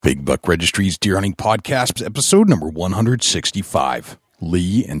Big Buck Registry's Deer Hunting Podcast, episode number 165.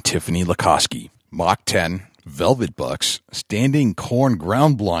 Lee and Tiffany LAKOSKY, Mach 10, velvet bucks, standing corn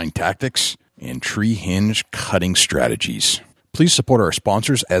ground blind tactics, and tree hinge cutting strategies. Please support our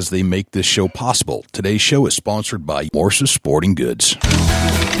sponsors as they make this show possible. Today's show is sponsored by Morse's Sporting Goods.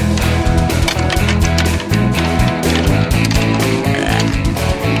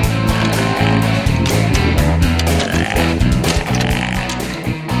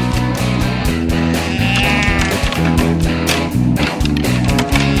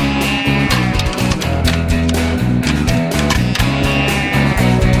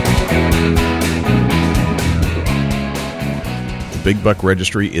 Big Buck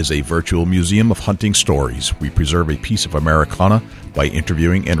Registry is a virtual museum of hunting stories. We preserve a piece of Americana by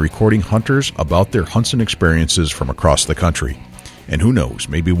interviewing and recording hunters about their hunts and experiences from across the country. And who knows,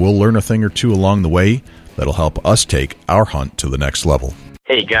 maybe we'll learn a thing or two along the way that'll help us take our hunt to the next level.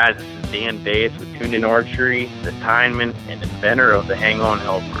 Hey guys, this is Dan Bates with Tuned In Archery, the timeman and inventor of the Hang On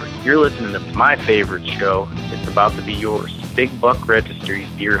Helper. You're listening to my favorite show. It's about to be yours, Big Buck Registry's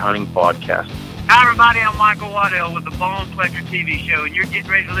Deer Hunting Podcast. Hi everybody, I'm Michael Waddell with the Bone Collector TV show, and you're getting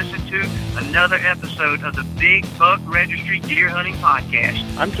ready to listen to another episode of the Big Buck Registry Deer Hunting Podcast.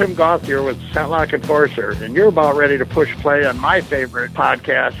 I'm Tim Goff here with Scentlock Enforcer, and you're about ready to push play on my favorite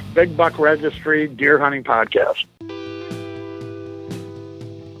podcast, Big Buck Registry Deer Hunting Podcast.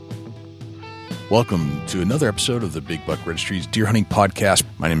 Welcome to another episode of the Big Buck Registry's Deer Hunting Podcast.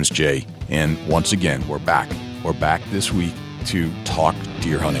 My name is Jay, and once again, we're back. We're back this week to talk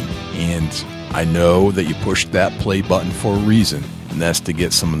deer hunting. And I know that you pushed that play button for a reason, and that's to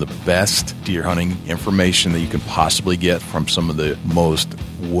get some of the best deer hunting information that you can possibly get from some of the most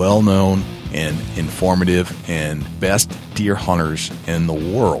well-known and informative and best deer hunters in the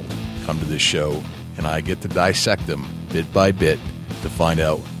world come to this show, and I get to dissect them bit by bit to find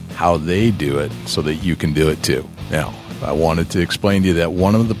out how they do it so that you can do it too. Now, I wanted to explain to you that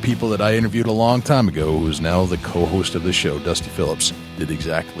one of the people that I interviewed a long time ago, who is now the co-host of the show, Dusty Phillips, did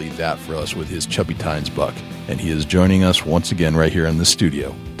exactly that for us with his Chubby Tines buck. And he is joining us once again right here in the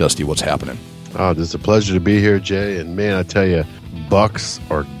studio. Dusty, what's happening? Oh, it's a pleasure to be here, Jay. And man, I tell you, bucks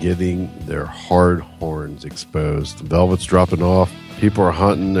are getting their hard horns exposed. The velvet's dropping off. People are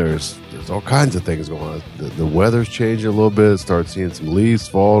hunting. There's all kinds of things going on. The weather's changing a little bit. Start seeing some leaves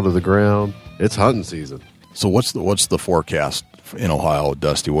fall to the ground. It's hunting season. So what's the forecast in Ohio,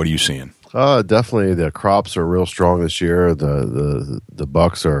 Dusty? What are you seeing? Definitely the crops are real strong this year. The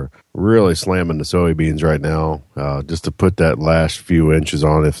bucks are really slamming the soybeans right now. Just to put that last few inches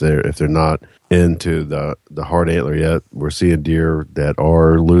on, if they're not into the hard antler yet, we're seeing deer that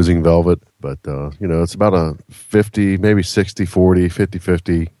are losing velvet. But it's about a 50, maybe 60-40,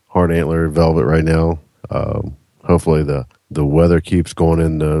 50-50 hard antler velvet right now. Hopefully the weather keeps going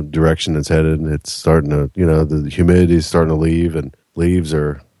in the direction it's headed. It's starting to, the humidity is starting to leave, and leaves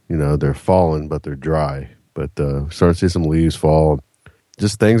are, they're falling, but they're dry. But starting to see some leaves fall.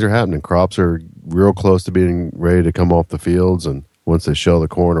 Just things are happening. Crops are real close to being ready to come off the fields, and once they shell the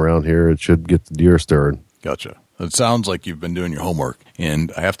corn around here, it should get the deer stirring. Gotcha. It sounds like you've been doing your homework,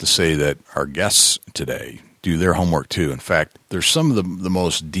 and I have to say that our guests today do their homework too. In fact, they're some of the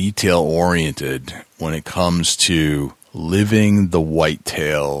most detail-oriented when it comes to living the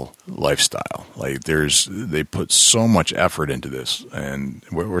whitetail lifestyle. Like they put so much effort into this, and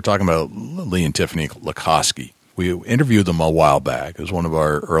we're talking about Lee and Tiffany LAKOSKY. We interviewed them a while back. It was one of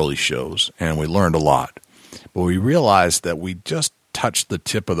our early shows, and we learned a lot. But we realized that we just touched the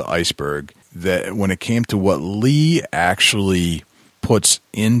tip of the iceberg, that when it came to what Lee actually puts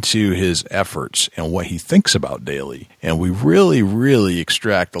into his efforts and what he thinks about daily. And we really, really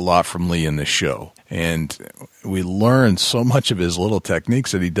extract a lot from Lee in this show. And we learn so much of his little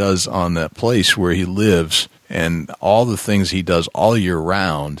techniques that he does on that place where he lives and all the things he does all year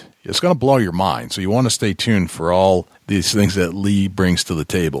round. It's going to blow your mind. So you want to stay tuned for all these things that Lee brings to the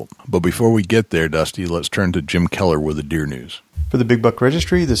table. But before we get there, Dusty, let's turn to Jim Keller with the Deer News. For the Big Buck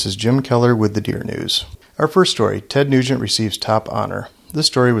Registry, this is Jim Keller with the Deer News. Our first story, Ted Nugent receives top honor. This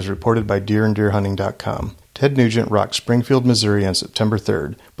story was reported by deeranddeerhunting.com. Ted Nugent rocked Springfield, Missouri on September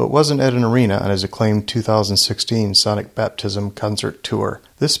 3rd, but wasn't at an arena on his acclaimed 2016 Sonic Baptism concert tour.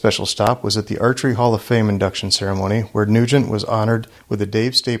 This special stop was at the Archery Hall of Fame induction ceremony, where Nugent was honored with the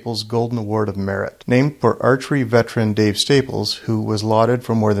Dave Staples Golden Award of Merit. Named for archery veteran Dave Staples, who was lauded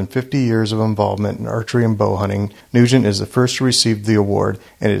for more than 50 years of involvement in archery and bow hunting, Nugent is the first to receive the award,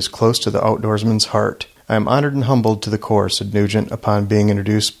 and it is close to the outdoorsman's heart. "I am honored and humbled to the core," said Nugent upon being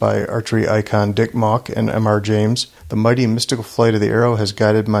introduced by archery icon Dick Mach and M.R. James. "The mighty mystical flight of the arrow has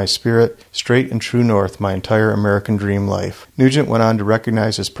guided my spirit straight and true north my entire American dream life." Nugent went on to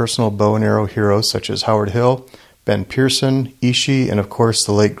recognize his personal bow and arrow heroes such as Howard Hill, Ben Pearson, Ishii, and of course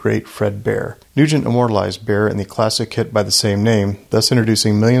the late great Fred Bear. Nugent immortalized Bear in the classic hit by the same name, thus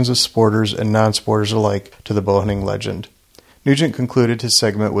introducing millions of sporters and non-sporters alike to the bowhunting legend. Nugent concluded his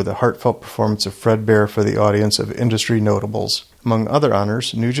segment with a heartfelt performance of Fred Bear for the audience of industry notables. Among other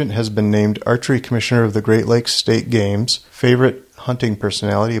honors, Nugent has been named Archery Commissioner of the Great Lakes State Games, Favorite Hunting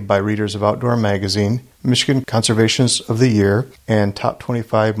Personality by readers of Outdoor Magazine, Michigan Conservationist of the Year, and Top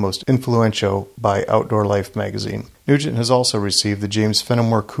 25 Most Influential by Outdoor Life magazine. Nugent has also received the James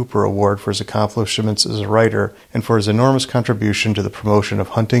Fenimore Cooper Award for his accomplishments as a writer and for his enormous contribution to the promotion of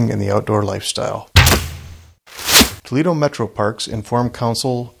hunting and the outdoor lifestyle. Toledo Metro Parks inform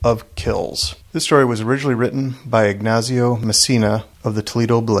Council of kills. This story was originally written by Ignacio Messina of the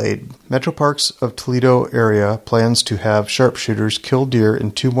Toledo Blade. Metro Parks of Toledo area plans to have sharpshooters kill deer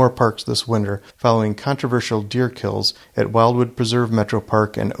in 2 more parks this winter, following controversial deer kills at Wildwood Preserve Metro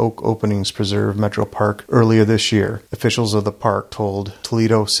Park and Oak Openings Preserve Metro Park earlier this year, officials of the park told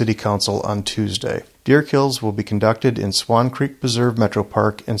Toledo City Council on Tuesday. Deer kills will be conducted in Swan Creek Preserve Metro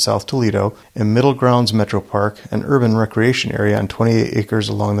Park in South Toledo, in Middle Grounds Metro Park, an urban recreation area on 28 acres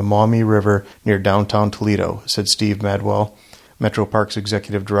along the Maumee River near downtown Toledo, said Steve Madwell, Metro Parks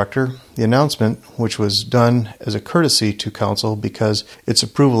Executive Director. The announcement, which was done as a courtesy to Council because its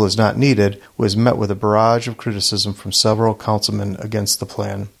approval is not needed, was met with a barrage of criticism from several councilmen against the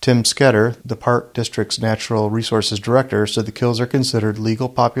plan. Tim Sketter, the Park District's Natural Resources Director, said the kills are considered legal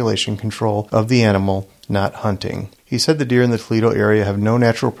population control of the animal, not hunting. He said the deer in the Toledo area have no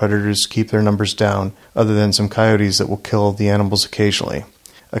natural predators to keep their numbers down, other than some coyotes that will kill the animals occasionally.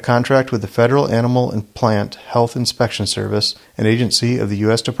 A contract with the Federal Animal and Plant Health Inspection Service, an agency of the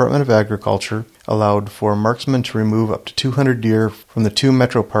U.S. Department of Agriculture, allowed for marksmen to remove up to 200 deer from the 2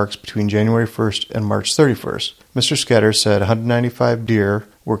 metro parks between January 1st and March 31st. Mr. Scatter said 195 deer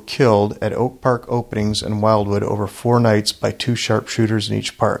were killed at Oak Park Openings and Wildwood over 4 nights by 2 sharpshooters in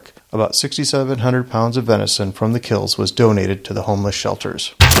each park. About 6,700 pounds of venison from the kills was donated to the homeless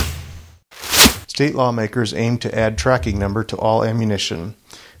shelters. State lawmakers aim to add tracking number to all ammunition.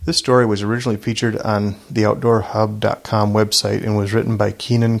 This story was originally featured on the OutdoorHub.com website and was written by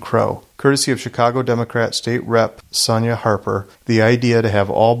Keenan Crow. Courtesy of Chicago Democrat State Rep. Sonia Harper, the idea to have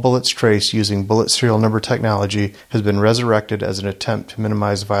all bullets traced using bullet serial number technology has been resurrected as an attempt to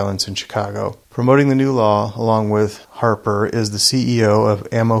minimize violence in Chicago. Promoting the new law, along with Harper, is the CEO of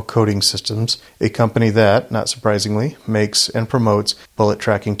Ammo Coating Systems, a company that, not surprisingly, makes and promotes bullet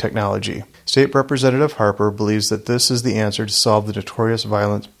tracking technology. State Representative Harper believes that this is the answer to solve the notorious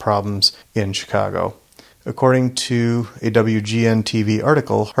violence problems in Chicago. According to a WGN-TV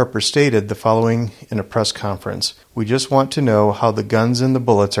article, Harper stated the following in a press conference: "We just want to know how the guns and the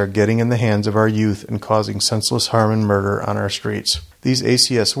bullets are getting in the hands of our youth and causing senseless harm and murder on our streets. These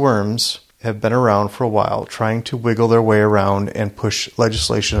ACS worms have been around for a while, trying to wiggle their way around and push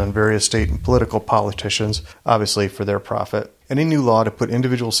legislation on various state and political politicians, obviously for their profit. Any new law to put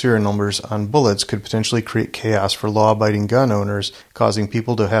individual serial numbers on bullets could potentially create chaos for law-abiding gun owners, causing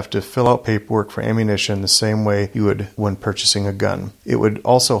people to have to fill out paperwork for ammunition the same way you would when purchasing a gun. It would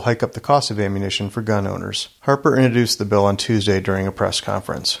also hike up the cost of ammunition for gun owners." Harper introduced the bill on Tuesday during a press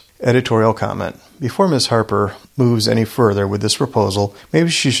conference. Editorial comment: Before Ms. Harper moves any further with this proposal, maybe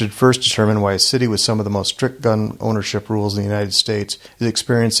she should first determine why a city with some of the most strict gun ownership rules in the United States is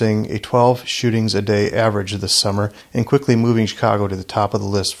experiencing a 12 shootings a day average this summer and quickly moving Chicago to the top of the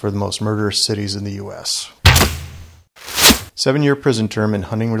list for the most murderous cities in the U.S. 7-year prison term in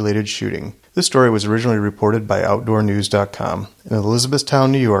hunting-related shooting. This story was originally reported by OutdoorNews.com. In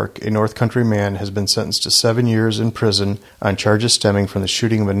Elizabethtown, New York, a North Country man has been sentenced to 7 years in prison on charges stemming from the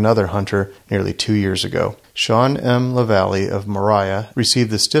shooting of another hunter nearly 2 years ago. Sean M. LaValle of Moriah received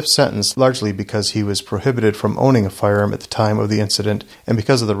the stiff sentence largely because he was prohibited from owning a firearm at the time of the incident and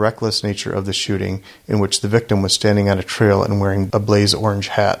because of the reckless nature of the shooting, in which the victim was standing on a trail and wearing a blaze orange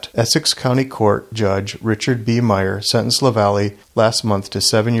hat. Essex County Court Judge Richard B. Meyer sentenced LaValle last month to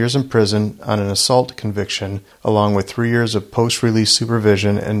 7 years in prison on an assault conviction, along with 3 years of post-release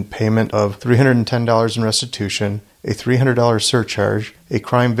supervision and payment of $310 in restitution, a $300 surcharge, a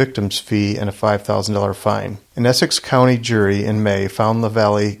crime victim's fee, and a $5,000 fine. An Essex County jury in May found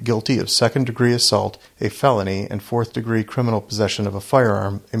LaValle guilty of second-degree assault, a felony, and fourth-degree criminal possession of a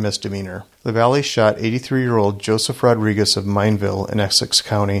firearm, a misdemeanor. LaValle shot 83-year-old Joseph Rodriguez of Mineville in Essex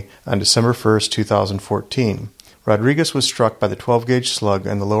County on December 1, 2014. Rodriguez was struck by the 12-gauge slug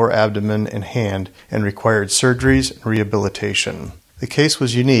in the lower abdomen and hand and required surgeries and rehabilitation. The case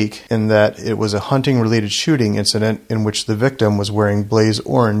was unique in that it was a hunting-related shooting incident in which the victim was wearing blaze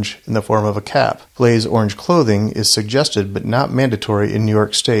orange in the form of a cap. Blaze orange clothing is suggested but not mandatory in New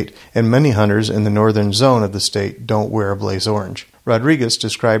York State, and many hunters in the northern zone of the state don't wear blaze orange. Rodriguez,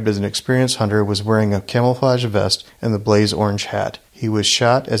 described as an experienced hunter, was wearing a camouflage vest and the blaze orange hat. He was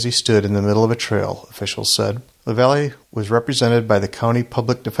shot as he stood in the middle of a trail, officials said. LaValle was represented by the County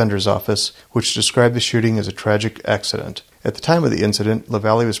Public Defender's Office, which described the shooting as a tragic accident. At the time of the incident,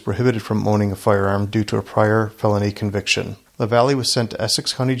 LaValle was prohibited from owning a firearm due to a prior felony conviction. LaValle was sent to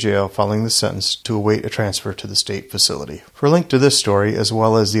Essex County Jail following the sentence to await a transfer to the state facility. For a link to this story, as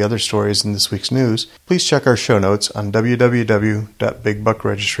well as the other stories in this week's news, please check our show notes on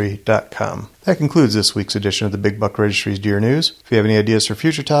www.bigbuckregistry.com. That concludes this week's edition of the Big Buck Registry's Deer News. If you have any ideas for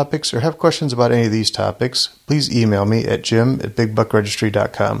future topics or have questions about any of these topics, please email me at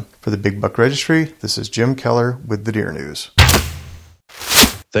jim@bigbuckregistry.com. For the Big Buck Registry, this is Jim Keller with the Deer News.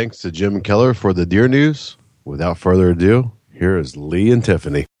 Thanks to Jim Keller for the Deer News. Without further ado, here is Lee and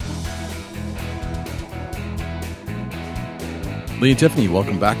Tiffany. Lee and Tiffany,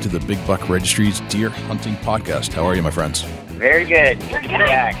 welcome back to the Big Buck Registry's Deer Hunting Podcast. How are you, my friends? Very good. Good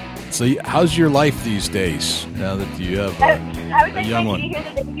back. So how's your life these days now that you have I was a young one? Can you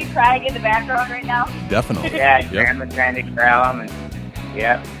hear the baby crying in the background right now? Definitely. Yeah, Yep. Grandma's trying to corral them.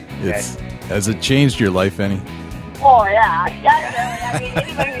 Yep. Has it changed your life any? Oh, yeah, definitely. I mean,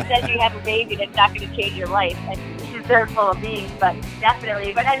 anybody who says you have a baby that's not going to change your life, and they're full of beans, but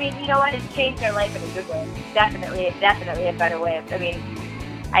definitely. But I mean, you know what? It's changed our life in a good way. Definitely a better way. I mean,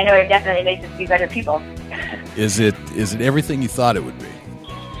 I know it definitely makes us be better people. Is it everything you thought it would be?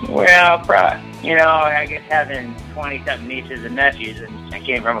 Well, I guess having 20-something nieces and nephews, and I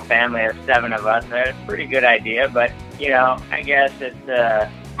came from a family of 7 of us, so that's a pretty good idea, but, I guess it's...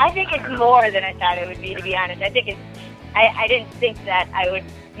 I think it's more than I thought it would be, to be honest. I think I didn't think that I would,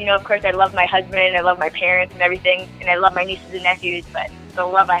 of course I love my husband, I love my parents and everything, and I love my nieces and nephews, but the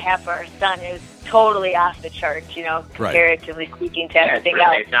love I have for our son is totally off the charts, comparatively speaking to everything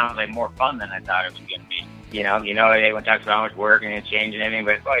else. It sounds like more fun than I thought it was going to be. Everyone talks about how much work and it's changing everything,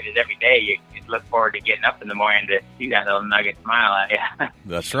 but boy, just every day you look forward to getting up in the morning to see that little nugget smile at you.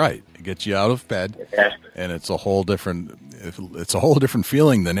 That's right. It gets you out of bed, Yeah. and it's a whole different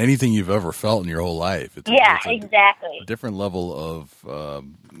feeling than anything you've ever felt in your whole life. Exactly. A different level of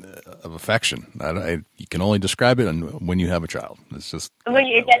affection. You can only describe it when you have a child. It's just that's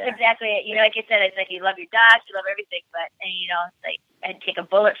exactly it. Like I said, it's like you love your dogs, you love everything, but it's like I'd take a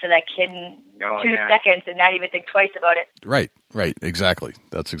bullet for that kid in 2 seconds and not even think twice about it. Right, exactly.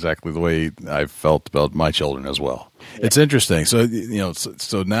 That's exactly the way I've felt about my children as well. Yeah. It's interesting. So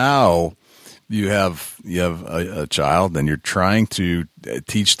so now you have a child, and you're trying to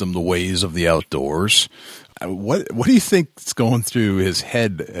teach them the ways of the outdoors. What do you think is going through his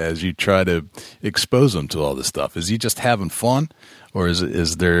head as you try to expose him to all this stuff? Is he just having fun, or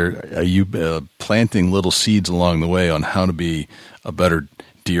are you planting little seeds along the way on how to be a better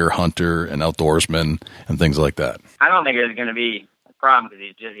deer hunter and outdoorsman and things like that? I don't think there's going to be a problem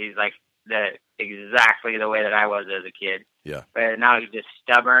because he's like exactly the way that I was as a kid. Yeah. But now he's just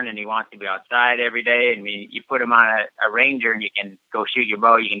stubborn and he wants to be outside every day. I mean, you put him on a ranger and you can go shoot your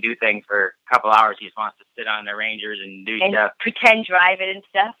bow. You can do things for a couple hours. He just wants to sit on the rangers and do stuff. Pretend drive it and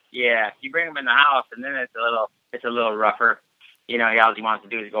stuff. Yeah. You bring him in the house and then it's a little rougher. All he wants to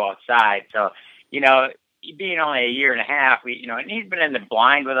do is go outside. So, being only a year and a half, and he's been in the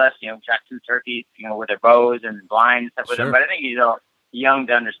blind with us, shot 2 turkeys, with their bows and blind and stuff with him. But I think he's all young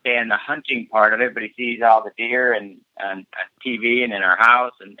to understand the hunting part of it, but he sees all the deer and on TV and in our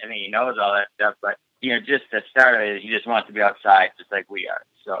house, and I think he knows all that stuff. But just to start with, he just wants to be outside, just like we are.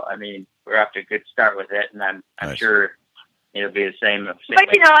 So I mean, we're off to a good start with it, and I'm nice. Sure it'll be the same. But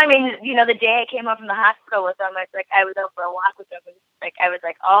the day I came home from the hospital with him, I was out for a walk with him. I was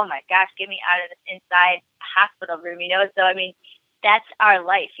like, oh my gosh, get me out of this inside hospital room, So I mean, that's our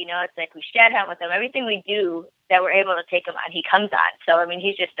life, It's like we shed hunt with him. Everything we do that we're able to take him on, he comes on. So I mean,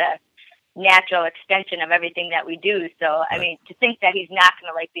 he's just a natural extension of everything that we do. So I mean, to think that he's not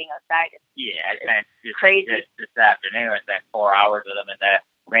going to like being outside is crazy. This afternoon, it's like 4 hours with him at the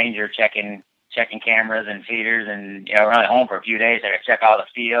ranger checking cameras and feeders, and we're only home for a few days. I got to check all the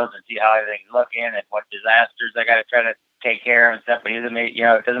fields and see how everything's looking and what disasters I got to try to take care of and stuff. But he doesn't make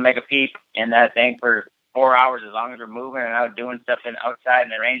it doesn't make a peep in that thing for 4 hours as long as we're moving and out doing stuff outside in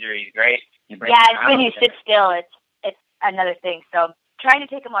the ranger. He's great. It's when you sit still. It's another thing. So trying to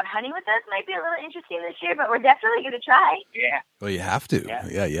take them out hunting with us might be a little interesting this year, but we're definitely going to try. Yeah. Well, you have to.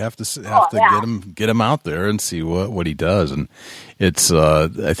 Yeah, you have to get him out there and see what he does. And it's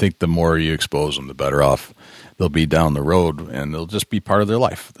I think the more you expose them, the better off they'll be down the road, and they'll just be part of their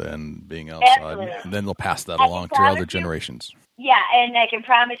life and being outside. Absolutely. And then they'll pass that along to other generations. Yeah, and I can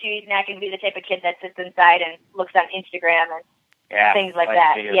promise you he's not going to be the type of kid that sits inside and looks on Instagram and things like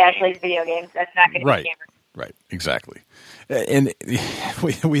that. Yeah, plays video games. That's not going to be gamer. Right, exactly. And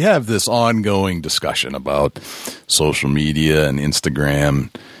we have this ongoing discussion about social media and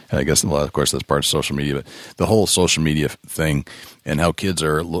Instagram. I guess, well, of course, that's part of social media, but the whole social media thing and how kids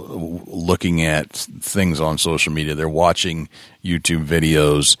are looking at things on social media. They're watching YouTube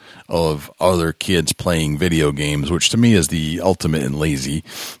videos of other kids playing video games, which to me is the ultimate in lazy.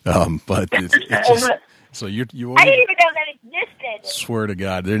 But it's just, so you I didn't even know that existed. Swear to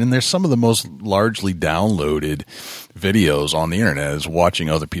God. And there's some of the most largely downloaded videos on the internet is watching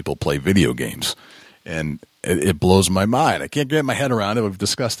other people play video games. And it blows my mind. I can't get my head around it. We've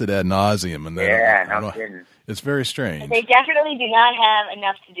discussed it ad nauseum. And no kidding. It's very strange. They definitely do not have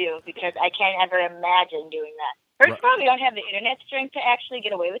enough to do because I can't ever imagine doing that. First of all, we don't have the internet strength to actually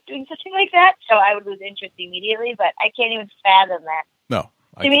get away with doing something like that, so I would lose interest immediately, but I can't even fathom that. No.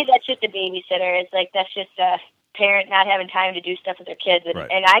 To me, that's just a babysitter. It's like that's just a parent not having time to do stuff with their kids.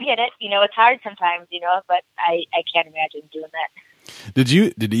 And I get it. It's hard sometimes, but I can't imagine doing that.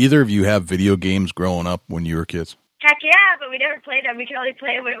 Did either of you have video games growing up when you were kids? Heck yeah, but we never played them. We could only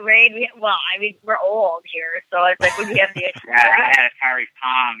play them when it rained. We're old here, so it's like when we have the I had Atari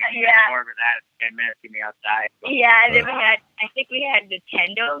Pong. And over that 10 minutes to me outside. Yeah, and then I think we had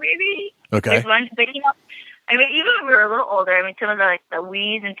Nintendo maybe. Okay. There's one, but even when we were a little older, some of the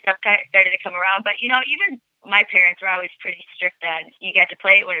Wii's and stuff started to come around. But even my parents were always pretty strict on you got to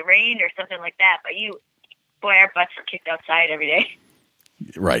play it when it rained or something like that. But our butts were kicked outside every day.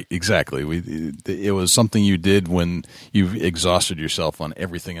 Right, exactly. It was something you did when you exhausted yourself on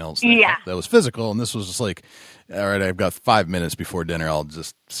everything else. That was physical, and this was just like, all right, I've got 5 minutes before dinner. I'll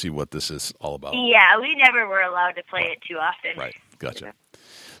just see what this is all about. Yeah, we never were allowed to play it too often. Right, gotcha.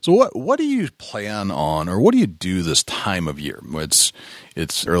 So what do you plan on, or what do you do this time of year?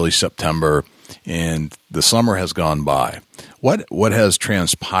 It's early September, and the summer has gone by. What has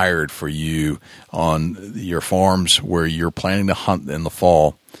transpired for you on your farms where you're planning to hunt in the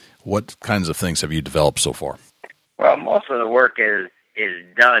fall? What kinds of things have you developed so far? Well, most of the work is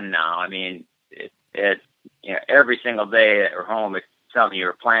done now. Every single day that we're home, it's something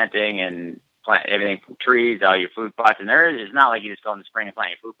you're planting and plant everything from trees, all your food plots. And it's not like you just go in the spring and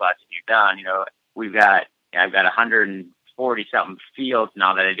plant your food plots and you're done. I've got 140 something fields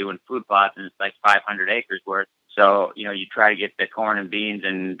now that I do in food plots, and it's like 500 acres worth. So, you try to get the corn and beans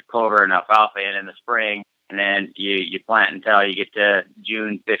and clover and alfalfa in the spring, and then you plant until you get to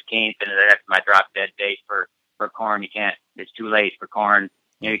June 15th, and that's my drop dead date for corn. It's too late for corn.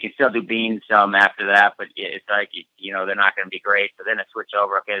 You can still do beans some after that, but it's like, they're not going to be great. So then I switch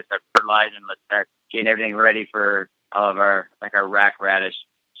over. Okay, let's start fertilizing. Let's start getting everything ready for all of our rack radish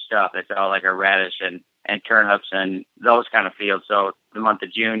stuff. It's all like our radish and turnips and those kind of fields. So the month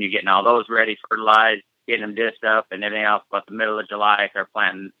of June, you're getting all those ready, fertilized, getting them dished up, and everything else. About the middle of July, I start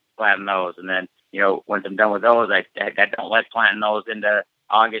planting those. And then, once I'm done with those, I don't like planting those into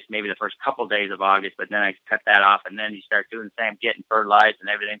August, maybe the first couple days of August, but then I cut that off, and then you start doing the same, getting fertilized and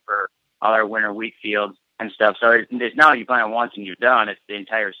everything for all our winter wheat fields and stuff. So it's not you plant once and you're done. It's the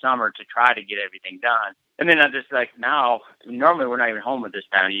entire summer to try to get everything done. And then I'm just like, now, normally we're not even home at this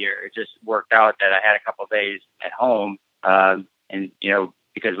time of year. It just worked out that I had a couple of days at home,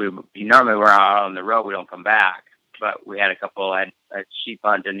 because we normally we're out on the road, we don't come back. But we had a sheep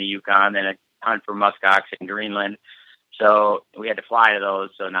hunt in the Yukon and a hunt for muskox in Greenland. So we had to fly to those.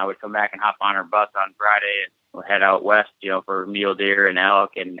 So now we'd come back and hop on our bus on Friday and we'll head out west, for mule deer and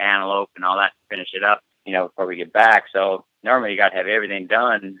elk and antelope and all that to finish it up, before we get back. So normally you got to have everything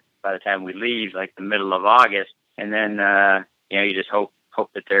done by the time we leave, like the middle of August. And then, you just hope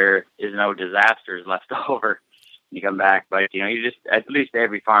that there is no disasters left over when you come back. But, you just, at least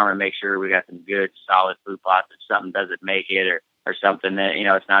every farmer, make sure we got some good, solid food plots. If something doesn't make it or something that,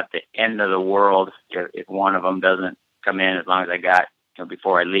 it's not the end of the world if one of them doesn't come in, as long as I got,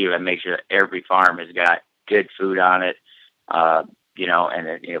 before I leave, I make sure that every farm has got good food on it, and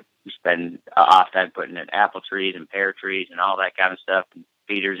then, we spend off time putting in apple trees and pear trees and all that kind of stuff, and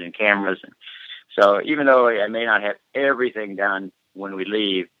feeders and cameras. And so even though I may not have everything done when we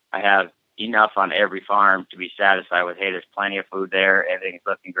leave, I have enough on every farm to be satisfied with, hey, there's plenty of food there, everything's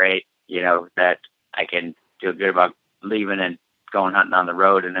looking great, that I can feel good about leaving and going hunting on the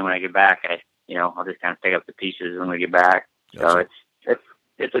road. And then when I get back, I'll just kind of pick up the pieces when we get back. Gotcha. So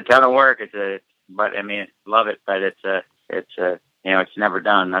it's a ton of work. But I mean, love it, but it's never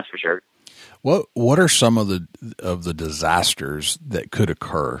done. That's for sure. What are some of the disasters that could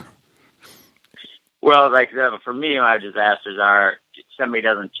occur? Well, like for me, my disasters are somebody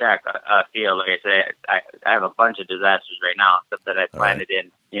doesn't check a field. Like I say, I have a bunch of disasters right now, stuff that I planted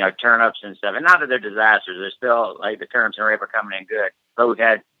in, turnips and stuff. And not that they're disasters, they're still like the turnips and rape are coming in good. But we've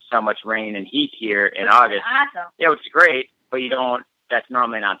had so much rain and heat here in August. Awesome. Yeah, which is great, but that's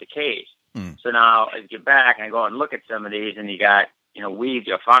normally not the case. So now I get back and I go and look at some of these, and you got, weeds,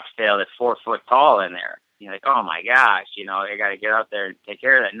 a foxtail that's 4 foot tall in there. You're like, oh my gosh, you got to get out there and take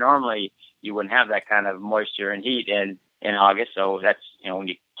care of that. Normally you wouldn't have that kind of moisture and heat in August. So that's, when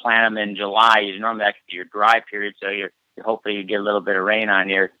you plant them in July, normally that's your dry period. So you hopefully you get a little bit of rain on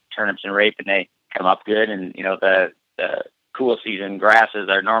your turnips and rape and they come up good. And, the cool season grasses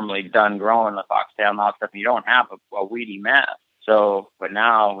are normally done growing, the foxtail and all that stuff. And you don't have a weedy mess. So, but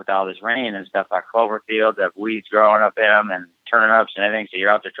now with all this rain and stuff, our clover fields have weeds growing up in them and turnips and everything. So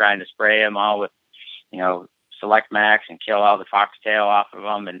you're out there trying to spray them all with, Select Max and kill all the foxtail off of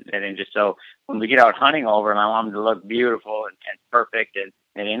them. And then just so when we get out hunting over them, I want them to look beautiful and perfect.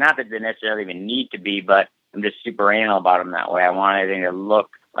 And not that they necessarily even need to be, but I'm just super anal about them that way. I want everything to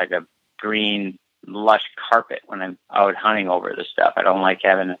look like a green, lush carpet when I'm out hunting over this stuff. I don't like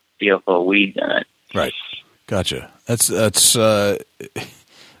having a field full of weeds in it. Right. Gotcha. That's I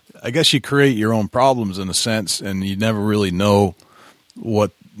guess you create your own problems in a sense, and you never really know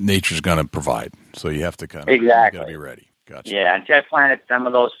what nature's going to provide. So you have to kind of exactly you gotta be ready. Gotcha. Yeah, and I planted some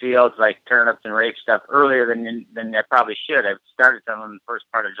of those fields like turnips and rape stuff earlier than I probably should. I started some in the first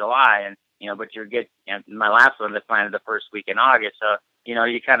part of July, and but my last one I planted the first week in August. So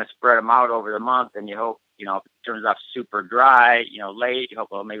you kind of spread them out over the month, and you hope if it turns out super dry, late, you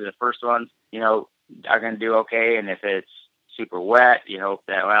hope maybe the first ones are going to do okay, and if it's super wet, you hope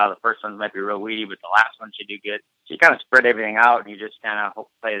that the first ones might be real weedy, but the last one should do good. So you kind of spread everything out, and you just kind of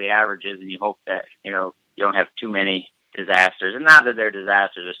play the averages, and you hope that you don't have too many disasters. And not that they're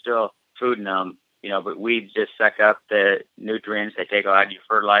disasters; they're still food in them, But weeds just suck up the nutrients; they take a lot of your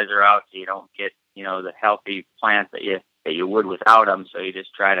fertilizer out, so you don't get the healthy plants that you would without them. So you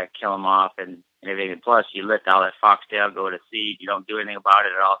just try to kill them off and everything. And plus, you let all that foxtail go to seed. You don't do anything about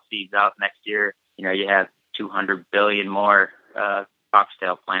it; it all seeds out next year. You have 200 billion more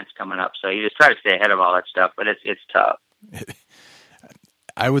foxtail plants coming up. So you just try to stay ahead of all that stuff, but it's tough.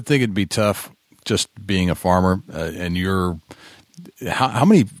 I would think it'd be tough just being a farmer. And how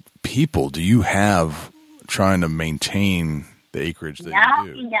many people do you have trying to maintain the acreage that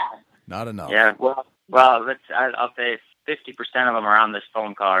you do? Not enough. Yeah, well, I'll say 50% of them are on this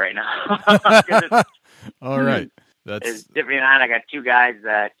phone call right now. All right. It's Tiffany and I got two guys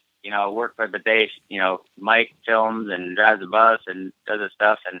that work for, but they, Mike films and drives the bus and does the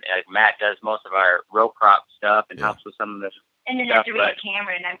stuff, and Matt does most of our row crop stuff and helps with some of the and then stuff. After we have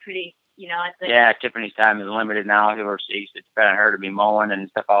Cameron, I'm pretty, it's like, yeah, Tiffany's time is limited now. It used to depend on her to be mowing and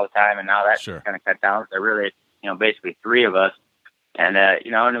stuff all the time, and now that's kind of cut down. So really, basically three of us, and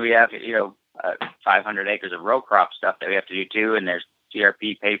and we have 500 acres of row crop stuff that we have to do too, and there's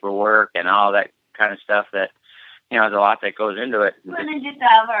CRP paperwork and all that kind of stuff that. There's a lot that goes into it. And then just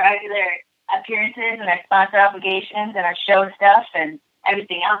have our regular appearances and our sponsor obligations and our show stuff and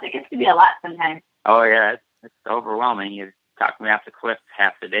everything else. It gets to be a lot sometimes. Oh, yeah. It's overwhelming. You talk me off the cliff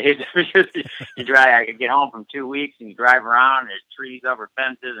half the days because you drive. I get home from 2 weeks and you drive around. There's trees over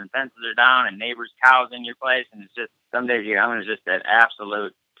fences and fences are down and neighbors' cows in your place. And it's just, some days it's just an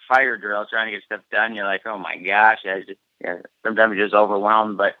absolute fire drill trying to get stuff done. You're like, oh my gosh. Sometimes you're just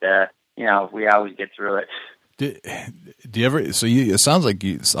overwhelmed, but, we always get through it. Do you ever? So it sounds like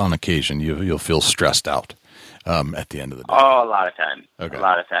on occasion you'll feel stressed out at the end of the day. Oh, a lot of times. Okay. A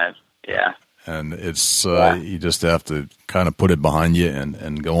lot of times. Yeah. And it's you just have to kind of put it behind you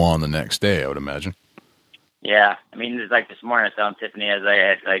and go on the next day, I would imagine. Yeah, I mean, it's like this morning I was telling Tiffany as I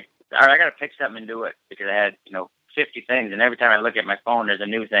had all right, I got to pick something and do it because I had 50 things, and every time I look at my phone, there's a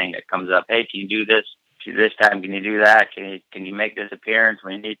new thing that comes up. Hey, can you do this? This time, can you do that? Can you make this appearance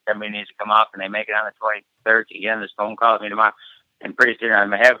when somebody needs to come up and they make it on the 23rd? Again, this phone call with me tomorrow. And pretty soon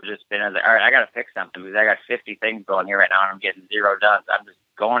my head was just spinning. I was like, all right, I got to fix something because I got 50 things going here right now and I'm getting zero done. So I'm just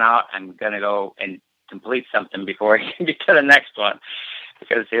going out. I'm going to go and complete something before I can get to the next one.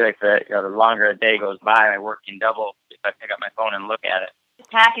 Because the longer a day goes by, my work can double if I pick up my phone and look at it.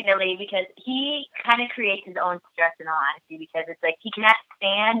 Spectacularly, because he kind of creates his own stress in all honesty, because it's like he cannot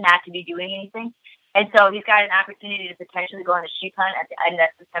stand not to be doing anything. And so he's got an opportunity to potentially go on a sheep hunt at the end of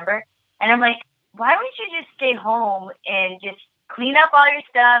September. And I'm like, why don't you just stay home and just clean up all your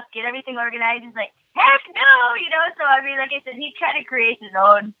stuff, get everything organized? He's like, heck no, So I mean, like I said, he kind of creates his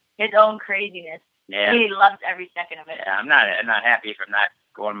own craziness. Yeah. He loves every second of it. Yeah, I'm not happy from not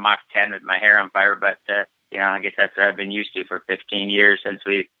going Mach 10 with my hair on fire, but I guess that's what I've been used to for 15 years since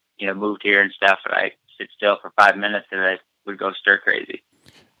we moved here and stuff. I sit still for 5 minutes and I would go stir crazy.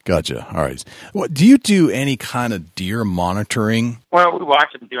 Gotcha. All right. Do you do any kind of deer monitoring? Well, we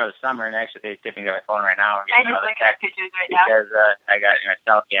watch them throughout the summer, and actually, Tiffany's got my phone right now. I just look at pictures right now. Because I got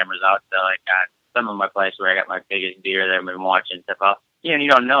cell cameras out, so I got some of my place where I got my biggest deer that I've been watching stuff out. You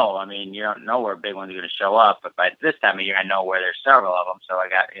don't know. I mean, you don't know where big ones are going to show up, but by this time of year, I know where there's several of them. So I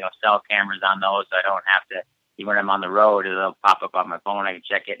got cell cameras on those, so I don't have to. Even when I'm on the road, it'll pop up on my phone. I can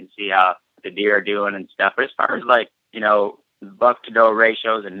check it and see how the deer are doing and stuff. But as far as buck to doe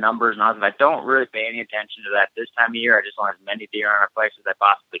ratios and numbers and all that, I don't really pay any attention to that this time of year. I just want as many deer on our place as I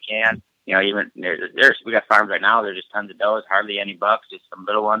possibly can. Even we got farms right now. There's just tons of does, hardly any bucks, just some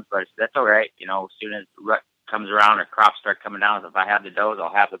little ones. But that's all right. As soon as rut comes around or crops start coming down, so if I have the does,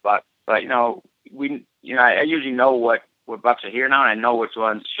 I'll have the bucks. But I usually know what bucks are here now, and I know which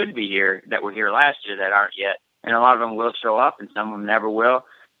ones should be here that were here last year that aren't yet. And a lot of them will show up, and some of them never will.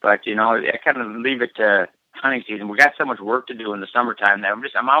 But I kind of leave it to hunting season. We got so much work to do in the summertime that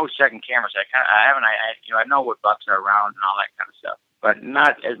I'm always checking cameras. I know what bucks are around and all that kind of stuff, but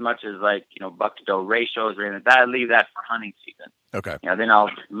not as much as buck to doe ratios or anything like that. I leave that for hunting season. Okay. Then I'll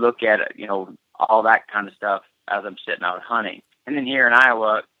look at all that kind of stuff as I'm sitting out hunting. And then here in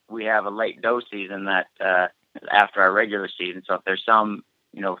Iowa, we have a late doe season that is after our regular season. So if there's some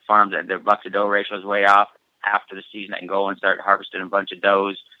farms that their buck to doe ratio is way off after the season, I can go and start harvesting a bunch of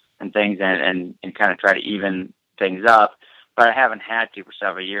does and things and kind of try to even things up. But I haven't had to for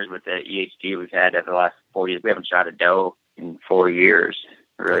several years with the EHD we've had over the last 4 years. We haven't shot a doe in 4 years,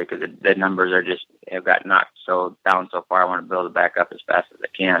 really, because the numbers have got knocked so down so far. I want to build it back up as fast as I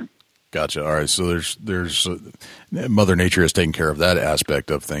can. Gotcha. All right. So there's Mother Nature has taken care of that aspect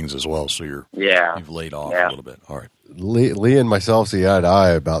of things as well. So you've laid off a little bit. All right. Lee and myself see eye to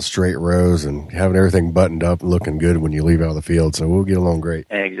eye about straight rows and having everything buttoned up and looking good when you leave out of the field. So we'll get along great.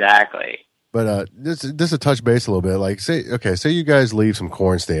 Exactly. But this is a touch base a little bit. Like say you guys leave some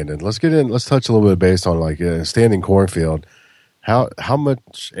corn standing. Let's touch a little bit based on a standing cornfield. How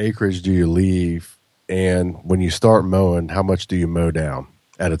much acreage do you leave, and when you start mowing, how much do you mow down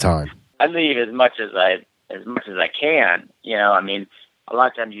at a time? I leave as much as I can. I mean, a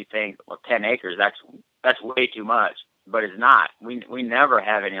lot of times you think, well, 10 acres, that's way too much, but it's not. We never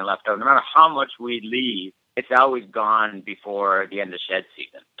have any left over. No matter how much we leave, it's always gone before the end of shed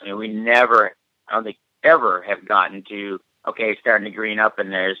season. I mean, we never, I don't think ever have gotten to, okay, it's starting to green up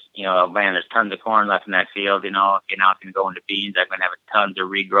and there's tons of corn left in that field. Okay, now it's going to go into beans. I'm going to have tons of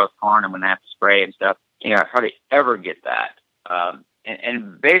regrowth corn. I'm going to have to spray and stuff. I hardly ever get that.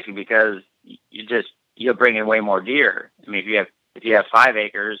 And basically because you'll bring in way more deer. I mean, if you have 5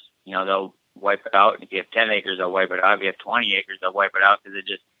 acres, they'll wipe it out. And if you have 10 acres, they'll wipe it out. If you have 20 acres, they'll wipe it out because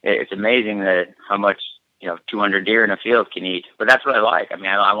it's amazing that how much 200 deer in a field can eat. But that's what I like. I mean,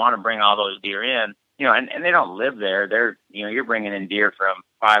 I want to bring all those deer in, and they don't live there. They're, you're bringing in deer from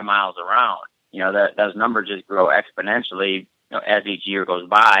 5 miles around. Those numbers just grow exponentially as each year goes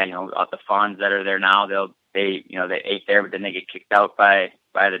by. All the fawns that are there now, they ate there, but then they get kicked out by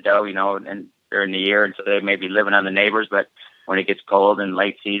the doe, and during the year, and so they may be living on the neighbors. But when it gets cold in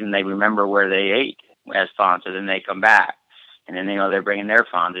late season, they remember where they ate as fawns, so then they come back, and then they're bringing their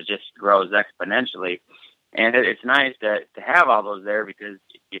fawns. It just grows exponentially, and it's nice to have all those there because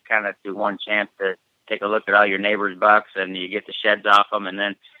you kind of do one chance to take a look at all your neighbors' bucks, and you get the sheds off them, and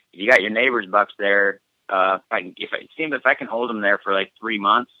then if you got your neighbors' bucks there, if I can hold them there for 3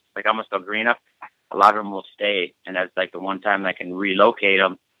 months, almost till green up, a lot of them will stay, and that's the one time I can relocate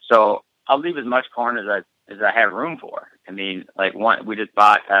them. So I'll leave as much corn as I have room for. I mean, we just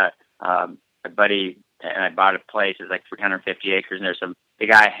bought a buddy, and I bought a place. It's 350 acres, and the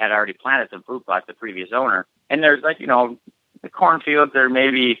guy had already planted some food plots, the previous owner, and there's the cornfields are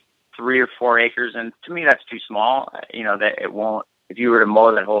maybe 3 or 4 acres, and to me that's too small. That it won't. If you were to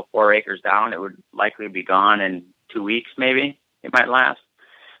mow that whole 4 acres down, it would likely be gone in 2 weeks. Maybe it might last.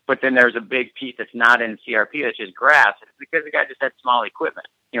 But then there's a big piece that's not in CRP, that's just grass. It's because the guy just had small equipment.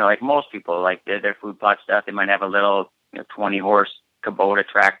 Like most people, their food plot stuff, they might have a little 20-horse Kubota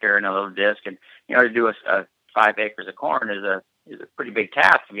tractor and a little disc. And, to do a 5 acres of corn is a pretty big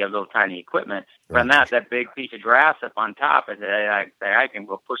task if you have little tiny equipment. Right. But on that big piece of grass up on top, I can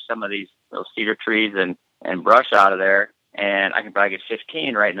go push some of these little cedar trees and brush out of there, and I can probably get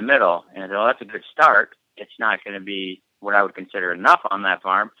 15 right in the middle. And that's a good start. It's not going to be what I would consider enough on that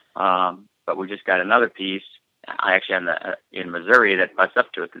farm. But we just got another piece I actually am in Missouri that butts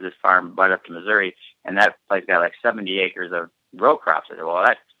up to it, because this farm butts up to Missouri, and that place got like 70 acres of row crops. I said, well,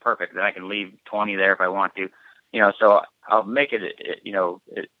 that's perfect. Then I can leave 20 there if I want to, so I'll make it,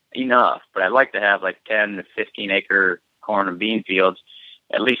 enough. But I'd like to have like 10 to 15 acre corn and bean fields,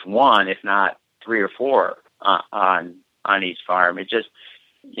 at least one, if not 3 or 4 on each farm. It just,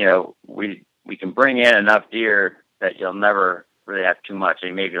 we can bring in enough deer that you'll never really have too much. I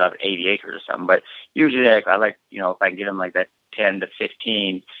mean, maybe you'll have 80 acres or something, but usually I like, if I can get them like that 10 to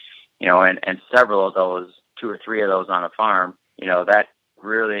 15, and several of those, 2 or 3 of those on a farm, that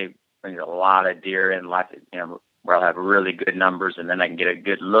really brings a lot of deer in, where I'll have really good numbers, and then I can get a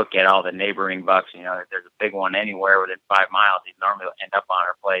good look at all the neighboring bucks. If there's a big one anywhere within 5 miles, he'd normally end up on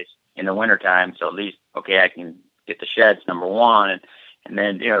our place in the wintertime. So at least, I can get the sheds, number one, and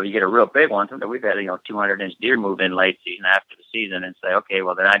then, you get a real big one. Sometimes we've had, 200-inch deer move in late season after the season, and say, okay,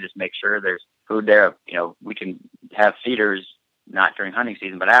 well, then I just make sure there's food there. We can have feeders, not during hunting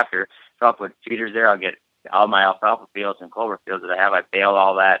season, but after. So I'll put feeders there. I'll get all my alfalfa fields and clover fields that I have. I bale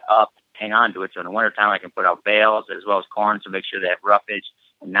all that up, hang on to it. So in the wintertime, I can put out bales as well as corn to make sure they have roughage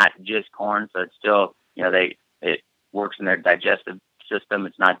and not just corn. So it's still, it works in their digestive system.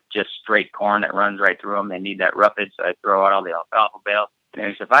 It's not just straight corn that runs right through them. They need that roughage. So I throw out all the alfalfa bales.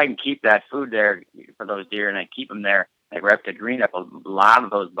 And so if I can keep that food there for those deer and I keep them there, like right up to green up, a lot of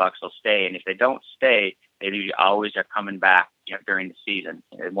those bucks will stay. And if they don't stay, they always are coming back, during the season.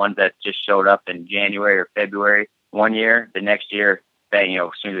 And ones that just showed up in January or February one year, the next year, bang, as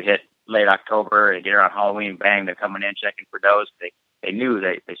soon as we hit late October, they get around Halloween, bang, they're coming in checking for does. They knew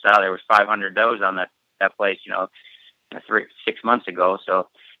they saw there was 500 does on that place, 6 months ago. So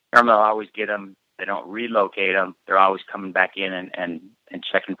normally I'll always get them. They don't relocate them. They're always coming back in and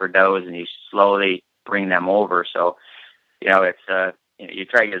checking for does, and you slowly bring them over. So, it's you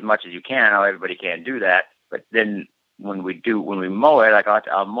try to get as much as you can. Now everybody can't do that, but then when we mow it, like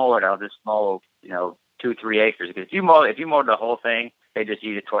I'll mow it, I'll just mow 2-3 acres, because if you mow the whole thing, they just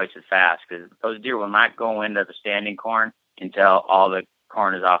eat it twice as fast, because those deer will not go into the standing corn until all the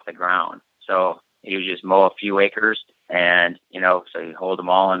corn is off the ground. So you just mow a few acres, and so you hold them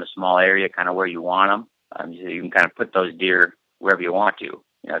all in a small area, kind of where you want them. So you can kind of put those deer wherever you want to.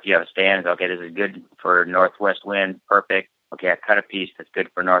 If you have a stand, okay, this is good for northwest wind, perfect. Okay, I cut a piece that's good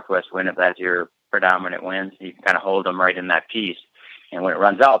for northwest wind if that's your predominant wind. So you can kind of hold them right in that piece. And when it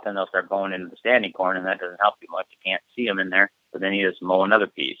runs out, then they'll start going into the standing corn, and that doesn't help you much. You can't see them in there. So then you just mow another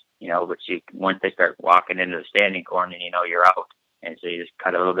piece, but once they start walking into the standing corn, then you're out. And so you just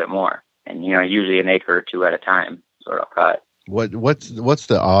cut a little bit more. And, usually an acre or 2 at a time, sort of cut. What's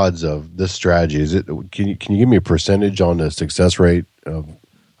the odds of this strategy? Is it, can you give me a percentage on the success rate of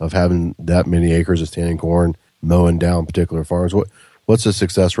having that many acres of standing corn, mowing down particular farms? What's the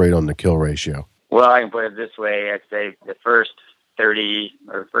success rate on the kill ratio? Well, I can put it this way. I'd say the first 30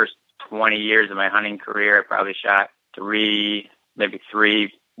 or first 20 years of my hunting career, I probably shot 3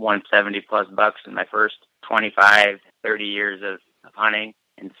 170 plus bucks in my first 25, 30 years of hunting.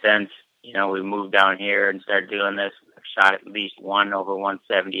 And since, we moved down here and started doing this, I've shot at least 1 over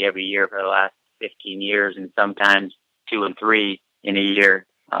 170 every year for the last 15 years, and sometimes 2 and 3 in a year.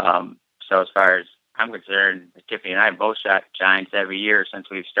 So as far as I'm concerned, Tiffany and I both shot giants every year since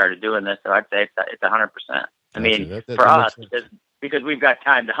we've started doing this. So I'd say it's 100%. I mean, for us, because we've got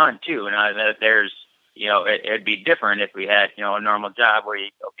time to hunt too. And there's, it'd be different if we had, a normal job where I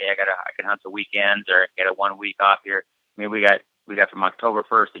can hunt the weekends or get a 1 week off here. I mean, we got from October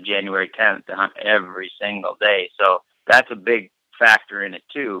 1st to January 10th to hunt every single day. So that's a big factor in it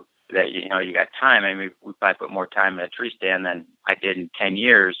too, that, you got time. I mean, we probably put more time in a tree stand than I did in 10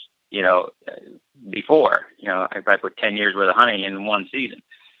 years, before. I probably put 10 years worth of hunting in one season.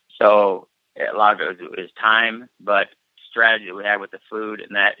 So a lot of it is time, but strategy that we had with the food,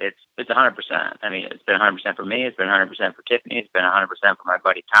 and that it's 100%. I mean, it's been 100% for me. It's been 100% for Tiffany. It's been 100% for my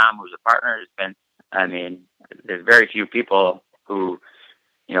buddy Tom, who's a partner. There's very few people who,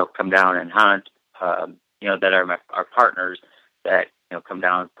 come down and hunt, that are our partners that, come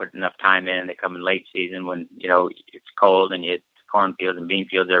down and put enough time in. They come in late season when, it's cold and cornfields and bean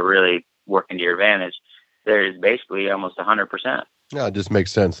fields are really working to your advantage. There's basically almost 100%. Yeah, it just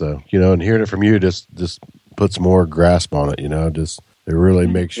makes sense though, and hearing it from you just puts more grasp on it, just it really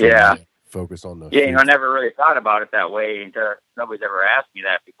makes sure you focus on the food. I never really thought about it that way until nobody's ever asked me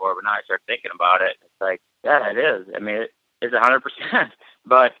that before, but now I start thinking about it. It's like, yeah, it is. I mean, it's 100%,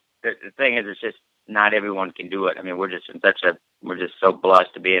 but the thing is, it's just not everyone can do it. I mean, we're just so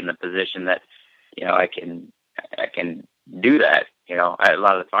blessed to be in the position that, I can do that. A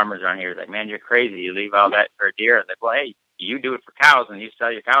lot of the farmers around here is like, man, you're crazy. You leave all that for deer. And they're like, well, hey, you do it for cows and you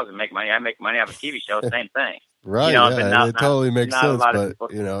sell your cows and make money. I make money off a TV show, same thing. Right, you know, yeah, but and not, it totally not, makes not a sense, lot of but,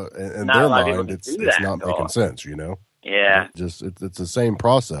 people, you know, in not a their lot of people mind, can it's do that, not making sense, you know? Yeah, It's the same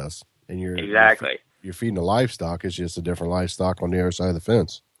process, and exactly. You're feeding a livestock. It's just a different livestock on the other side of the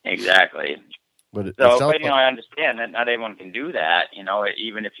fence. Exactly. But it So, sounds but, you know, I understand that not everyone can do that. You know,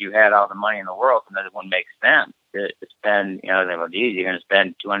 even if you had all the money in the world, it wouldn't make sense to spend, you know, well, geez, you're going to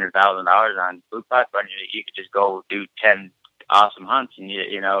spend $200,000 on food plots, but you could just go do 10 awesome hunts and,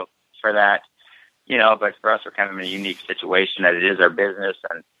 you know, for that, you know, but for us, we're kind of in a unique situation that it is our business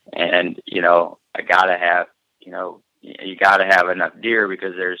and, you know, I got to have, you know, you got to have enough deer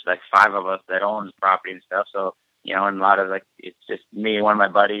because there's like 5 of us that own the property and stuff. So, you know, and a lot of like, it's just me and one of my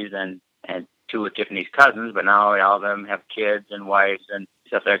buddies and 2 of Tiffany's cousins, but now all of them have kids and wives and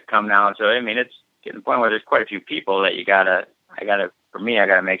stuff that come now. So, I mean, it's getting to the point where there's quite a few people that I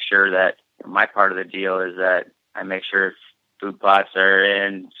gotta make sure that my part of the deal is that I make sure food plots are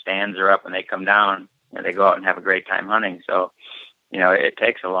in, stands are up when they come down and they go out and have a great time hunting. So, you know, it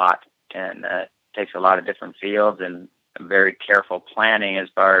takes a lot and it takes a lot of different fields and very careful planning as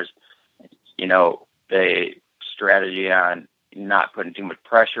far as, you know, the strategy on not putting too much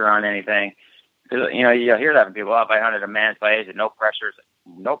pressure on anything. You know, you'll hear that from people, if I hunted a man's place and no pressure.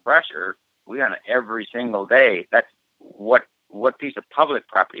 No pressure. We hunt it every single day. That's what piece of public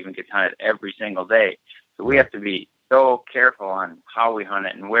property even gets hunted every single day. So we have to be so careful on how we hunt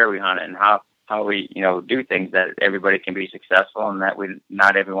it and where we hunt it and how we, you know, do things that everybody can be successful and that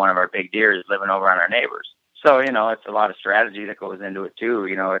not every one of our big deer is living over on our neighbors. So, you know, it's a lot of strategy that goes into it too.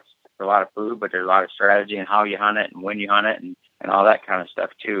 You know, it's a lot of food, but there's a lot of strategy in how you hunt it and when you hunt it and all that kind of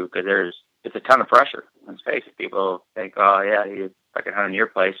stuff too, because it's a ton of pressure. Let's face it, people think, oh yeah, I can hunt in your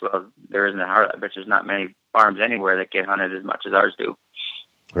place. Well, there isn't but there's not many farms anywhere that get hunted as much as ours do.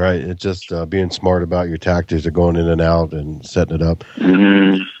 Right. It's just being smart about your tactics of going in and out and setting it up.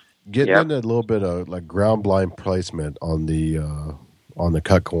 Mm-hmm. Getting into a little bit of like ground blind placement on the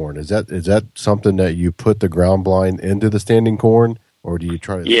cut corn. Is that something that you put the ground blind into the standing corn? Or do you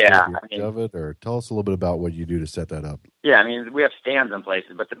try to edge of it? Or tell us a little bit about what you do to set that up. Yeah, I mean, we have stands in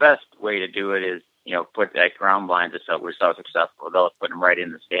places, but the best way to do it is, you know, put that ground blind so we're so successful. They'll put them right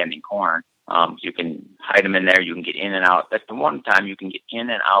in the standing corn. You can hide them in there. You can get in and out. That's the one time you can get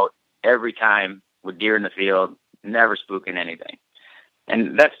in and out every time with deer in the field, never spooking anything.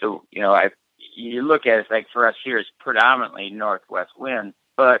 And that's you look at it, it's like for us here, it's predominantly northwest winds,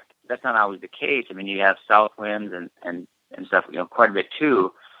 but that's not always the case. I mean, you have south winds and stuff, you know, quite a bit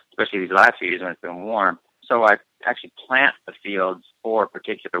too, especially these last few years when it's been warm. So I actually plant the fields for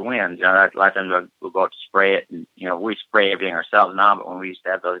particular winds. You know, a lot of times we'll go out to spray it, and, you know, we spray everything ourselves now, but when we used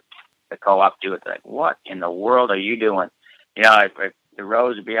to have the co-op do it, they're like, what in the world are you doing? You know, the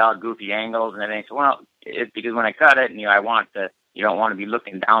rows would be all goofy angles and everything. So, well, it's because when I cut it, and, you know, you don't want to be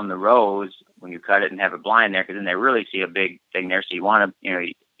looking down the rows when you cut it and have it blind there, because then they really see a big thing there. So you want to, you know,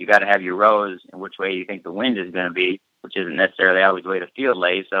 you got to have your rows in which way you think the wind is going to be, which isn't necessarily always the way the field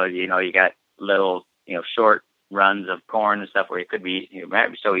lays. So, you know, you got little, you know, short runs of corn and stuff where it could be, you know, it might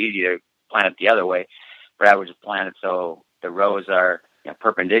be so easy to plant it the other way, but I would just plant it so the rows are, you know,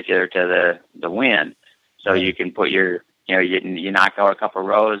 perpendicular to the wind. So you can put your, you know, you knock out a couple of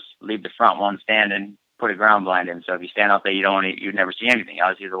rows, leave the front one standing, put a ground blind in. So if you stand out there, you'd never see anything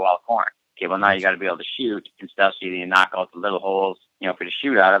else, you see the wall of corn. Okay, well, now you got to be able to shoot and stuff, so you knock out the little holes, you know, for you to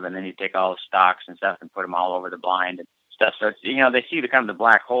shoot out of, and then you take all the stalks and stuff and put them all over the blind and stuff. So it's, you know, they see the kind of the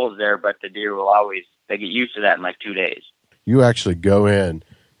black holes there, but the deer will always, they get used to that in like 2 days. You actually go in,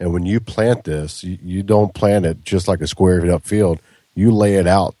 and when you plant this, you don't plant it just like a squared up field. You lay it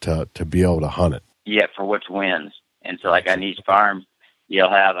out to be able to hunt it. Yeah, for which winds. And so like on each farm,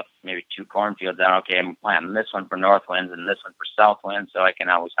 you'll have maybe 2 cornfields down. Okay, I'm planting this one for north winds and this one for south winds, so I can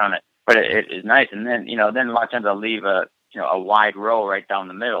always hunt it. But it is nice. And then, you know, then a lot of times I'll leave a wide row right down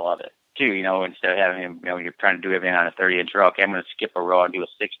the middle of it too, you know, instead of having, you know, you're trying to do everything on a 30-inch row. Okay, I'm going to skip a row and do a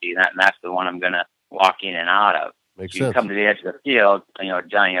 60, and that's the one I'm going to walk in and out of. Makes sense. You come to the edge of the field, you know,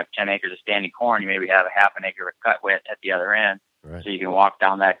 John, you have 10 acres of standing corn. You maybe have a half an acre of cut width at the other end. Right. So you can walk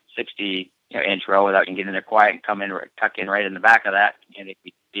down that 60-inch row without you getting in there quiet and come in, tuck in right in the back of that. And if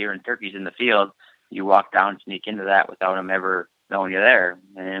you deer and turkeys in the field, you walk down and sneak into that without them ever knowing you're there.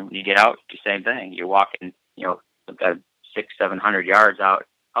 And then when you get out, the same thing. You're walking, you know, 600-700 yards out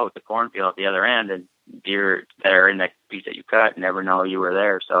the cornfield at the other end, and deer that are in that piece that you cut never know you were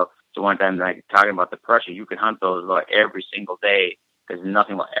there. So one time, like talking about the pressure, you can hunt those every single day because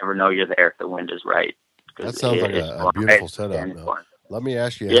nothing will ever know you're there if the wind is right. That sounds like a beautiful setup. Let me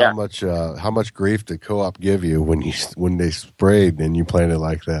ask you, how much grief did co-op give you when they sprayed and you planted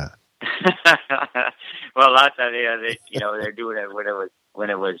like that? Well, a lot of times, they're doing it when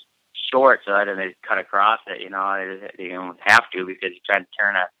it was short, so I didn't cut across it. You don't have to because you try to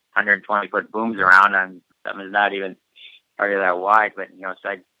turn 120-foot booms around on something that's not even hardly that wide. But it's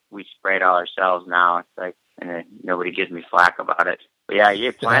like we spray it all ourselves now. It's like, and then nobody gives me flack about it. But yeah,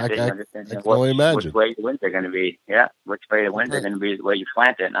 you plant it. I can only imagine. Which way the winds are going to be. Yeah, which way the winds are going to be is the way you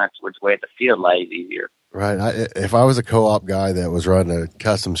plant it, not which way the field lies easier. Right. If I was a co-op guy that was running a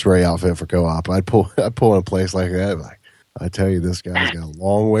custom spray outfit for co-op, I'd pull in a place like that. Like, I tell you, this guy's got a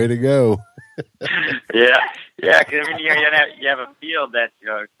long way to go. Yeah. Because you have a field that's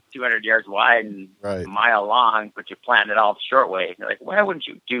 200 yards wide and a mile long, but you're planting it all the short way. You're like, why wouldn't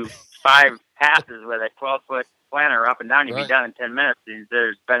you do 5 passes with a 12-foot planter up and down? You'd be done in 10 minutes instead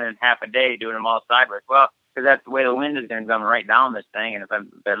of spending half a day doing them all sideways. Well, because that's the way the wind is going to come right down this thing, and if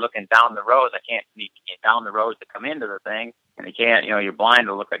they're looking down the rows, I can't sneak down the rows to come into the thing, and you can't. You're blind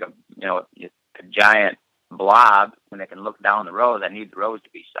to look like a giant blob when they can look down the rows. I need the rows to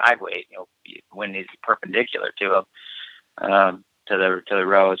be sideways. The wind needs to be perpendicular to them, to the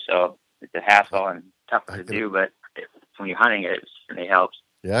rows. So it's a hassle and tough to do, but when you're hunting it certainly helps.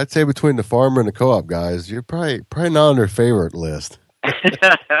 Yeah, I'd say between the farmer and the co-op guys, you're probably not on their favorite list.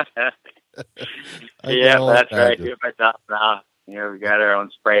 Yeah, that's right. I do it myself now. We got our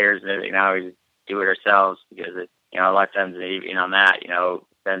own sprayers and everything now. We just do it ourselves because a lot of times even on that,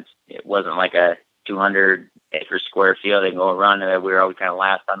 since it wasn't like a 200-acre square field, they can go run. We were always kind of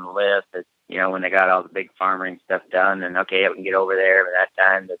last on the list. But, when they got all the big farming stuff done, and okay, we can get over there. But that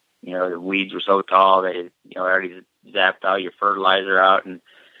time, the weeds were so tall that already zapped all your fertilizer out and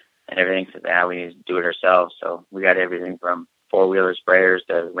everything. So now we need to do it ourselves. So we got everything from 4-wheeler sprayers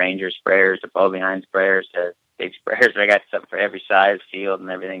to Ranger sprayers to pull behind sprayers to big sprayers. I got something for every size field and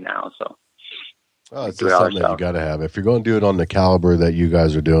everything now. So it's just something that you got to have. If you're going to do it on the caliber that you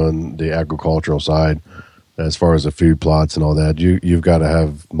guys are doing, the agricultural side, as far as the food plots and all that, you've got to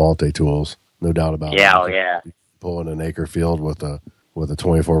have multi-tools, no doubt about it. Yeah. Pulling an acre field with a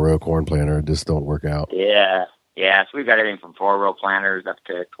 24-row corn planter, it just don't work out. Yeah. So we've got everything from 4-row planters up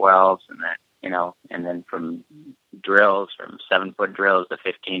to 12s, and then and then from drills, from 7-foot drills to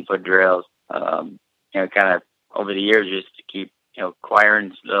 15-foot drills. Kind of over the years, just to keep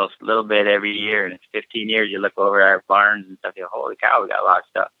acquiring a little bit every year. And in 15 years, you look over our barns and stuff. Holy cow, we got a lot of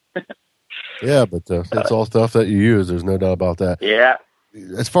stuff. Yeah, but it's all stuff that you use. There's no doubt about that. Yeah.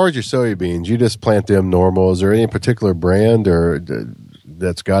 As far as your soybeans, you just plant them normal. Is there any particular brand or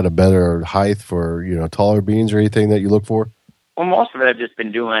that's got a better height for taller beans or anything that you look for? Well, most of it I've just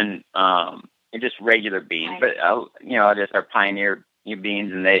been doing just regular beans, but just our Pioneer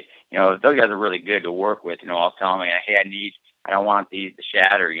beans, and they those guys are really good to work with. I'll tell them, hey, I don't want these to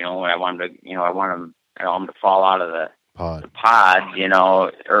shatter. I want them to fall out of the pods,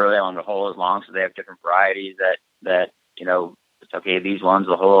 early. I want them to hold as long, so they have different varieties that it's okay. These ones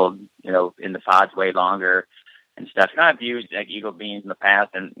will hold, in the pods way longer and stuff. I've used like Eagle beans in the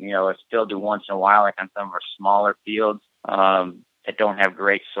past, and I still do once in a while, like on some of our smaller fields that don't have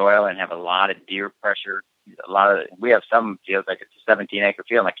great soil and have a lot of deer pressure. We have some fields like it's a 17-acre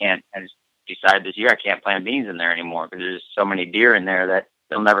field. And I just decided this year I can't plant beans in there anymore because there's so many deer in there that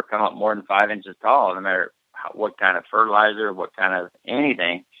they'll never come up more than 5 inches tall, no matter what kind of fertilizer, what kind of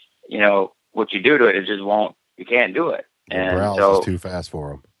anything. What you do to it just won't. You can't do it. And browse is too fast for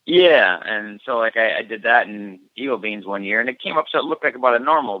them. Yeah, and so like I did that in Eagle beans one year, and it came up so it looked like about a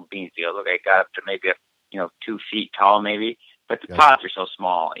normal bean field. Look, I got up to maybe 2 feet tall, maybe, but the pods are so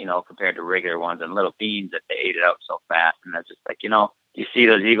small, compared to regular ones and little beans that they ate it out so fast. And that's just like you see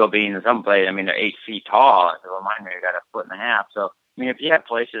those Eagle beans in some places. They're 8 feet tall. So mine maybe got 1.5 feet. So if you have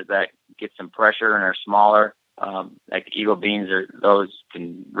places that get some pressure and are smaller, like the Eagle beans, those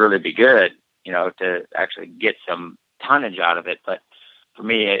can really be good, to actually get some tonnage out of it. But for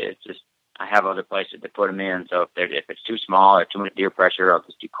me, it's just I have other places to put them in. So if it's too small or too much deer pressure, I'll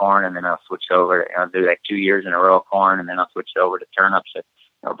just do corn, and then I'll switch over. I'll do like 2 years in a row of corn, and then I'll switch over to turnips,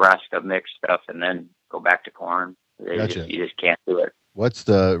 Nebraska mixed stuff, and then go back to corn. Gotcha. You just can't do it. What's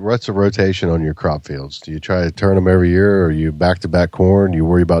the rotation on your crop fields? Do you try to turn them every year, or are you back-to-back corn? You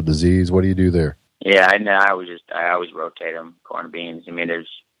worry about disease? What do you do there? Yeah, I always rotate them, corn and beans.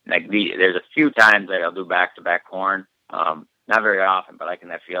 There's a few times that I'll do back-to-back corn. Not very often, but like in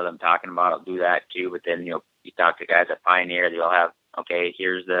that field I'm talking about, I'll do that too. But then, you talk to guys at Pioneer, they'll have, okay,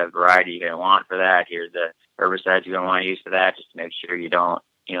 here's the variety you're going to want for that. Here's the herbicides you're going to want to use for that, just to make sure you don't,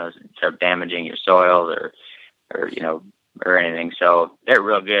 start damaging your soil or anything. So they're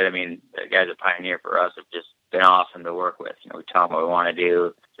real good. The guys at Pioneer for us have just been awesome to work with. We tell them what we want to do.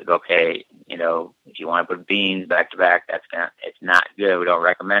 It's like, okay, if you want to put beans back to back, it's not good. We don't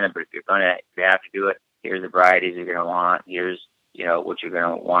recommend it, but if you have to do it, here's the varieties you're going to want. Here's what you're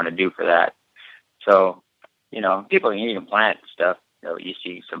going to want to do for that. So, people can even plant stuff. You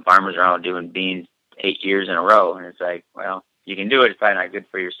see some farmers around doing beans 8 years in a row, and it's like, well, you can do it. It's probably not good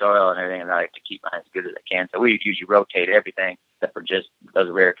for your soil and everything, and I like to keep mine as good as I can. So we usually rotate everything, except for just those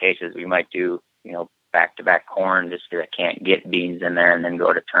rare cases we might do, back-to-back corn just because I can't get beans in there, and then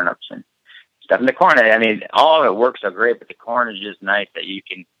go to turnips and stuff. And the corn, I mean, all of it works so great, but the corn is just nice that you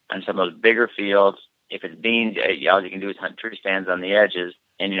can, on some of those bigger fields, if it's beans, all you can do is hunt tree stands on the edges,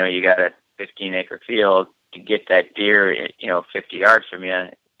 and, you got a 15-acre field. To get that deer, 50 yards from you,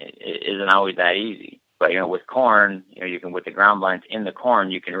 it isn't always that easy. But, with corn, you can, with the ground blinds in the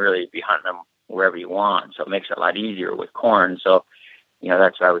corn, you can really be hunting them wherever you want. So it makes it a lot easier with corn. So,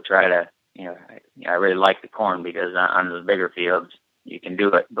 that's why we try to, I really like the corn because on those bigger fields, you can do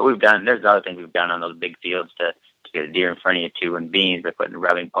it. But there's other things we've done on those big fields to get a deer in front of you too, and beans by putting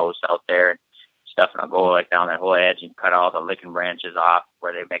rubbing posts out there and stuff. And I'll go like down that whole edge and cut all the licking branches off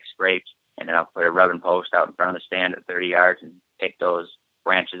where they make scrapes. And then I'll put a rubbing post out in front of the stand at 30 yards and take those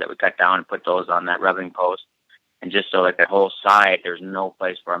branches that we cut down and put those on that rubbing post. And just so like that whole side, there's no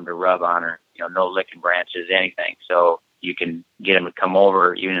place for them to rub on, or, no licking branches, anything. So you can get them to come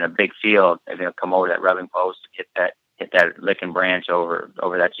over, even in a big field, and they'll come over that rubbing post, hit that licking branch over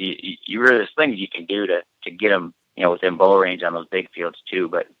that. So you really, there's things you can do to get them, within bow range on those big fields too.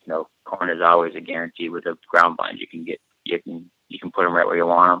 But, corn is always a guarantee with the ground blinds. You can put them right where you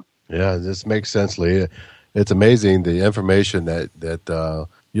want them. Yeah, this makes sense, Lee. It's amazing the information that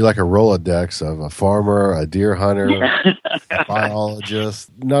you're like a Rolodex of a farmer, a deer hunter, a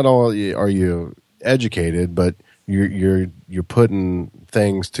biologist. Not only are you educated, but you're putting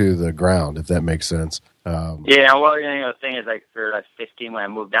things to the ground, if that makes sense. Well, the thing is, like, for like 15 when I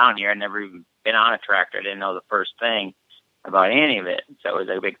moved down here, I'd never even been on a tractor. I didn't know the first thing about any of it, so it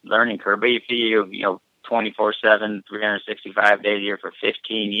was a big learning curve. But if you 24/7, 365 days a year for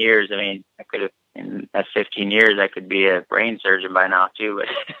 15 years. I mean, I could have, in that 15 years, I could be a brain surgeon by now too.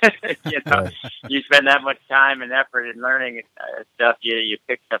 But you spend that much time and effort in learning stuff, you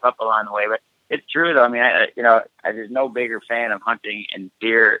pick stuff up along the way. But it's true though. I mean, there's no bigger fan of hunting and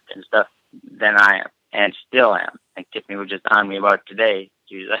deer and stuff than I am, and still am. I think Tiffany was just on me about it today.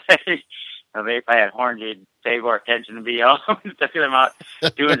 She was like, maybe if I had horns, you'd pay more attention to me. Stuff I'm out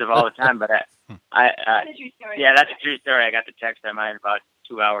doing stuff all the time, but that's a true story. Yeah, that's a true story. I got the text on mine about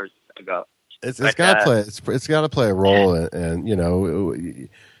 2 hours ago. It's got to play a role, and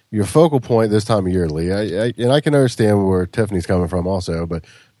your focal point this time of year, Lee. And I can understand where Tiffany's coming from, also. But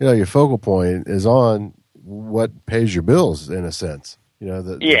your focal point is on what pays your bills, in a sense.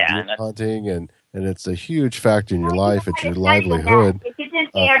 The deer hunting, and it's a huge factor in your life. It's your livelihood. If it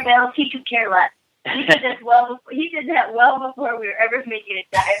didn't pay our bills, he could care less. He did that well before we were ever making a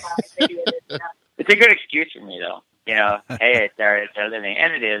dime on it. It's a good excuse for me, though. Hey, it's our living,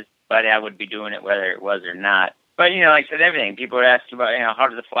 and it is. But I would be doing it whether it was or not. But like I said, everything. People would ask about, how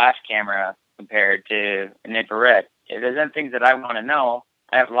does a flash camera compare to an infrared? If there's any things that I want to know,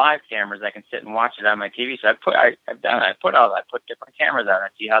 I have live cameras. I can sit and watch it on my TV. So I put different cameras on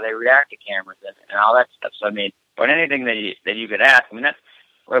and see how they react to cameras and all that stuff. So I mean, but anything that you could ask, I mean, that's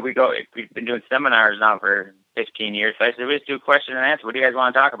where we go. We've been doing seminars now for 15 years. So I said, we just do question and answer. What do you guys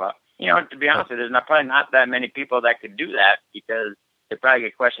want to talk about? To be honest with you, there's probably not that many people that could do that because they probably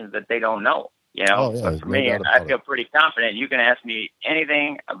get questions that they don't know. But for me, I feel pretty confident. You can ask me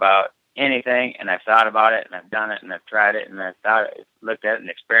anything about anything, and I've thought about it, and I've done it, and I've tried it, and I've looked at it and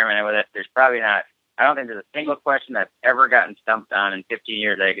experimented with it. There's probably not. I don't think there's a single question I've ever gotten stumped on in 15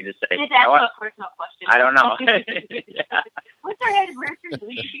 years that I could just say. Just ask a personal question. I don't know. What's our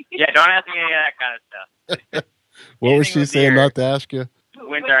anniversary? Don't ask me any of that kind of stuff. What was she saying not to ask you?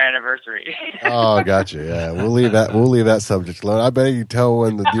 When's our anniversary? Oh, gotcha. Yeah, we'll leave that subject alone. I bet he can tell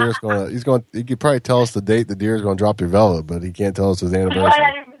when the deer's going to. He could probably tell us the date the deer's going to drop their velvet, but he can't tell us his anniversary.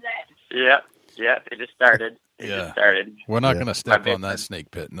 100%. Yeah. They just started. We're not going to step on that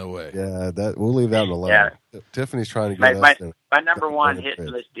snake pit. No way. Yeah, we'll leave that alone. Yeah. Tiffany's trying to get us. My number one hit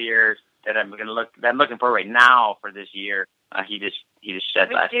list deer that I'm looking for right now for this year. He just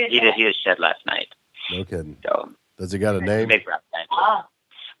shed last night. No kidding. So, does he got a name? Big brow tine. Oh.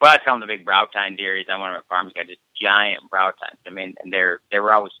 Well, I tell him the big brow tine deer. He's on one of our farms. He's got just giant brow tines. I mean, and they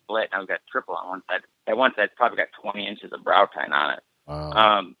were always split. I've got triple on one side. That one side's probably got 20 inches of brow tine on it.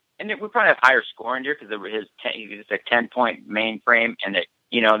 Wow. And we probably have higher scoring deer because it's a 10-point main frame, and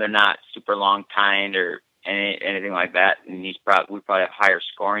they're not super long tined or anything like that. And we probably have higher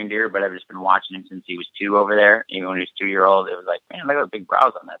scoring deer. But I've just been watching him since he was 2 over there. Even when he was 2-year-old, it was like, man, look at the big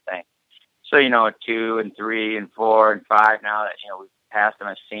brows on that thing. So 2 and 3 and 4 and 5 now that passed him.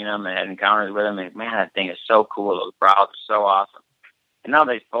 I've seen him and had encounters with him. And man, that thing is so cool. Those brows are so awesome. And now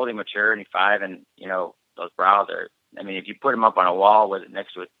that he's fully mature and he's 5, and those brows are. I mean, if you put him up on a wall with it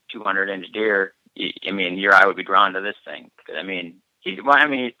next to a 200-inch deer, your eye would be drawn to this thing. I mean, he's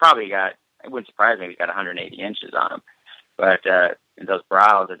probably got. It wouldn't surprise me if he's got 180 inches on him. But those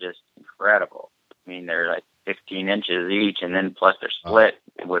brows are just incredible. I mean, they're like 15 inches each, and then plus they're split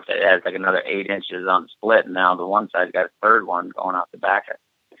with it has like another 8 inches on the split, and now the one side's got a third one going off the back.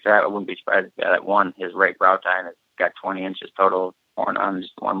 So I wouldn't be surprised if that one, his right brow tine, has got 20 inches total worn on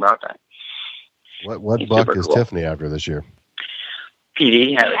just one brow tine. What buck is cool. Tiffany after this year?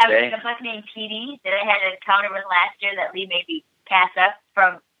 PD, I would say. A buck named PD that I had an encounter with last year that Lee made me pass up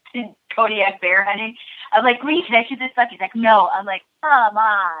from Kodiak bear hunting. I'm like, Lee, can I shoot this buck? He's like, no. I'm like, come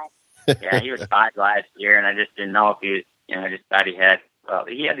on. Yeah, he was 5 last year, and I just didn't know if he was, I just thought he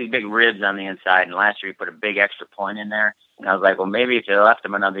had these big ribs on the inside, and last year he put a big extra point in there. And I was like, well, maybe if you left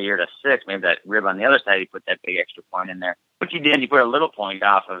him another year to 6, maybe that rib on the other side, he put that big extra point in there. Which he did. He put a little point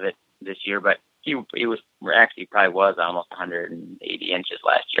off of it this year, but he was actually probably was almost 180 inches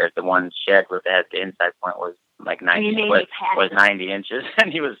last year. At the one shed where the inside point was like 90 inches,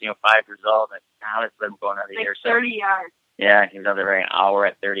 and he was 5 years old. And now let's let him go another year. 30 yards. Yeah, he was out there an hour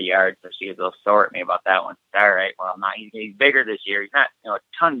at 30 yards, so she was a little sore at me about that one. All right, well, he's bigger this year. He's not a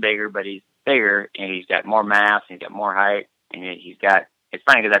ton bigger, but he's bigger, and he's got more mass, and he's got more height, and he's got. It's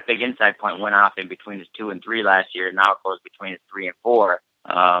funny because that big inside point went off in between his 2 and 3 last year, and now it goes between his 3 and 4.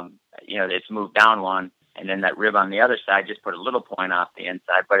 It's moved down one, and then that rib on the other side just put a little point off the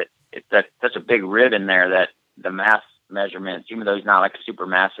inside, but it's such a big rib in there that the mass measurements, even though he's not like a super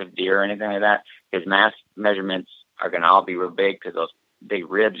massive deer or anything like that, his mass measurements are going to all be real big because those big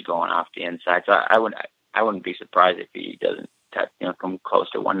ribs going off the inside. So I wouldn't be surprised if he doesn't come close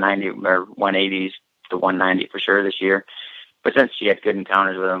to 190 or 180s to 190 for sure this year. But since she had good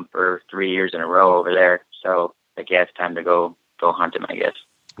encounters with him for 3 years in a row over there, so I guess it's time to go hunt him, I guess.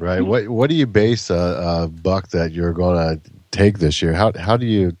 Right. What do you base a buck that you're going to take this year? How do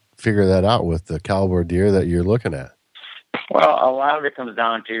you figure that out with the caliber deer that you're looking at? Well, a lot of it comes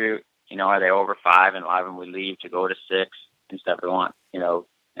down to, are they over 5, and a lot of them we leave to go to 6 and stuff they want, and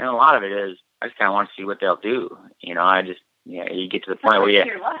a lot of it is, I just kind of want to see what they'll do. You get to the point where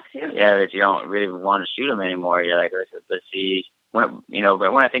that you don't really want to shoot them anymore. You're like, let's see. But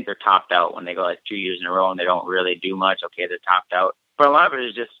when I think they're topped out, when they go like 2 years in a row and they don't really do much, okay, they're topped out. But a lot of it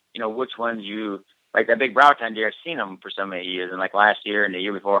is just, which ones like that big brow tine deer, I've seen them for so many years. And like last year and the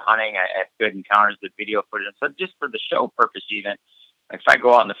year before hunting, I had good encounters with video footage. So just for the show purpose even, like if I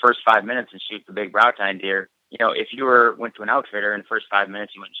go out in the first 5 minutes and shoot the big brow tine deer, if you went to an outfitter in the first 5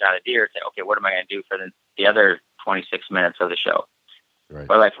 minutes, you went and shot a deer, say, okay, what am I going to do for the other 26 minutes of the show? Right.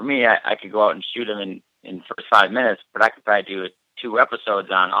 But like for me, I could go out and shoot them in the first 5 minutes, but I could probably do 2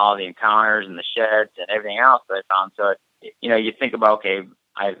 episodes on all the encounters and the sheds and everything else that I found. So, you think about, okay,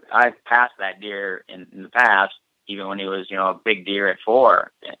 I've passed that deer in the past, even when he was, a big deer at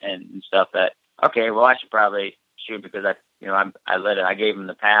 4 and stuff that, okay, well, I should probably shoot because I gave him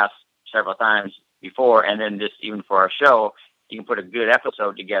the pass several times before. And then just even for our show, you can put a good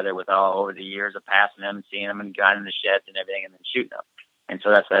episode together with all over the years of passing them and seeing them and got in the sheds and everything and then shooting them. And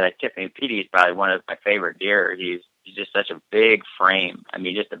so that's why Tiffany PD is probably one of my favorite deer. He's just such a big frame. I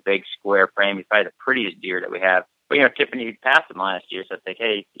mean, just a big square frame. He's probably the prettiest deer that we have. But, Tiffany passed him last year, so it's like,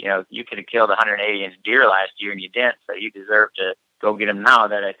 hey, you could have killed a 180-inch deer last year and you didn't, so you deserve to go get him now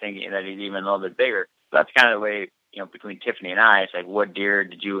that I think that he's even a little bit bigger. So that's kind of the way, between Tiffany and I, it's like, what deer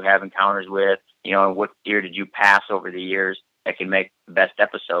did you have encounters with? And what deer did you pass over the years that can make the best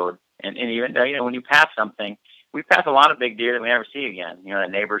episode? And even, when you pass something, we pass a lot of big deer that we never see again,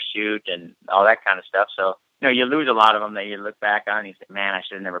 that neighbors shoot and all that kind of stuff. So, you lose a lot of them that you look back on and you say, man, I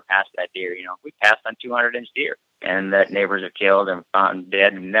should have never passed that deer. We passed on 200-inch deer and that neighbors have killed and found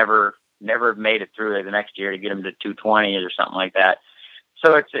dead and never made it through the next year to get them to 220s or something like that.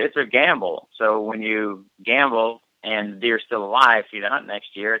 So it's a gamble. So when you gamble and the deer's still alive for you to hunt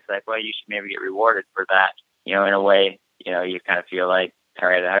next year, it's like, well, you should maybe get rewarded for that. In a way, you kind of feel like, all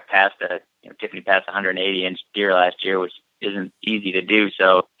right, I passed Tiffany passed a 180-inch deer last year, which isn't easy to do.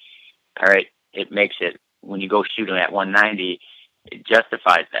 So, all right, it makes it, when you go shoot them at 190, it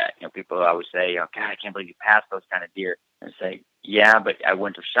justifies that. People always say, God, I can't believe you passed those kind of deer. And say, yeah, but I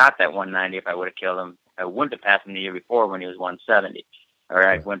wouldn't have shot that 190 if I would have killed him. I wouldn't have passed him the year before when he was 170.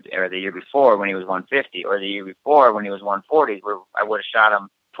 Or the year before when he was 150, or the year before when he was 140, where I would have shot him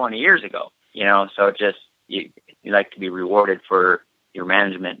 20 years ago. So it just, you like to be rewarded for your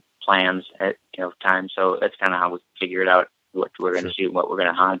management plans at times. So that's kind of how we figure it out, what we're going to shoot, what we're going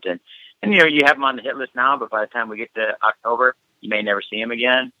to hunt, and you have them on the hit list now. But by the time we get to October, you may never see them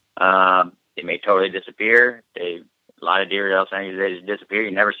again. They may totally disappear. A lot of deer in Los Angeles, they just disappear.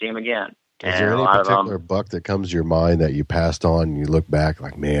 You never see them again. Is there any particular buck that comes to your mind that you passed on and you look back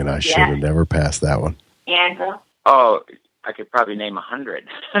like, man, I should have never passed that one? Andrew? Oh, I could probably name 100.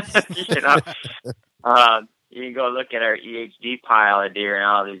 You know, you can go look at our EHD pile of deer and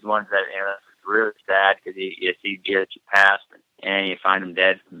all these ones that, you know, it's really sad because you see deer that you passed and you find them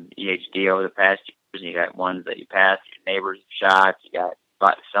dead from EHD over the past years. And you got ones that you passed, your neighbors shot. You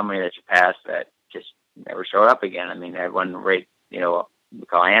got somebody that you passed that just never showed up again. I mean, I had one right, you know, we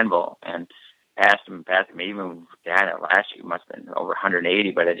call Anvil, and passed him. Even had it last year, must have been over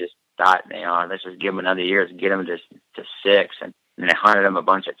 180, but I just thought, you know, let's just give him another year to get him to 6. And then I hunted him a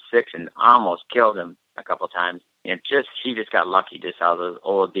bunch at 6 and almost killed him a couple of times. And he just got lucky, just how those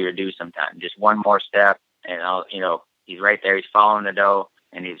old deer do sometimes. Just one more step, and you know, he's right there. He's following the doe,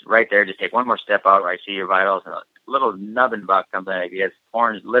 and he's right there. Just take one more step out where I see your vitals, and a little nubbin buck comes in. He has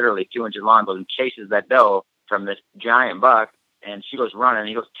horns literally 2 inches long, goes and chases that doe from this giant buck, and she goes running.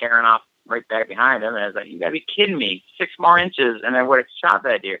 He goes tearing off right back behind him, and I was like, you gotta be kidding me, 6 more inches, and I would have shot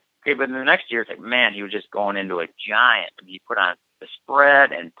that deer. Okay, but in the next year, it's like, man, he was just going into a giant. I mean, he put on the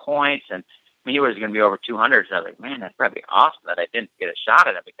spread and points, and I mean, he was going to be over 200, so I was like, man, that's probably awesome that I didn't get a shot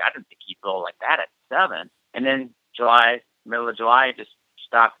at him. I didn't think he'd blow like that at 7. And then middle of July, he just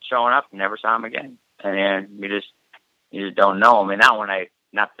stopped showing up, never saw him again. And then you just don't know. I mean,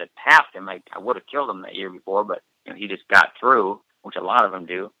 not that passed him, I would have killed him that year before, but you know, he just got through, which a lot of them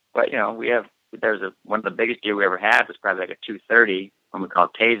do. But, you know, one of the biggest deer we ever had was probably like a 230, when we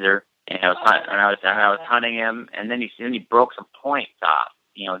called Taser, and I was hunting him, and then he broke some points off.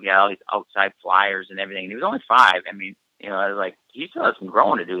 You know, he got all these outside flyers and everything. And he was only 5. I mean, you know, I was like, he still has some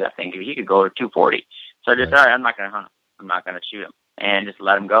growing to do, that thing. He could go to 240. So I just, all right, I'm not going to hunt him. I'm not going to shoot him. And just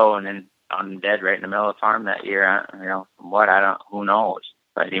let him go, and then found him dead right in the middle of the farm that year. You know, who knows?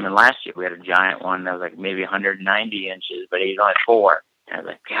 But even last year, we had a giant one that was like maybe 190 inches, but he was only 4. And I was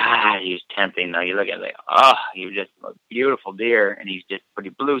like, God, he was tempting. Though you look at it like, oh, he was just a beautiful deer, and but he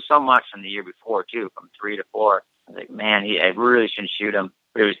blew so much from the year before too, from 3 to 4. I was like, man, I really shouldn't shoot him.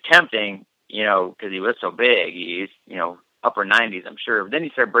 But it was tempting, you know, because he was so big. He's, you know, upper 90s, I'm sure. But then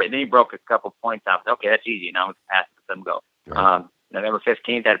he broke a couple points off. Okay, that's easy. Now we can pass it, let him go. Right. November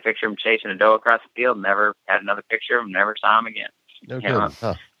 15th, had a picture of him chasing a doe across the field. Never had another picture of him. Never saw him again. No kidding.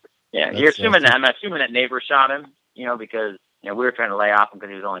 Huh. Yeah, I'm assuming that neighbor shot him, you know, because, you know, we were trying to lay off him because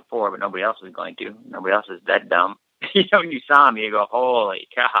he was only 4, but nobody else was going to. Nobody else was that dumb. You know, when you saw him, you go, holy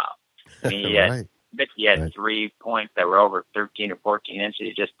cow. I mean, he had 3 points that were over 13 or 14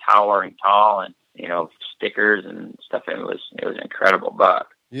 inches, just towering tall, and, you know, stickers and stuff. It was an incredible buck.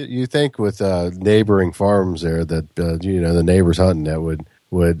 You think with neighboring farms there that, you know, the neighbors hunting that would,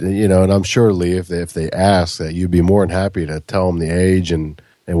 you know, and I'm sure, Lee, if they ask that, you'd be more than happy to tell them the age and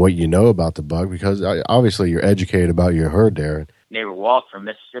what you know about the buck, because obviously you're educated about your herd there. Neighbor Walt from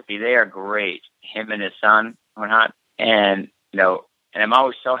Mississippi, they are great. Him and his son went hunt, and, you know, and I'm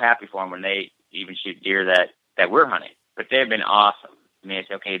always so happy for them when they even shoot deer that we're hunting. But they've been awesome. I mean,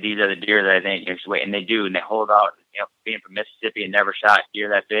 it's okay, these are the deer that I think you should wait, and they do, and they hold out. You know, being from Mississippi and never shot deer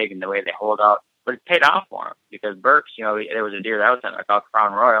that big, and the way they hold out, but it paid off for them, because Burks, you know, there was a deer that I was hunting, I called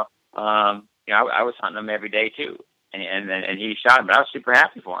Crown Royal. You know, I was hunting them every day too, and he shot him, but I was super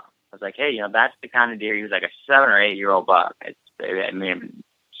happy for him. I was like, hey, you know, that's the kind of deer. He was like a 7 or 8 year old buck. I mean,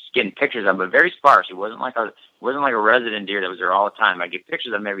 just getting pictures of him, but very sparse. He wasn't like a resident deer that was there all the time. I get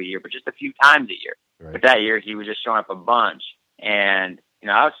pictures of him every year, but just a few times a year. Right. But that year he was just showing up a bunch, and you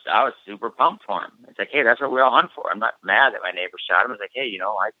know, I was super pumped for him. It's like, hey, that's what we all hunt for. I'm not mad that my neighbor shot him. It's like, hey, you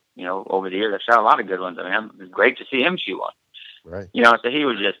know, over the years I've shot a lot of good ones. I mean, it was great to see him shoot one. Right. You know, so he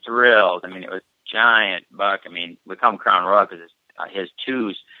was just thrilled. I mean, it was giant buck. I mean, we call him Crown Royal because his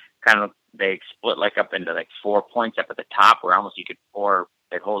twos kind of, they split like up into like 4 points up at the top where almost you could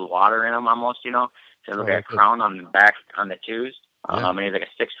they'd hold water in them almost, you know. So look at a crown on the back on the twos. And he's like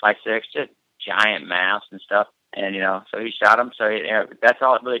a 6'5", just giant mass and stuff. And, you know, so he shot him. So you know, that's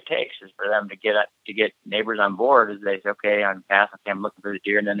all it really takes is for them to get neighbors on board. Is they say, okay, I'm passing, I'm looking for the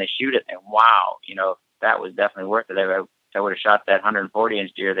deer, and then they shoot it. And wow, you know, that was definitely worth it. If I would have shot that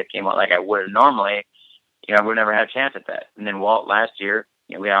 140-inch deer that came out like I would have normally, you know, we'd never had a chance at that. And then Walt last year,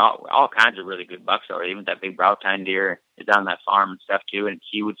 you know, we had all kinds of really good bucks over. Even that big brow-tine deer is on that farm and stuff too. And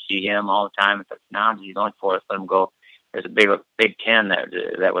he would see him all the time. It's like, no, he's only 4. Let's let him go. There's a big 10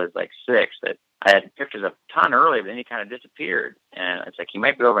 that was like 6 that I had pictures of a ton earlier, but then he kind of disappeared. And it's like, he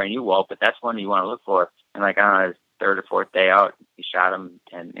might be over on you, Walt, but that's one you want to look for. And like on his 3rd or 4th day out, he shot him,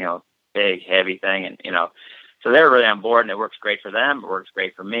 and, you know, big, heavy thing. And, you know, so they're really on board, and it works great for them. It works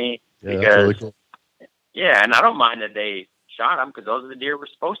great for me. Yeah, because, that's really cool. Yeah, and I don't mind that they shot them because those are the deer we're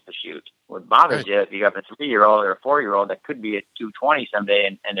supposed to shoot. What bothers you if you got a 3-year-old or a 4-year-old that could be at 220 someday,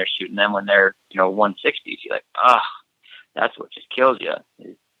 and they're shooting them when they're 160s. You're like, that's what just kills you.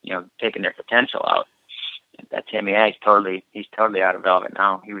 Is, taking their potential out. And that's him. Yeah, he's totally out of velvet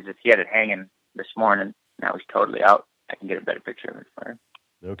now. He had it hanging this morning. Now he's totally out. I can get a better picture of it for him.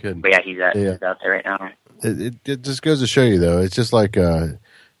 No kidding. But yeah, he's out there right now. It just goes to show you, though. It's just like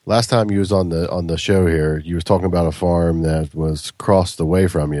last time you was on the show here, you was talking about a farm that was across the way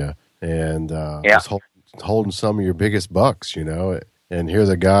from you, and was holding some of your biggest bucks, And here's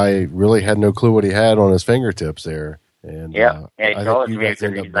a guy really had no clue what he had on his fingertips there. And he told us me because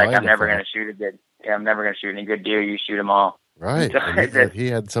he's like, I'm never going to shoot any good deer. You shoot them all. Right. So, he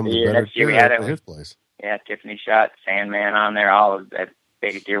had some of the better deer at his place. Yeah, Tiffany shot Sandman on there. All of that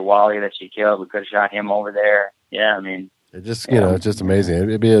big deer Wally that she killed, we could have shot him over there. Yeah, I mean, it just it's just amazing.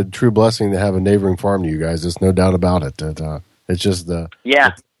 It'd be a true blessing to have a neighboring farm to you guys. There's no doubt about it. It's just the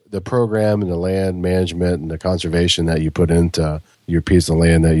program and the land management and the conservation that you put into your piece of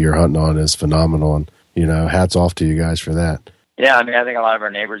land that you're hunting on is phenomenal. And hats off to you guys for that. Yeah, I mean, I think a lot of our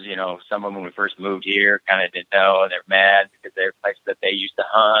neighbors, some of them when we first moved here kind of didn't know, and they're mad because they're places that they used to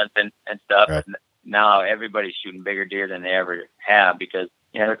hunt and stuff. Right. And now everybody's shooting bigger deer than they ever have because,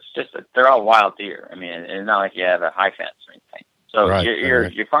 it's just they're all wild deer. I mean, it's not like you have a high fence or anything. So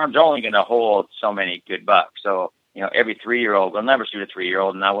your farm's only going to hold so many good bucks. So, every 3-year-old will never shoot a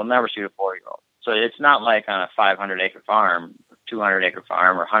 3-year-old, and I will never shoot a 4-year-old. So it's not like on a 500-acre farm, 200-acre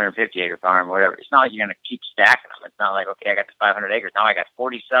farm, or 150-acre farm, or whatever. It's not like you're going to keep stacking them. It's not like, okay, I got the 500 acres. Now I got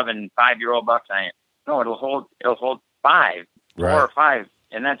 47 5-year-old bucks on it. No, it'll hold 5, 4 or 5,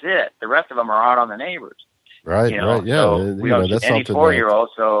 and that's it. The rest of them are out on the neighbors. Right, right, yeah. So we don't shoot any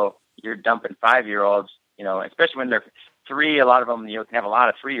 4-year-olds, so you're dumping 5-year-olds, especially when they're 3. A lot of them, have a lot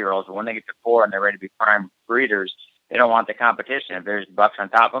of 3-year-olds, but when they get to 4 and they're ready to be prime breeders, they don't want the competition. If there's bucks on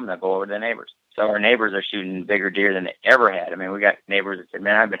top of them, they'll go over to the neighbors. So our neighbors are shooting bigger deer than they ever had. I mean, we got neighbors that said,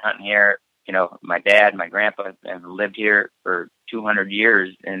 man, I've been hunting here. My dad, my grandpa have lived here for 200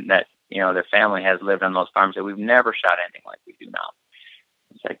 years, and that, their family has lived on those farms, that we've never shot anything like we do now.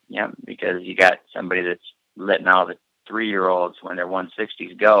 It's like, yeah, because you got somebody that's letting all the 3-year-olds when they're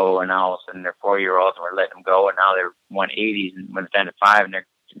 160s go, and now all of a sudden they're 4-year-olds and we're letting them go, and now they're 180s, and when it's down to 5, and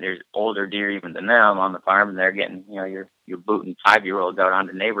there's older deer even than them on the farm, and they're getting, you're booting 5-year-olds out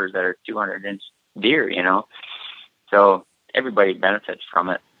onto neighbors that are 200-inch deer, So everybody benefits from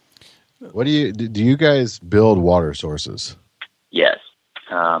it. What do you guys build water sources? Yes.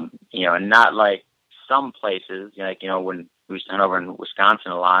 And not like some places, when we used to hunt over in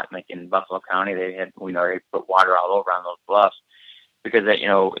Wisconsin a lot, like in Buffalo County, they put water all over on those bluffs because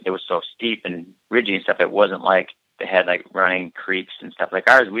it was so steep and ridgy and stuff. It wasn't like they had like running creeks and stuff like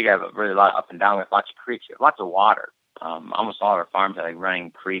ours. We have a really lot up and down with lots of creeks, lots of water. Almost all of our farms have like running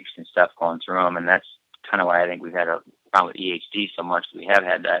creeks and stuff going through them, and that's kind of why I think we've had a problem with EHD so much. We have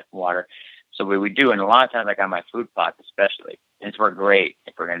had that water. So we do, and a lot of times, like on my food plot especially, it's worked great.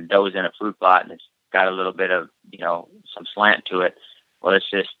 If we're going to doze in a food plot and it's got a little bit of, some slant to it, well, let's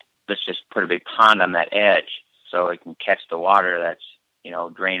just put a big pond on that edge so it can catch the water that's,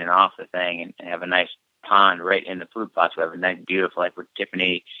 draining off the thing and have a nice pond right in the food plots. We have a nice, beautiful, like with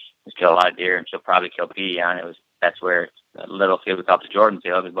Tiffany, has killed a lot of deer, and she'll probably kill Petey on it. That's where a little field we call it the Jordan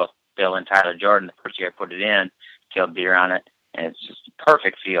field. We both Bill and Tyler Jordan, the first year I put it in, killed deer on it, and it's just a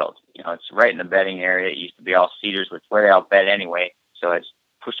perfect field. It's right in the bedding area. It used to be all cedars, which where they all bed anyway. So it's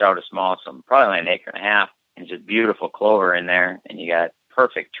pushed out a small, probably only an acre and a half, and just beautiful clover in there, and you got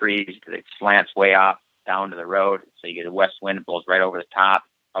perfect trees because it slants way off down to the road, so you get a west wind that blows right over the top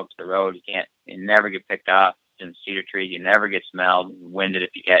out to the road. You never get picked off in cedar trees. You never get smelled, winded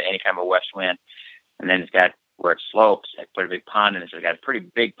if you get any kind of a west wind. And then it's got where it slopes. I put a big pond in it, so it's got a pretty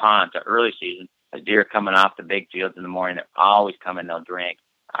big pond. It's early season. The deer coming off the big fields in the morning, they're always coming. They'll drink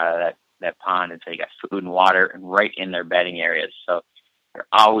out of that pond, and so you got food and water and right in their bedding areas. So they're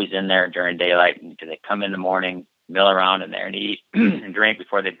always in there during daylight because they come in the morning, mill around in there and eat and drink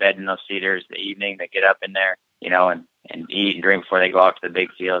before they bed in those cedars. The evening they get up in there, and eat and drink before they go out to the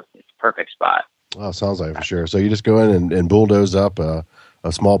big field. It's a perfect spot. Well, sounds like it for sure. So you just go in and bulldoze up a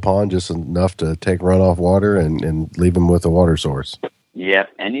small pond, just enough to take runoff water and leave them with a water source. Yep,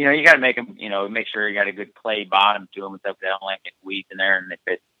 and you got to make them, make sure you got a good clay bottom to them and stuff. They don't like get weeds in there, and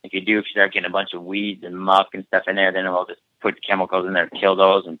if you start getting a bunch of weeds and muck and stuff in there, then we'll just put chemicals in there to kill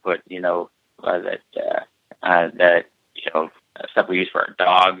those, and put stuff we use for our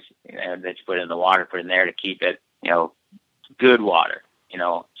dogs, that you put in the water, put in there to keep it, good water,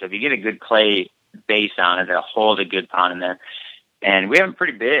 So if you get a good clay base on it, it'll hold a good pond in there. And we have them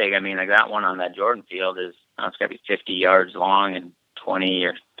pretty big. I mean, like that one on that Jordan field is it's got to be 50 yards long and 20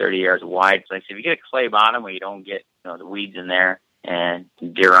 or 30 yards wide. So like, if you get a clay bottom where you don't get, the weeds in there and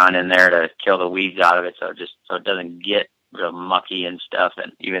deer run in there to kill the weeds out of it, so it doesn't get real mucky and stuff.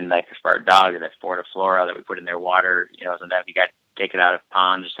 And even like for our dogs, that Fortiflora that we put in their water, sometimes you got to take it out of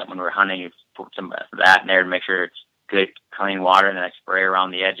ponds or something when we're hunting, you put some of that in there to make sure it's good, clean water, and then I spray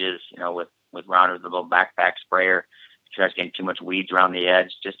around the edges, with Rounder, the little backpack sprayer. Tries getting too much weeds around the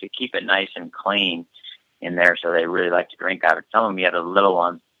edge just to keep it nice and clean in there, so they really like to drink out of it. Some of them, you have the little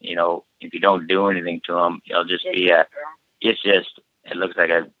ones, if you don't do anything to them, it'll just be it looks like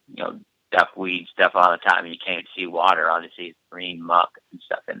a, duckweed stuff all the time, and you can't see water. All you see is green muck and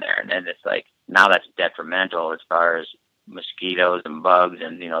stuff in there, and then it's like, now that's detrimental as far as mosquitoes and bugs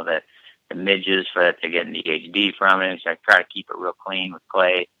and, the midges that they're getting EHD from it. So I try to keep it real clean with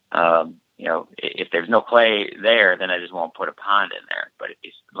clay. If there's no clay there, then I just won't put a pond in there. But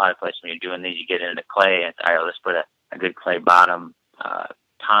if a lot of places when you're doing these, you get into clay, and it's, all right, let's put a good clay bottom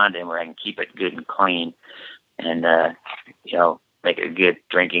pond in where I can keep it good and clean, and make it a good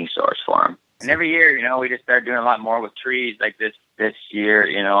drinking source for them. And every year, we just started doing a lot more with trees like this year.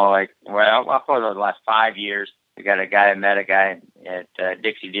 I'll call it the last 5 years. I met a guy at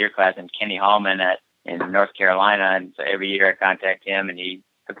Dixie Deer Class in Kenny Hallman in North Carolina, and so every year I contact him, and he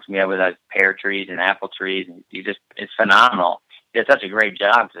hooks me up with pear trees and apple trees, and it's phenomenal. He does such a great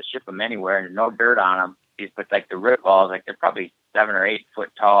job to ship them anywhere, and there's no dirt on them. He's put like the root balls, like they're probably 7 or 8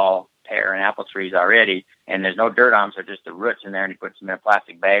 foot tall pear and apple trees already, and there's no dirt on them, so just the roots in there, and he puts them in a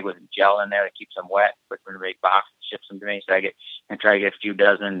plastic bag with gel in there that keeps them wet, puts them in a big box and ships them to me. So I try to get a few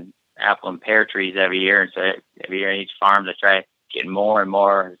dozen apple and pear trees every year, and so every year in each farm I try getting more and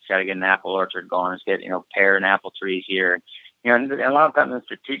more. It's got to get an apple orchard going. Let's get pear and apple trees here. And a lot of times in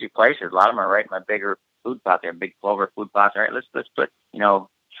strategic places, a lot of them are right in my bigger food plot there, big clover food plots. All right, let's put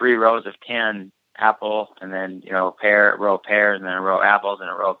 3 rows of 10 apple, and then row of pears, and then a row of apples and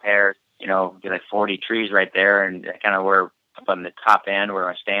a row of pears. Get like 40 trees right there, and kind of where up on the top end where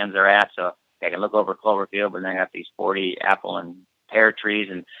my stands are at, so I can look over Cloverfield, but then I got these 40 apple and pear trees,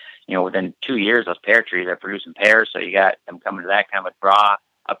 and within 2 years, those pear trees are producing pears, so you got them coming to that kind of a draw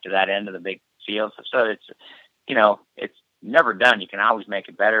up to that end of the big field. So it's, it's never done. You can always make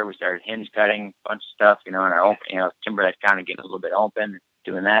it better. We started hinge cutting a bunch of stuff, in our open, timber that's kind of getting a little bit open,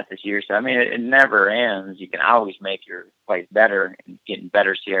 doing that this year. So, it never ends. You can always make your place better and getting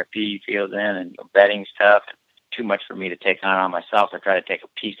better CRP fields in, and bedding stuff. Too much for me to take on myself. So I try to take a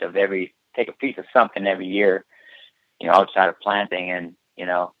piece of something every year, outside of planting, and,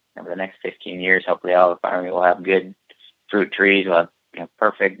 over the next 15 years, hopefully all the farming will have good fruit trees. We'll have,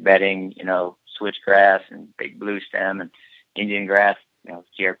 perfect bedding, switchgrass and big blue stem and Indian grass,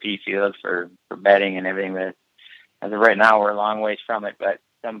 CRP fields for bedding and everything. But as of right now, we're a long ways from it. But at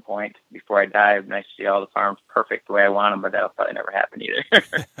some point before I die, it'd be nice to see all the farms perfect the way I want them, but that'll probably never happen either.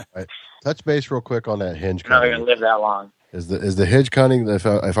 Right. Touch base real quick on that hinge cutting. I'm not going to live that long. Is the hinge cutting, if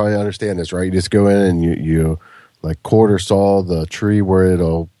I understand this right, you just go in and you like quarter saw the tree where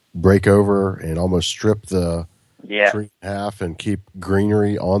it'll break over and almost strip the tree in half and keep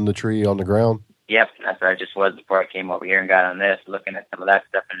greenery on the tree on the ground? Yep, that's where I just was before I came over here and got on this, looking at some of that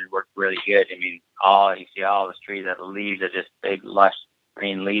stuff, and it worked really good. You see all the trees, that the leaves are just big, lush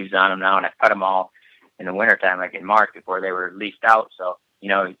green leaves on them now, and I cut them all in the wintertime, like in March, before they were leafed out. So,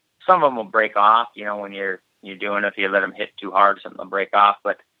 some of them will break off, when you're doing it. If you let them hit too hard, something will break off.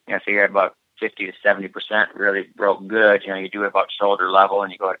 But, so you're at about 50 to 70% really broke good. You do it about shoulder level,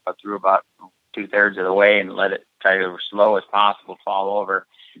 and you go through about 2/3 of the way and let it try to, as slow as possible, fall over,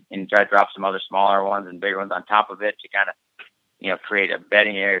 and try to drop some other smaller ones and bigger ones on top of it to kind of, create a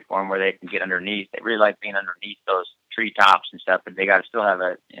bedding area for them where they can get underneath. They really like being underneath those tree tops and stuff, but they got to still have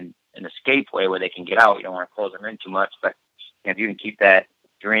an escape way where they can get out. You don't want to close them in too much, but if you can keep that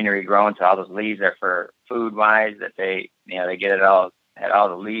greenery growing, so all those leaves are for food wise, that they get it all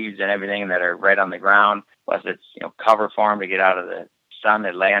the leaves and everything that are right on the ground. Plus it's, cover for them to get out of the sun.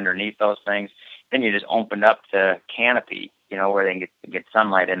 They lay underneath those things. Then you just open up the canopy, where they can get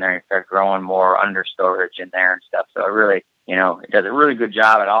sunlight in there and start growing more under storage in there and stuff. So it really, it does a really good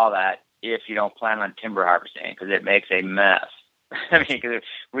job at all that if you don't plan on timber harvesting, because it makes a mess. Because if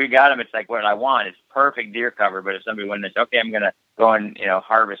we got them, it's like what I want. It's perfect deer cover. But if somebody went and said, okay, I'm going to go and,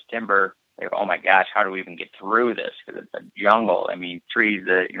 harvest timber, they go, oh my gosh, how do we even get through this? Because it's a jungle. Trees,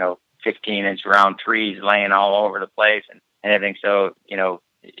 15-inch round trees laying all over the place and everything. So,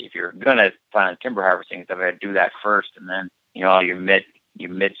 if you're going to plan on timber harvesting stuff, I do that first, and then, all your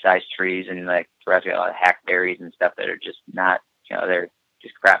mid-sized trees and like the rest of a lot of hackberries and stuff that are just not, they're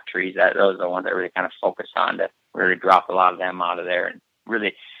just crap trees. Those are the ones that really kind of focus on to really drop a lot of them out of there. And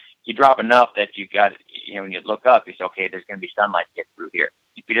really, you drop enough that you got, when you look up, you say, okay, there's going to be sunlight to get through here.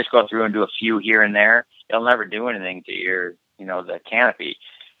 If you just go through and do a few here and there, it'll never do anything to your, the canopy.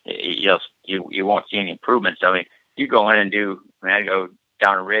 You won't see any improvement. So, I mean, you go in and I go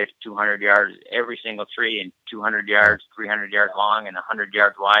down a ridge, 200 yards, every single tree, and 200 yards, 300 yards long, and 100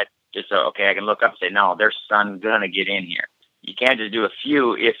 yards wide. Just so, okay, I can look up and say, no, there's sun going to get in here. You can't just do a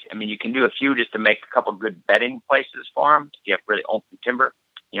few. You can do a few just to make a couple good bedding places for them. If you have really open timber,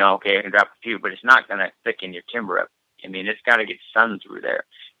 okay, I can drop a few, but it's not going to thicken your timber up. I mean, it's got to get sun through there.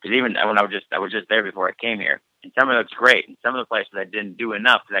 Because even when I was just there before I came here, and some of it looks great, and some of the places I didn't do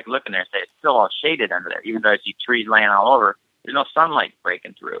enough, because I can look in there and say it's still all shaded under there, even though I see trees laying all over. There's no sunlight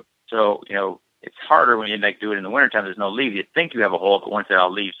breaking through. So, it's harder when you do it in the wintertime. There's no leaves. You think you have a hole, but once it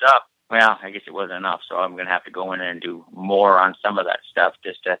all leaves up, well, I guess it wasn't enough. So I'm going to have to go in and do more on some of that stuff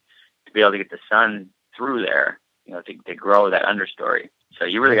just to be able to get the sun through there, to grow that understory. So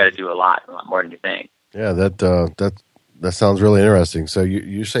you really got to do a lot more than you think. Yeah, that sounds really interesting. So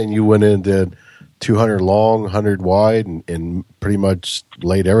you're saying you went in and did 200 long, 100 wide, and pretty much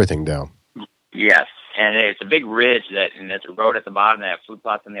laid everything down. Yes. And it's a big ridge and there's a road at the bottom. They have food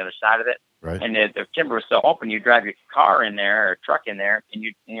plots on the other side of it. Right. And the timber was so open, you drive your car in there or truck in there, and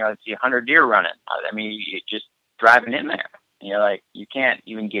you see 100 deer running. I mean, you just driving in there. You can't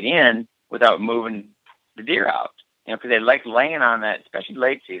even get in without moving the deer out. Because they like laying on that, especially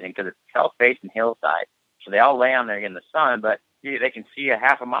late season, because it's south-facing hillside. So they all lay on there in the sun, but they can see a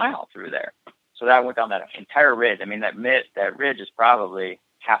half a mile through there. So that went down that entire ridge. I mean, that ridge is probably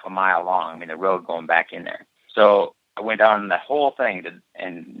half a mile long. I mean, the road going back in there. So I went down the whole thing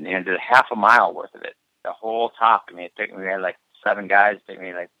and did half a mile worth of it, the whole top. I mean, we had like 7 guys. It took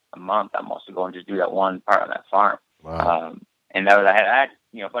me like a month almost to go and just do that one part on that farm. Wow. And I had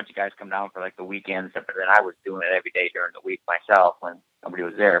a bunch of guys come down for like the weekend and stuff, but then I was doing it every day during the week myself when nobody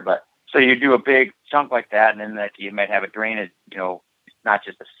was there. But so you do a big chunk like that, and then that you might have a drainage, not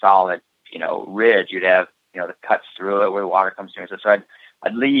just a solid, ridge. You'd have, the cuts through it where the water comes through. So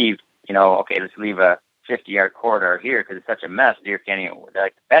I'd leave, okay, let's leave a 50-yard corridor here because it's such a mess. Deer can't even, they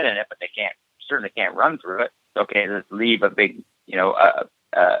like to bed in it, but they certainly can't run through it. Okay, let's leave a big,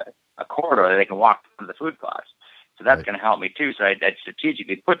 a corridor that they can walk to the food plots. So that's going to help me too. So I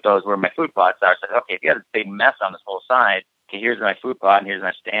strategically put those where my food plots are. So, okay, if you have this big mess on this whole side, okay, here's my food plot and here's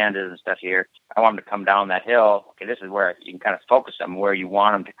my stand and stuff here. I want them to come down that hill. Okay, this is where you can kind of focus them where you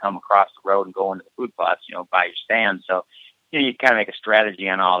want them to come across the road and go into the food plots, by your stand. So, you kind of make a strategy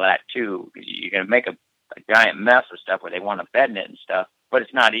on all that too. You're going to make a giant mess of stuff where they want to bed in it and stuff, but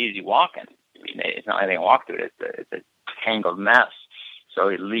it's not easy walking. I mean, it's not like they can walk through it. It's a tangled mess. So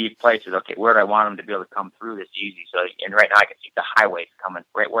you leave places, okay, where do I want them to be able to come through this easy? So, and right now I can see the highways coming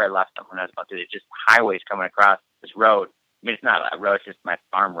right where I left them when I was going through. It's just highways coming across this road. I mean, it's not a road, it's just my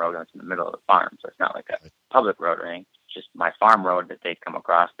farm road, and it's in the middle of the farm. So it's not like a public road or anything. It's just my farm road that they come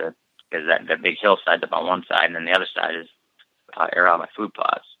across because that big hillside's up on one side, and then the other side is around my food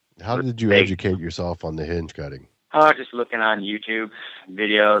plots. How did you educate yourself on the hinge cutting? Oh, just looking on YouTube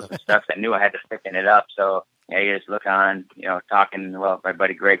videos and stuff. I knew I had to thicken it up, so you just look on, talking. Well, my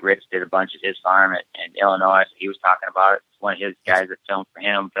buddy Greg Rich did a bunch at his farm in Illinois, so he was talking about it. One of his guys that filmed for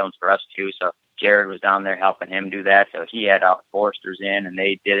him, films for us too. So Jared was down there helping him do that. So he had foresters in, and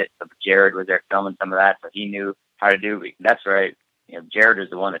they did it. So Jared was there filming some of that, so he knew how to do it. That's right. Jared was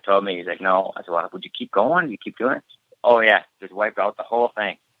the one that told me. He's like, no. I said, well, would you keep going? You keep doing it? Oh yeah, just wipe out the whole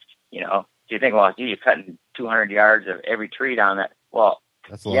thing. So you think, well, gee, you're cutting 200 yards of every tree down that. Well,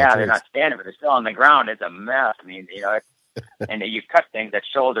 yeah, they're not standing, but they're still on the ground. It's a mess. I mean, and you cut things at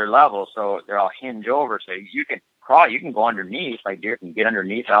shoulder level, so they're all hinge over. So you can crawl, you can go underneath, like deer can get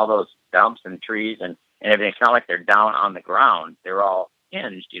underneath all those stumps and trees and everything. It's not like they're down on the ground. They're all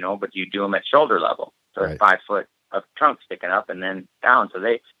hinged, but you do them at shoulder level. So it's 5 foot of trunk sticking up and then down. So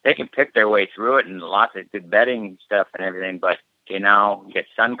they can pick their way through it and lots of good bedding stuff and everything. But okay, now you get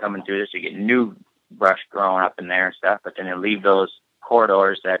sun coming through this, you get new brush growing up in there and stuff, but then they leave those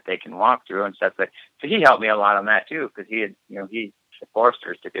corridors that they can walk through and stuff. So he helped me a lot on that too, because he had, he's the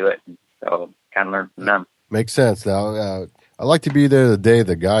foresters to do it. And so kind of learned from them. Makes sense. Now, I like to be there the day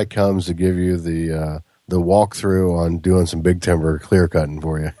the guy comes to give you the walkthrough on doing some big timber clear cutting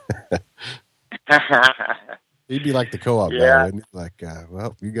for you. He'd be like the co-op guy, wouldn't he? Like,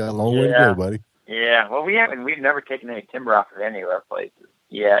 well, you got a long way to go, buddy. Yeah, well, we've never taken any timber off of any of our places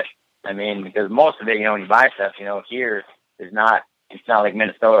yet. I mean, because most of it, when you buy stuff, here, it's not like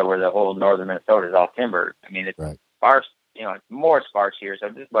Minnesota where the whole northern Minnesota is all timber. I mean, it's sparse, it's more sparse here. So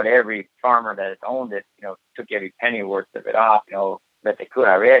just about every farmer that has owned it, took every penny worth of it off, that they could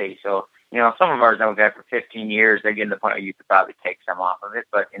already. So, some of ours I've had for 15 years. They're getting to the point where you could probably take some off of it.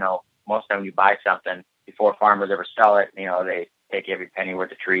 But, most of them you buy something, before farmers ever sell it, they take every penny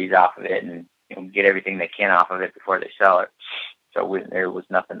worth of trees off of it and get everything they can off of it before they sell it. So there was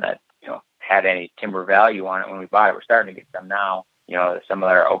nothing that, had any timber value on it when we bought it. We're starting to get some now, some of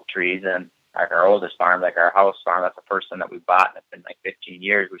our oak trees, and like our oldest farm, like our house farm, that's the first one that we bought, and it's been like 15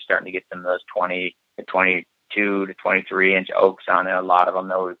 years. We're starting to get some of those 20 to 22 to 23 inch oaks on it. A lot of them,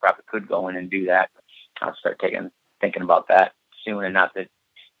 though, we probably could go in and do that. I'll start thinking about that soon, and not that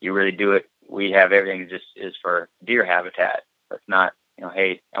you really do it. We have everything just is for deer habitat. So it's not,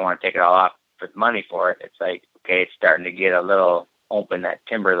 hey, I want to take it all off for money for it. It's like, okay, it's starting to get a little open, that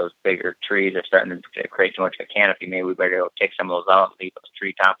timber, those bigger trees are starting to create too much of a canopy. Maybe we better go take some of those out and leave those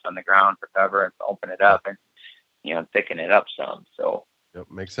tree tops on the ground for cover and open it up and, thicken it up some. So yep,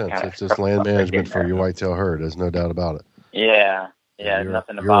 makes sense. It's just land management for your whitetail herd. There's no doubt about it. Yeah.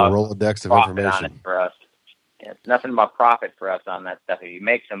 Nothing about a Rolodex of profit information on it for us. Yeah, it's nothing about profit for us on that stuff. If you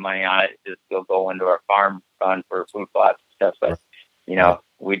make some money on it, just will go into our farm fund for food plots and stuff. But,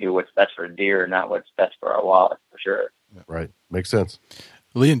 we do what's best for deer, not what's best for our wallet, for sure. Right. Makes sense.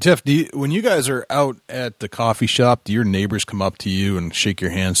 Lee and Tiff, when you guys are out at the coffee shop, do your neighbors come up to you and shake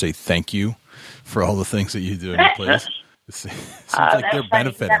your hand and say thank you for all the things that you do in your place? It seems like they're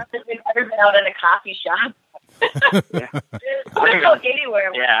benefiting. We've never been out in a coffee shop. I don't go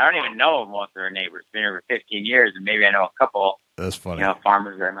anywhere. Yeah, I don't even know most of our neighbors. Been here for 15 years, and maybe I know a couple. That's funny.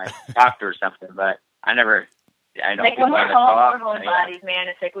 Farmers that I might talk to or something, but I know like when we're homebodies, man.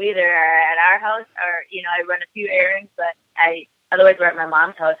 It's like we either are at our house or I run a few errands, but otherwise we're at my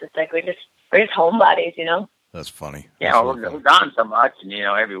mom's house. It's like we're just homebodies, That's funny. Yeah, we're gone so much, and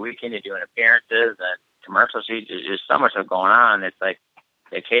every weekend you're doing appearances and commercial shoots. There's just so much going on. It's like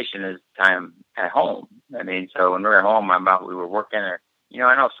vacation is time at home. I mean, so when we were at home, we were working, or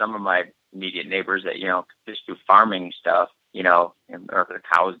I know some of my immediate neighbors that just do farming stuff, or if the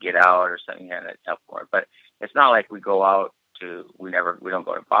cows get out or something, that's help for it. But it's not like we go out to. We don't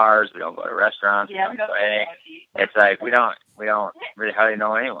go to bars. We don't go to restaurants. Yeah, it's like we don't really hardly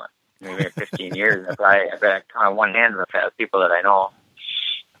know anyone. I mean, we're 15 years. I bet I count on one hand the people that I know.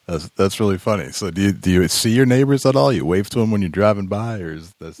 That's really funny. So do you see your neighbors at all? You wave to them when you're driving by, or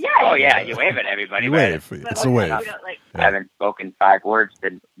is this? Yeah. Oh yeah, you wave at everybody. You wave. It's a wave. I haven't spoken 5 words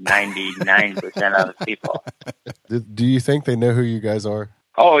to 99% of the people. Do you think they know who you guys are?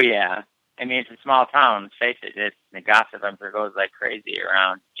 Oh yeah. I mean, it's a small town. Let's face it. The gossip, I'm sure, goes like crazy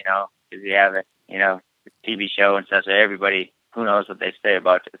around. Because you have the TV show and stuff. So everybody, who knows what they say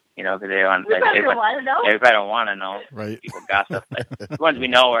about this? Because they don't want to know. Everybody don't want to know. Right. People gossip. The ones we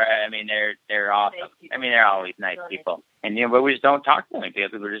know they're awesome. I mean, they're always nice people. And but we just don't talk to them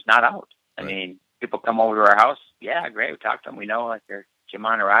because we're just not out. I mean, people come over to our house. Yeah, great. We talk to them. We know like they're Jim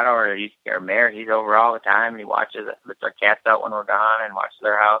Honorado or our mayor. He's over all the time and he watches it. Lets our cats out when we're gone and watches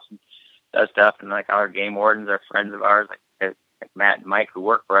their house and does stuff. And like our game wardens are friends of ours, like Matt and Mike, who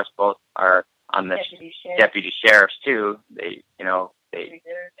work for us, both are on the deputy sheriffs too.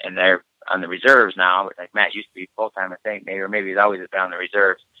 And they're on the reserves now. Like Matt used to be full time, I think, maybe he's always been on the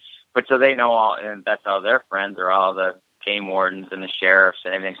reserves. But so they know all, and that's all their friends are all the game wardens and the sheriffs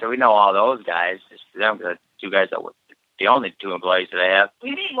and everything. So we know all those guys. Just them, the 2 guys that were the only 2 employees that I have.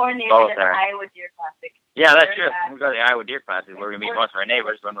 We meet more neighbors at the Iowa Deer Classic. Yeah, that's true. We go to the Iowa Deer Classic where we meet most of our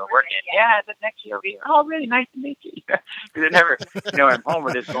neighbors when we're working. Yeah, but next year we'll be, really nice to meet you. Because it never, at home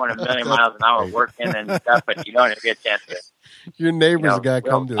we're just going a million miles an hour working and stuff, but you don't ever get a chance to. Your neighbors got to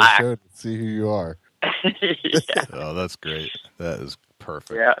come to the show to see who you are. Yeah. Oh, that's great. That is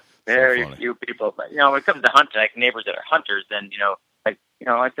perfect. Yeah, very few people. But, when it comes to hunting, like neighbors that are hunters, then, like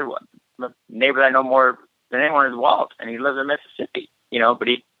the neighbor I know more than anyone is Walt, and he lives in Mississippi, but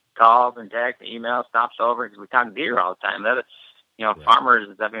he calls and texts and emails, stops over, because we talk deer all the time. Farmers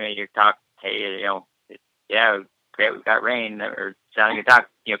and stuff, you talk, hey, great, we've got rain, or you talk,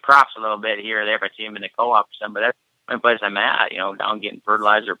 crops a little bit here or there if I see them in the co-op or something, but that's the only place I'm at, down getting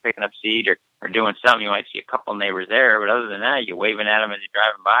fertilizer or picking up seed or doing something. You might see a couple neighbors there, but other than that, you're waving at them as you're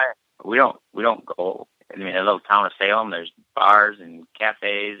driving by. We don't go. I mean, a little town of Salem, there's bars and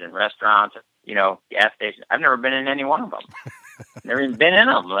cafes and restaurants, gas stations. I've never been in any one of them. Never even been in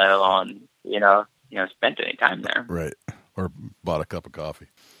them, let alone, spent any time there. Right. Or bought a cup of coffee.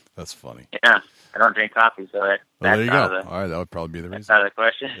 That's funny. Yeah. I don't drink coffee, so that's there you go. All right, that would probably be the reason. That's out of the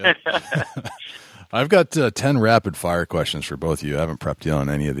question. Yep. I've got 10 rapid fire questions for both of you. I haven't prepped you on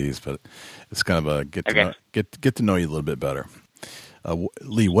any of these, but it's kind of a get to know you a little bit better.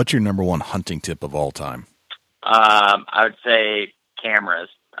 Lee, what's your number 1 hunting tip of all time? I would say cameras.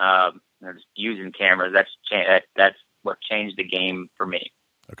 Just using cameras. That's what changed the game for me.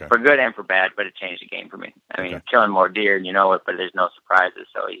 Okay. For good and for bad, but it changed the game for me. I mean, killing more deer, and you know it, but there's no surprises,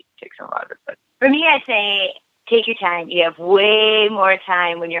 so you take some out of it. But for me, I say take your time. You have way more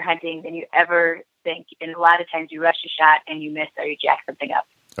time when you're hunting than you ever think, and a lot of times you rush a shot and you miss or you jack something up.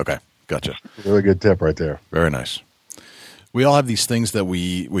 Okay, gotcha. Really good tip right there. Very nice. We all have these things that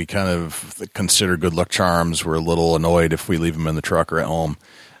we kind of consider good luck charms. We're a little annoyed if we leave them in the truck or at home.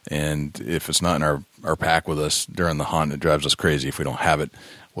 And if it's not in our pack with us during the hunt, it drives us crazy if we don't have it.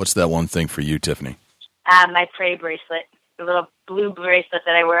 What's that one thing for you, Tiffany? My prey bracelet, the little blue bracelet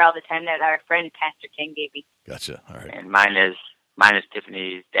that I wear all the time that our friend Pastor King gave me. Gotcha. All right. And mine is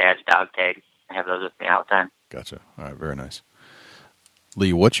Tiffany's dad's dog tag. I have those with me all the time. Gotcha. All right. Very nice.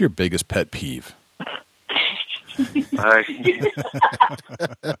 Lee, what's your biggest pet peeve?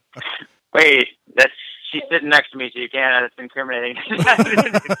 Wait, she's sitting next to me, so you can't. That's incriminating.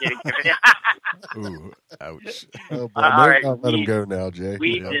 Ooh, ouch. Oh, boy, all right, let him go now, Jay.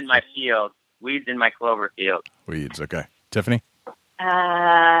 Weeds in my field. Weeds in my clover field. Weeds. Okay, Tiffany.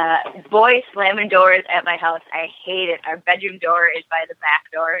 Boys slamming doors at my house. I hate it. Our bedroom door is by the back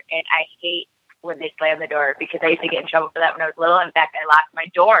door, and I hate when they slam the door because I used to get in trouble for that when I was little. In fact, I locked my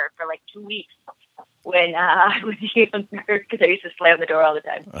door for like 2 weeks when I was younger because I used to slam the door all the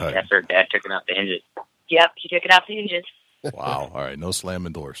time. That's her dad took it off the hinges. Yep, he took it off the hinges. Wow. All right, no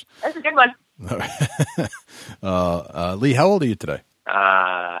slamming doors. That's a good one. Lee, how old are you today?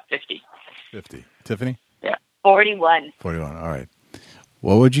 50. 50. Tiffany? Yeah. 41. 41. All right.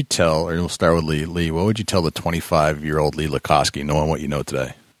 What would you tell, or we'll start with Lee. Lee, what would you tell the 25-year-old Lee LAKOSKY, knowing what you know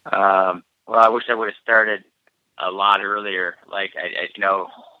today? Well, I wish I would have started a lot earlier. Like, I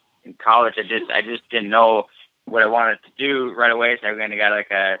in college, I just didn't know what I wanted to do right away. So I went and got like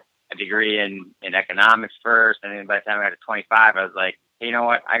a degree in economics first. And then by the time I got to 25, I was like, hey, you know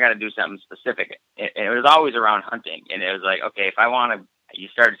what? I got to do something specific. And it was always around hunting. And it was like, okay, if I want to, you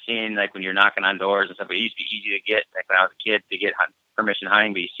started seeing like when you're knocking on doors and stuff, it used to be easy to get, like when I was a kid, to get permission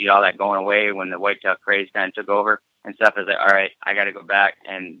hunting, but you see all that going away when the whitetail craze kind of took over and stuff. I was like, all right, I got to go back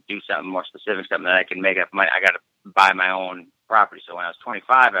and do something more specific, something that I can make up money. I got to buy my own property. So when I was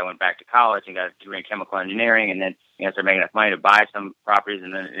 25, I went back to college and got a degree in chemical engineering, and then started making enough money to buy some properties,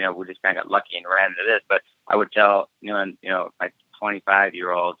 and then we just kind of got lucky and ran into this. But I would tell my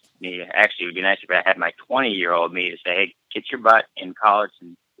 25-year-old me, actually it would be nice if I had my 20-year-old me to say, hey, get your butt in college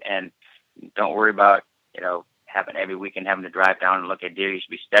and don't worry about having every weekend having to drive down and look at deer. You should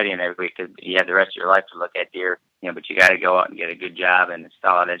be studying every week because you have the rest of your life to look at deer. But you got to go out and get a good job and a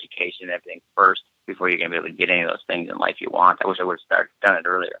solid education and everything first before you're going to be able to get any of those things in life you want. I wish I would have done it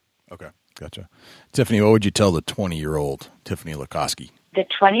earlier. Okay, gotcha. Tiffany, what would you tell the 20-year-old Tiffany LAKOSKY? The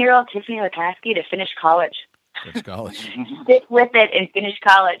 20-year-old Tiffany LAKOSKY to finish college. Finish college. Stick with it and finish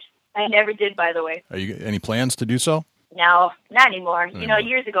college. I never did, by the way. Are you any plans to do so? No, not anymore.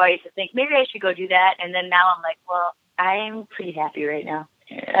 Years ago I used to think maybe I should go do that, and then now I'm like, well, I'm pretty happy right now.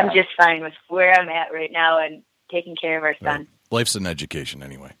 Yeah. I'm just fine with where I'm at right now and taking care of our son. Right. Life's an education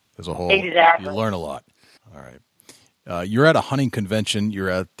anyway. As a whole, exactly. You learn a lot. All right. You're at a hunting convention. You're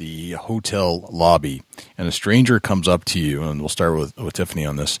at the hotel lobby, and a stranger comes up to you, and we'll start with Tiffany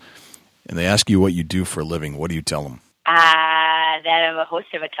on this, and they ask you what you do for a living. What do you tell them? That I'm a host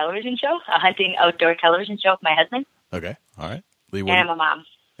of a television show, a hunting outdoor television show with my husband. Okay. All right. Lee, and I'm a mom.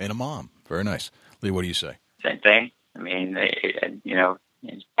 And a mom. Very nice. Lee, what do you say? Same thing. I mean,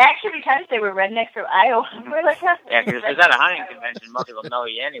 Actually, because they were rednecks from Iowa. We're like, yeah, because if it's at a hunting convention, most people know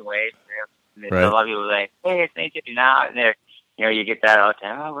you anyway. Right. A lot of people are like, hey, it's St. Tiffany now. And they're, you get that all the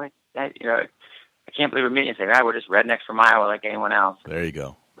time. Oh, I can't believe we're meeting. It's like, we're just rednecks from Iowa like anyone else. There you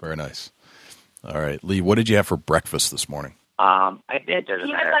go. Very nice. All right. Lee, what did you have for breakfast this morning? I did. Peanut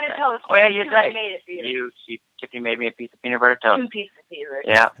butter toast. Oh, yeah, you're right. Made it for you. Tiffany made me a piece of peanut butter toast. 2 pieces of peanut butter.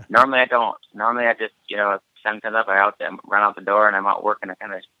 Yeah. Normally I don't. Normally I just, if sun comes up, I run out the door and I'm out working. I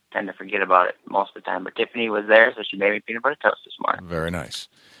kind of tend to forget about it most of the time. But Tiffany was there, so she made me peanut butter toast this morning. Very nice.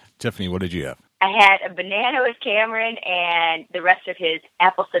 Tiffany, what did you have? I had a banana with Cameron and the rest of his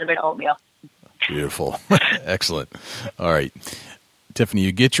apple cinnamon oatmeal. Beautiful. Excellent. All right. Tiffany,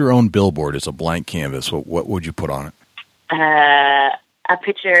 you get your own billboard. It's a blank canvas. What would you put on it? A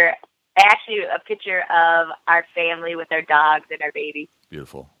picture of our family with our dogs and our baby.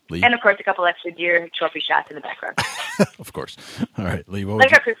 Beautiful. Lee? And, of course, a couple extra deer trophy shots in the background. Of course. All right, Lee.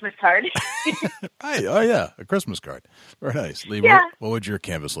 Like our Christmas card. Right. Oh, yeah, a Christmas card. Very nice. Lee, yeah. What would your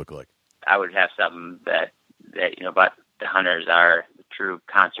canvas look like? I would have something that about the hunters are the true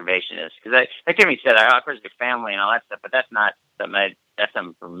conservationists. Because, like Timmy said, of course, the family and all that stuff, but that's not something that's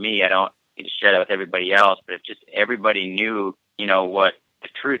something for me. I don't need to share that with everybody else. But if just everybody knew, what the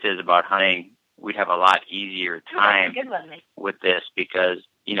truth is about hunting, we'd have a lot easier time with this because,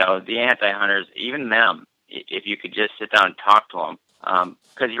 the anti-hunters, even them, if you could just sit down and talk to them,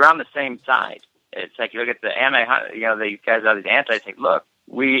 because you're on the same side. It's like you look at the anti-hunter, the guys out of the anti say, look,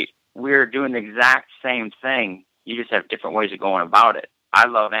 we're doing the exact same thing. You just have different ways of going about it. I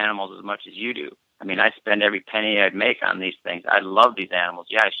love animals as much as you do. I mean, I spend every penny I'd make on these things. I love these animals.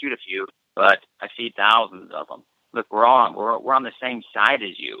 Yeah, I shoot a few, but I feed thousands of them. Look, we're on the same side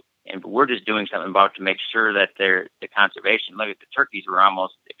as you, and we're just doing something about to make sure that the conservation. Look at the turkeys were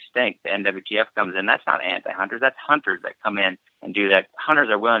almost extinct. The NWTF comes in. That's not anti-hunters. That's hunters that come in and do that. Hunters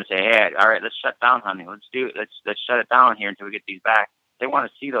are willing to say, hey, all right, let's shut down hunting. Let's shut it down here until we get these back. They want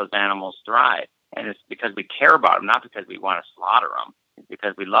to see those animals thrive, and it's because we care about them, not because we want to slaughter them. It's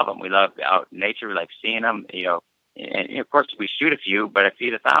because we love them. We love out in nature. We like seeing them. And of course we shoot a few, but I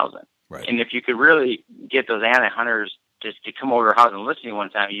feed 1,000. Right. And if you could really get those anti-hunters just to come over to your house and listen to you one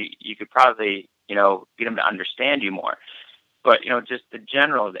time, you could probably, get them to understand you more. But, just the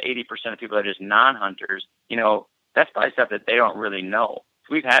 80% of people that are just non-hunters, that's probably stuff that they don't really know.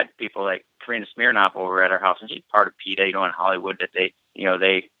 We've had people like Karina Smirnoff over at our house, and she's part of PETA, in Hollywood, that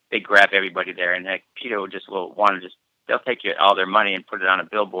they grab everybody there, and PETA will want to just, they'll take you all their money and put it on a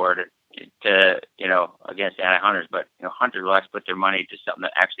billboard to, against anti-hunters. But, hunters will actually put their money to something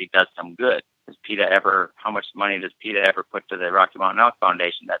that actually does some good. How much money does PETA ever put to the Rocky Mountain Elk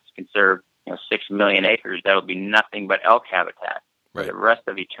Foundation that's conserved, 6 million acres? That'll be nothing but elk habitat for the rest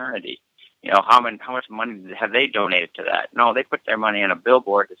of eternity. How much money have they donated to that? No, they put their money on a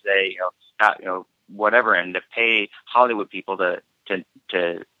billboard to say, stop, whatever, and to pay Hollywood people to get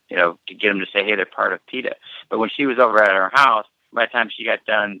them to say, hey, they're part of PETA. But when she was over at her house, by the time she got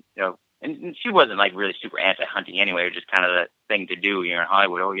done, and she wasn't like really super anti-hunting anyway. It was just kind of the thing to do here in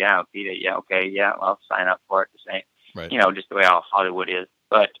Hollywood. Oh yeah, PETA, yeah, okay, yeah, I'll sign up for it. The same, right. Just the way all Hollywood is.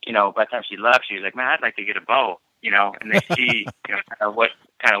 But by the time she left, she was like, man, I'd like to get a bow. And they see kind of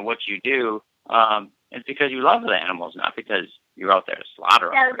what you do. It's because you love the animals, not because you're out there to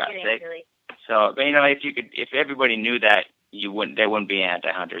slaughter them. For God's sake. So, but if everybody knew that, there wouldn't be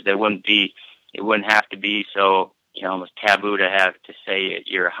anti-hunters. It wouldn't have to be so, almost taboo to have to say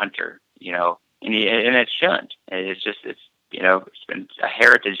you're a hunter, and it shouldn't. It's been a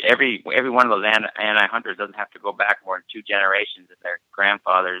heritage. Every one of those anti-hunters doesn't have to go back more than 2 generations of their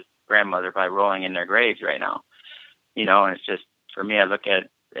grandmother probably rolling in their graves right now, and it's just, for me, I look at,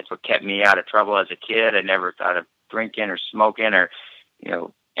 that's what kept me out of trouble as a kid. I never thought of drinking or smoking or,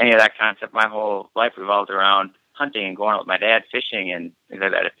 any of that concept. My whole life revolved around hunting and going out with my dad fishing, and things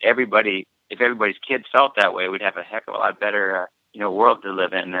like that. If everybody's kids felt that way, we'd have a heck of a lot better, world to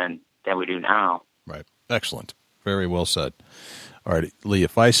live in than we do now. Right. Excellent. Very well said. All right, Lee,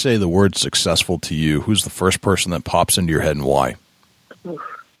 if I say the word successful to you, who's the first person that pops into your head and why?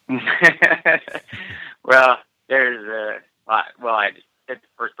 Well, there's the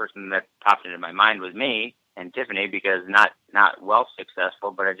first person that popped into my mind was me and Tiffany, because not well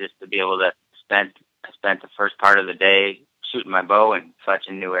successful, but just to be able to I spent the first part of the day shooting my bow and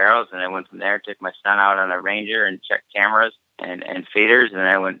fletching new arrows, and I went from there, took my son out on a ranger and checked cameras and feeders, and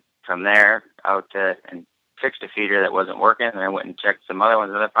I went from there out and fixed a feeder that wasn't working, and I went and checked some other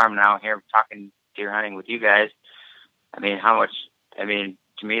ones on the farm. Now here talking deer hunting with you guys. To me,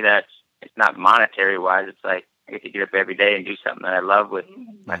 it's not monetary wise. It's like I get to get up every day and do something that I love with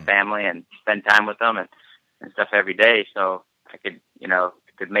my family and spend time with them and stuff every day. So I could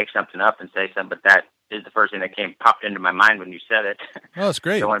make something up and say something, but that is the first thing that popped into my mind when you said it. Oh, that's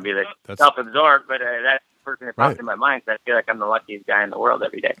great. I don't want to be self-absorbed, but that's the first thing that popped into my mind. So I feel like I'm the luckiest guy in the world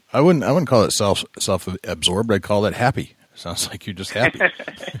every day. I wouldn't call it self-absorbed. I'd call it happy. Sounds like you're just happy.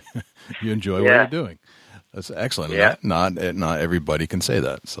 You enjoy what you're doing. That's excellent. Yeah. Not everybody can say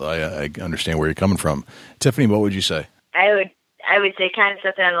that. So I understand where you're coming from. Tiffany, what would you say? I would say kind of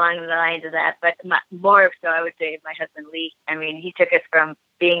something along the lines of that, but more so I would say my husband Lee. I mean, he took us from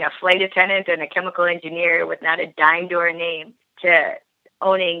being a flight attendant and a chemical engineer with not a dime to our name to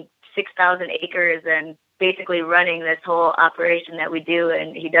owning 6,000 acres and basically running this whole operation that we do,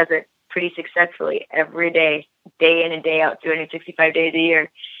 and he does it pretty successfully every day, day in and day out, 365 days a year.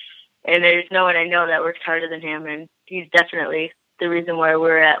 And there's no one I know that works harder than him, and he's definitely the reason why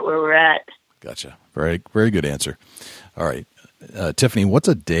we're at where we're at. Gotcha. Very, very good answer. All right. Tiffany, what's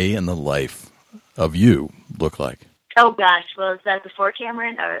a day in the life of you look like? Oh, gosh. Well, is that before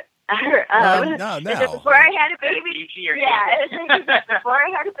Cameron? No. Is it before I had a baby? Yeah. Is it before I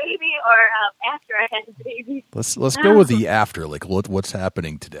had a baby or after I had a baby? Let's go with the after. Like, what's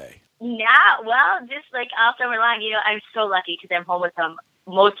happening today? Yeah, well, just like all summer long, I'm so lucky because I'm home with him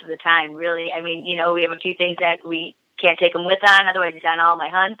most of the time, really. I mean, we have a few things that we can't take him with on. Otherwise, he's on all my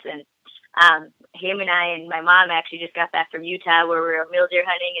hunts. And Him and I and my mom actually just got back from Utah where we were mule deer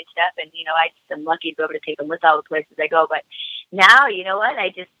hunting and stuff. And, I just am lucky to be able to take them with all the places I go. But now, you know what? I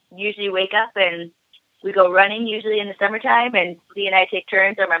just usually wake up and we go running usually in the summertime, and Lee and I take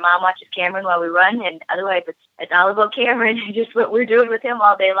turns, or my mom watches Cameron while we run. And otherwise, it's all about Cameron and just what we're doing with him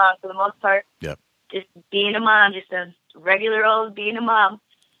all day long for the most part. Yep. Just being a mom, just a regular old being a mom.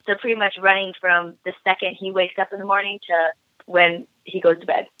 So pretty much running from the second he wakes up in the morning to when he goes to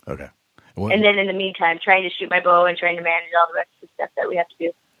bed. Okay. And then in the meantime, trying to shoot my bow and trying to manage all the rest of the stuff that we have to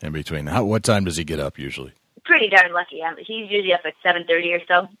do. In between. What time does he get up usually? Pretty darn lucky. He's usually up at 7:30 or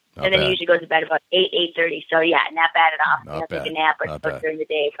so. And then he usually goes to bed about 8:30. So, yeah, not bad at all. Not bad. Take a nap or so during the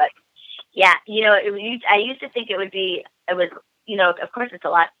day. But, yeah, I used to think it was, of course it's a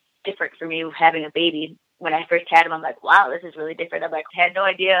lot different for me having a baby. When I first had him, I'm like, wow, this is really different. I'm like, I had no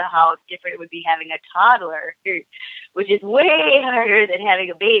idea how different it would be having a toddler, which is way harder than having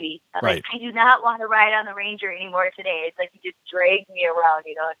a baby. I'm right. like, I do not want to ride on the Ranger anymore today. It's like he just drags me around,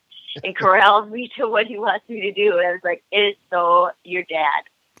 and corrals me to what he wants me to do. And I was like, it is so your dad.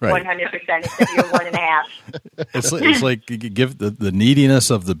 Right. 100% instead of your 1.5. It's like you give the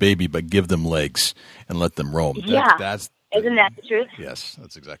neediness of the baby, but give them legs and let them roam. Yeah. Isn't that the truth? Yes,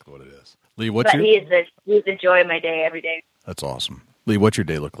 that's exactly what it is. Lee, he's the joy of my day every day. That's awesome. Lee, what's your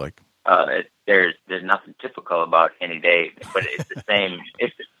day look like? There's nothing typical about any day, but it's the same.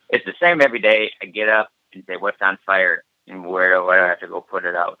 It's the same every day. I get up and say, what's on fire, and where do I have to go put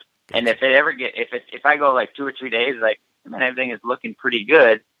it out? Gotcha. And if I go like 2 or 3 days, like, man, everything is looking pretty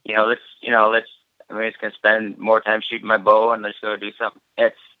good. Let's just gonna spend more time shooting my bow and let's go do something.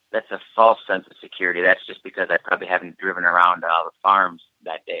 That's a false sense of security. That's just because I probably haven't driven around all the farms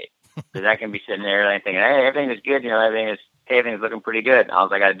that day. Because I can be sitting there and thinking, hey, everything is good. Everything is looking pretty good.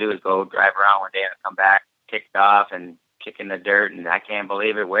 All I got to do is go drive around one day and come back, kicked off and kicking the dirt. And I can't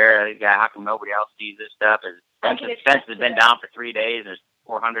believe it. How come nobody else sees this stuff? The fence has been down for 3 days. There's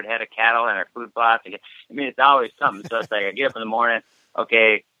 400 head of cattle in our food plots. It's always something. So it's like I get up in the morning.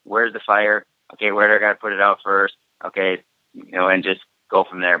 Okay, where's the fire? Okay, where do I got to put it out first? Okay, and just go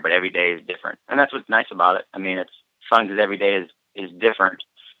from there. But every day is different, and that's what's nice about it. It's fun because every day is different,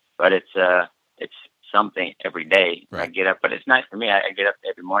 but it's something every day. Right. I get up, but it's nice for me. I get up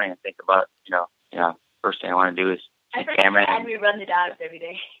every morning and think about first thing I want to do is I think we run the dogs every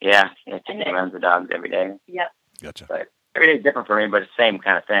day. Yeah, Tiffany runs the dogs every day. Yep. Gotcha. But every day is different for me, but it's the same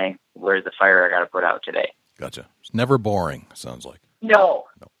kind of thing. Where's the fire I got to put out today? Gotcha. It's never boring, sounds like. No.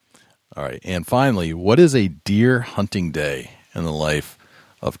 All right. And finally, what does a deer hunting day in the life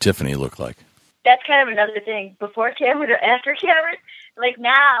of Tiffany look like? That's kind of another thing. Before Cameron or after Cameron? Like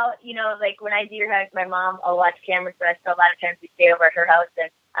now, like when I deer hunt, my mom will watch Cameron, so a lot of times we stay over at her house.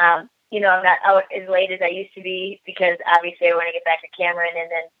 And, I'm not out as late as I used to be because obviously I want to get back to Cameron. And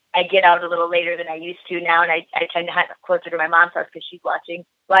then I get out a little later than I used to now. And I tend to hunt closer to my mom's house because she's watching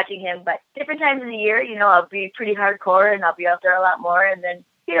him. But different times of the year, I'll be pretty hardcore and I'll be out there a lot more. And then,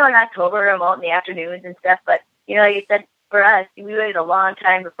 in October, I'm out in the afternoons and stuff. But, like you said, for us, we waited a long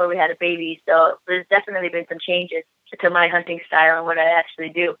time before we had a baby. So there's definitely been some changes to my hunting style and what I actually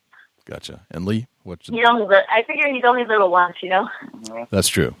do. Gotcha. And Lee, I figure he's only little once, That's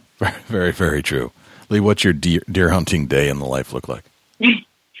true. Very, very true. Lee, what's your deer hunting day in the life look like?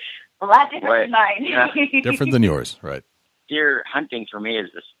 A lot different than mine. Yeah. Different than yours, right? Deer hunting for me is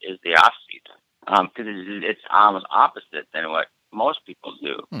the off season because it's almost opposite than what most people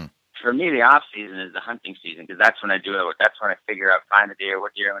do. For me, the off season is the hunting season because that's when I do it. That's when I figure out, find the deer,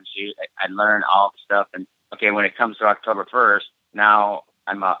 what deer I want to shoot. I learn all the stuff. And okay, when it comes to October 1st, now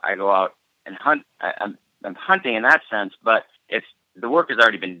I go out and hunt. I'm hunting in that sense, but the work has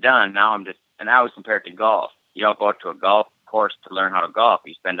already been done. Now and I always compare it to golf. You don't go out to a golf course to learn how to golf.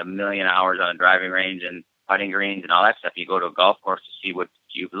 You spend 1 million hours on a driving range and putting greens and all that stuff. You go to a golf course to see what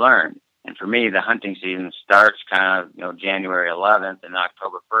you've learned. And for me, the hunting season starts kind of, January 11th and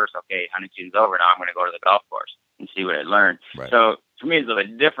October 1st. Okay, hunting season's over. Now I'm going to go to the golf course and see what I learned. Right. So for me, it's a little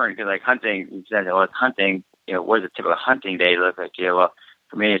bit different because like hunting, you said, well, it's hunting, what does a typical hunting day look like? Yeah, well,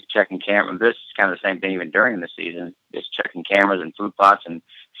 for me, it's checking cameras. This is kind of the same thing even during the season. Just checking cameras and food plots and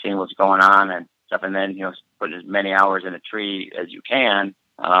seeing what's going on and stuff. And then, putting as many hours in a tree as you can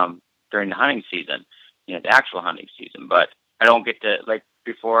during the hunting season, the actual hunting season. But I don't get to, like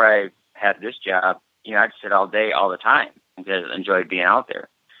before I had this job, I'd sit all day, all the time, and just enjoy being out there.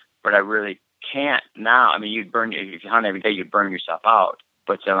 But I really can't now. If you hunt every day, you'd burn yourself out.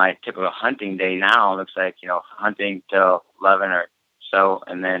 But so my typical hunting day now looks like, hunting till 11 or so,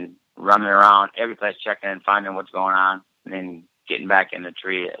 and then running around every place, checking and finding what's going on, and then getting back in the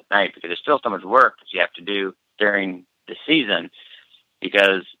tree at night because there's still so much work that you have to do during the season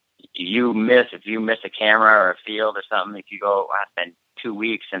because you miss a camera or a field or something, if you go, it's been 2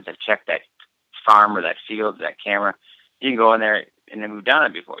 weeks since I've checked that farm or that field, that camera, you can go in there, and then we've done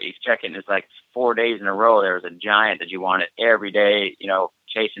it before. You check it, and it's like 4 days in a row. There was a giant that you wanted every day,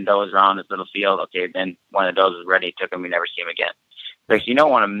 chasing does around this little field. Okay, then one of the does was ready, took him, you never see him again. Like, you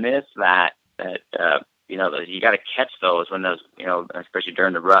don't want to miss that you got to catch those when those, especially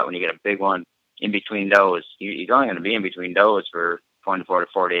during the rut, when you get a big one in between does. You're only going to be in between does for 24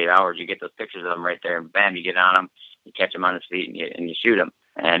 to 48 hours. You get those pictures of them right there, and bam, you get on them, you catch them on his feet, and you shoot them.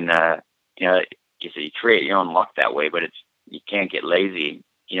 And, you create your own luck that way, but you can't get lazy,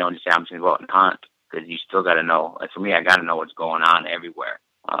 and just say, I'm just going to go out and hunt, because you still got to know. Like, for me, I got to know what's going on everywhere.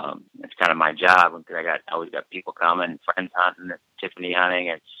 It's kind of my job, because I always got people coming, friends hunting, and Tiffany hunting,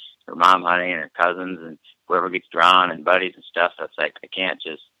 and her mom hunting, and her cousins, and whoever gets drawn, and buddies and stuff. So it's like, I can't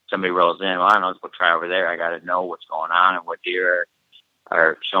just, somebody rolls in, well, I don't know, let's go try over there. I got to know what's going on and what deer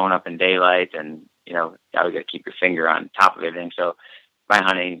are showing up in daylight, and, you got to keep your finger on top of everything. So my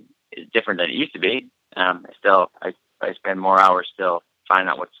hunting is different than it used to be. I spend more hours still finding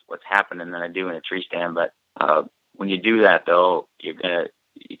out what's happening than I do in a tree stand. But when you do that, though, you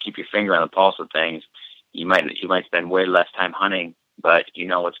keep your finger on the pulse of things. You might spend way less time hunting, but you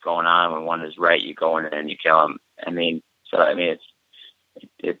know what's going on. When one is right, you go in and you kill them.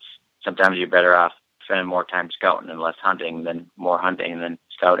 It's sometimes you're better off spending more time scouting and less hunting than more hunting than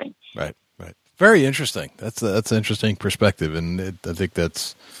scouting. Right. Very interesting. That's an interesting perspective, and I think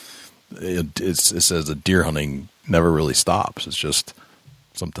that's. It says that deer hunting never really stops. It's just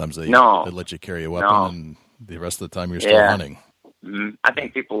sometimes they let you carry a weapon, and the rest of the time you're still hunting. Mm-hmm. I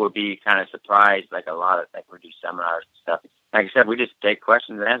think people would be kind of surprised, like we do seminars and stuff. Like I said, we just take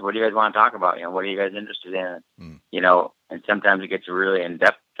questions and ask, what do you guys want to talk about? What are you guys interested in? And sometimes it gets really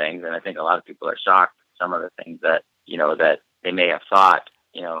in-depth things, and I think a lot of people are shocked at some of the things that, that they may have thought,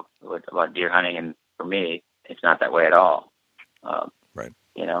 about deer hunting, and for me, it's not that way at all. Right.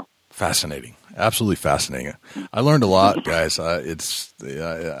 Fascinating. Absolutely fascinating. I learned a lot, guys. I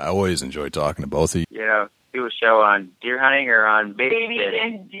always enjoy talking to both of you. Do a show on deer hunting or on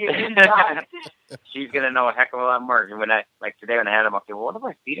babysitting. She's going to know a heck of a lot more. And today when I had him, okay, well, what do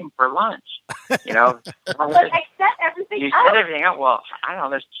I feed him for lunch? But I set everything you up. set everything up. Well, I don't know.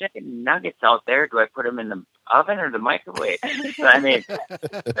 There's chicken nuggets out there. Do I put them in the oven or the microwave? So,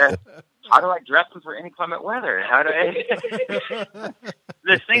 how do I dress them for inclement weather? How do I...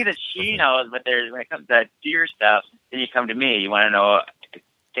 There's things that she knows, but when it comes to deer stuff, then you come to me. You want to know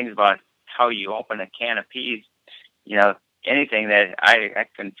things about how you open a can of peas, anything that I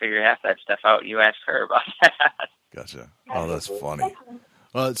couldn't figure half that stuff out. You ask her about that. Gotcha. Oh, that's funny.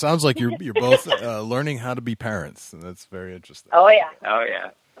 Well, it sounds like you're both learning how to be parents, and that's very interesting. Oh yeah.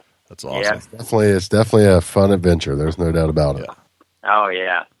 That's awesome. Yeah. It's definitely a fun adventure. There's no doubt about it. Oh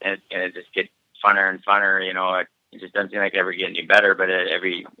yeah, and it just gets funner and funner. It just doesn't seem like ever getting any better, but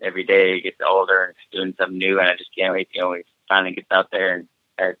every day it gets older and it's doing something new, and I just can't wait. We finally get out there and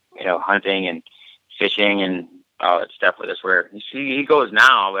start, hunting and fishing and all that stuff with us. Where he goes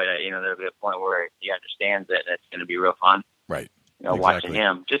now, but there'll be a point where he understands that it's going to be real fun. Right. Exactly. Watching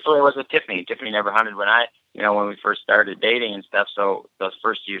him, just the way it was with Tiffany. Tiffany never hunted when when we first started dating and stuff. So those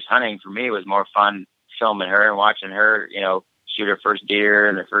first years hunting for me was more fun filming her and watching her, shoot her first deer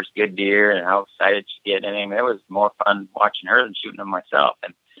and her first good deer and how excited she get. And it was more fun watching her than shooting them myself.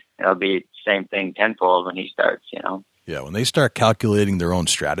 And it'll be the same thing tenfold when he starts, Yeah, when they start calculating their own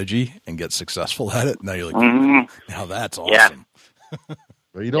strategy and get successful at it, now you're like, now that's awesome. Yeah.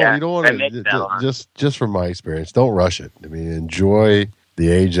 But you don't want to, just from my experience, don't rush it. Enjoy the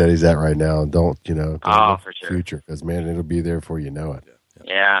age that he's at right now, and don't for sure. Future, because man, it'll be there before you know it.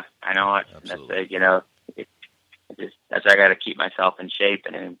 Yeah, I know it. Absolutely. That's that's why I got to keep myself in shape.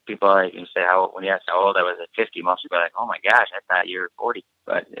 And then people can say when you ask how old I was at 50, most people are like, oh my gosh, I thought you were 40.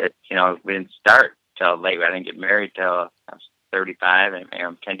 But we didn't start till late. I didn't get married till I was 35, and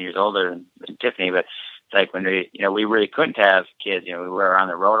I'm 10 years older than Tiffany. But it's like when we really couldn't have kids. We were on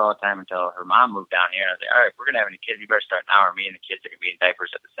the road all the time until her mom moved down here. And I was like, all right, if we're gonna have any kids, we better start now, or me and the kids are gonna be in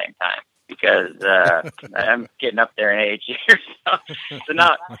diapers at the same time, because I'm getting up there in age here. So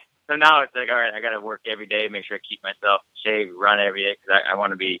now it's like, all right, I got to work every day, make sure I keep myself shaved, run every day, because I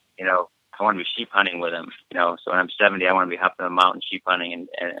want to be, I want to be sheep hunting with him. So when I'm 70, I want to be up in the mountain sheep hunting and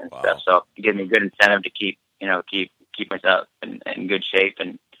Wow. stuff. So it gives me a good incentive to keep myself in good shape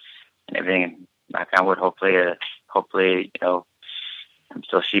and everything. And knock on wood, hopefully, I'm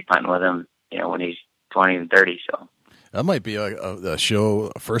still sheep hunting with him, when he's 20 and 30. So that might be a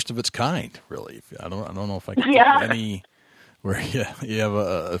show first of its kind, really. I don't know if I can think of any where you have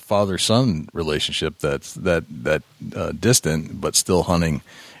a father-son relationship that's distant, but still hunting,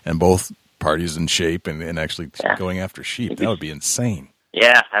 and both parties in shape and actually going after sheep. That would be insane.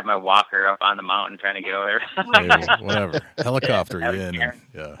 Yeah, have my walker up on the mountain trying to get over there. Whatever. Helicopter you in. I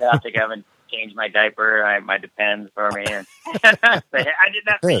think I haven't changed my diaper. My Depends for me. And I did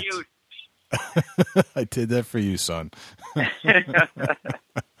that for you. I did that for you, son. Oh,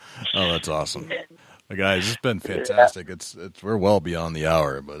 that's awesome. Guys, it's been fantastic. It's we're well beyond the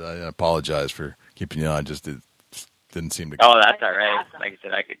hour, but I apologize for keeping you on. Just it didn't seem to. Oh, that's all right. Like I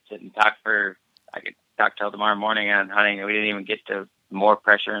said, I could sit and talk till tomorrow morning on hunting. We didn't even get to more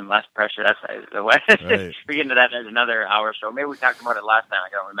pressure and less pressure. That's the way. Right. We get into that. There's another hour. So maybe we talked about it last time. I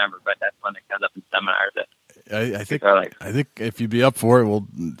don't remember, but that's one that comes up in seminars. I think if you'd be up for it,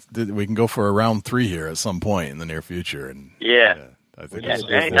 we can go for a round 3 here at some point in the near future. And I think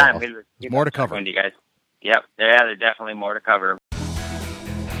anytime. There's more to cover. You guys. Yep. There's definitely more to cover.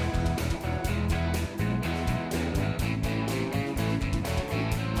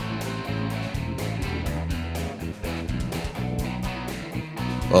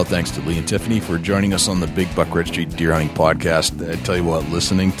 Well, thanks to Lee and Tiffany for joining us on the Big Buck Registry Deer Hunting Podcast. I tell you what,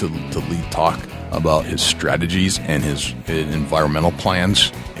 listening to Lee talk about his strategies and his environmental plans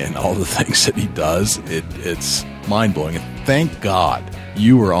and all the things that he does, it's mind-blowing. And thank God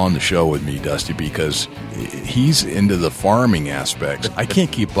you were on the show with me, Dusty, because he's into the farming aspects. I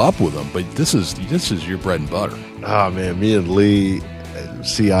can't keep up with him, but this is your bread and butter. Oh, man, me and Lee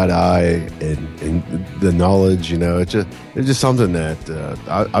see eye to eye, and the knowledge, it's just something that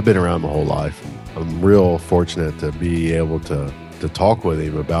I've been around my whole life. I'm real fortunate to be able to talk with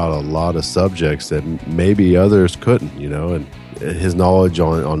him about a lot of subjects that maybe others couldn't, and his knowledge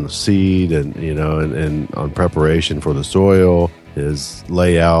on the seed and on preparation for the soil, his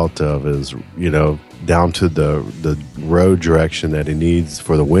layout of his, down to the road direction that he needs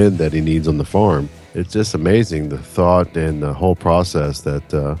for the wind that he needs on the farm. It's just amazing, the thought and the whole process that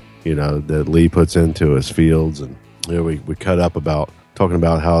that Lee puts into his fields. And we cut up about talking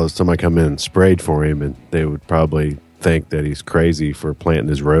about how somebody come in and sprayed for him, and they would probably think that he's crazy for planting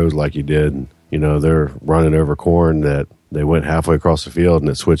his rows like he did. And they're running over corn that they went halfway across the field and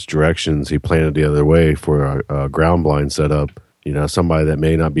it switched directions. He planted the other way for a ground blind setup. Somebody that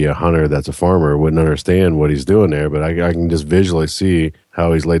may not be a hunter that's a farmer wouldn't understand what he's doing there, but I can just visually see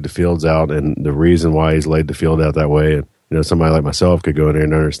how he's laid the fields out and the reason why he's laid the field out that way. And, somebody like myself could go in there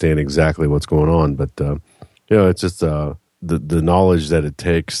and understand exactly what's going on. But, it's just the knowledge that it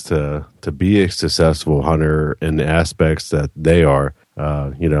takes to be a successful hunter in the aspects that they are.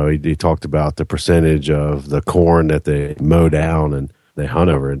 He talked about the percentage of the corn that they mow down and they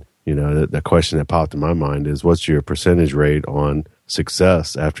hunt over it. The question that popped in my mind is, what's your percentage rate on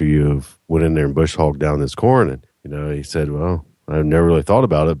success after you've went in there and bush hogged down this corn? And, he said, well, I've never really thought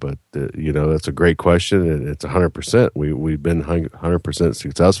about it, but, that's a great question. And it's 100%. We've been 100%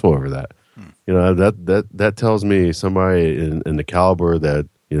 successful over that. That tells me somebody in the caliber that,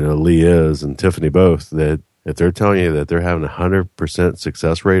 Lee is and Tiffany both, that if they're telling you that they're having 100%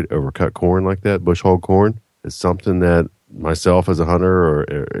 success rate over cut corn like that, bush hog corn, it's something that myself as a hunter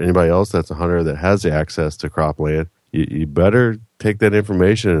or anybody else that's a hunter that has the access to cropland, you better take that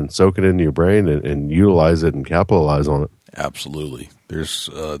information and soak it into your brain and utilize it and capitalize on it. Absolutely. There's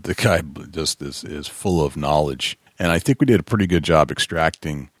the guy just is full of knowledge, and I think we did a pretty good job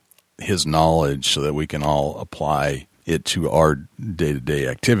extracting his knowledge so that we can all apply it to our day-to-day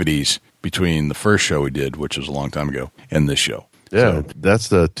activities between the first show we did, which was a long time ago, and this show. Yeah, that's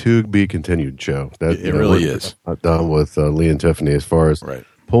the to be continued show. It really is. Done with Lee and Tiffany as far as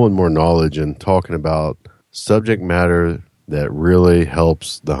pulling more knowledge and talking about subject matter that really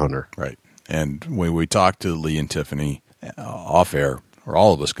helps the hunter. Right. And when we talked to Lee and Tiffany off air, or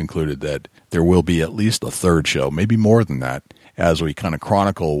all of us concluded that there will be at least a third show, maybe more than that, as we kind of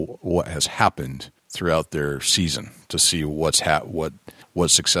chronicle what has happened throughout their season to see what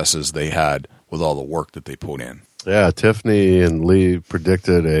successes they had with all the work that they put in. Yeah, Tiffany and Lee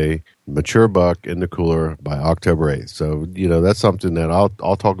predicted a mature buck in the cooler by October 8th. So, that's something that I'll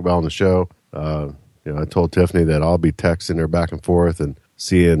talk about on the show. I told Tiffany that I'll be texting her back and forth and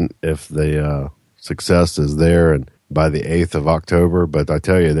seeing if the success is there and by the 8th of October. But I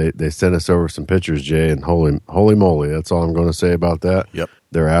tell you, they sent us over some pictures, Jay, and holy moly, that's all I'm going to say about that. Yep.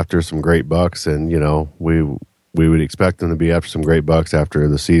 They're after some great bucks, and, we would expect them to be after some great bucks after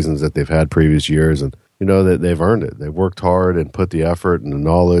the seasons that they've had previous years, and that they've earned it. They've worked hard and put the effort and the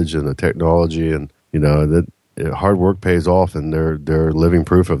knowledge and the technology, and that hard work pays off, and they're living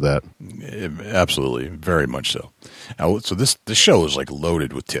proof of that. Absolutely, very much so. Now, so this show is like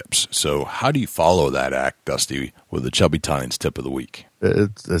loaded with tips. So how do you follow that act, Dusty, with the Chubby Tines tip of the week?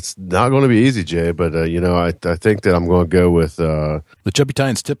 It's not going to be easy, Jay, but I think that I'm going to go with the Chubby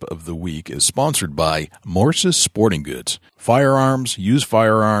Tines tip of the week is sponsored by Morse's Sporting Goods. Firearms, used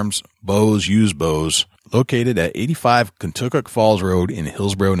firearms, bows, used bows, located at 85 Kentucky Falls Road in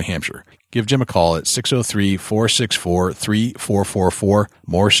Hillsborough, New Hampshire. Give Jim a call at 603-464-3444,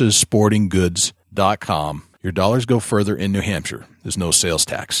 morsessportinggoods.com. Your dollars go further in New Hampshire. There's no sales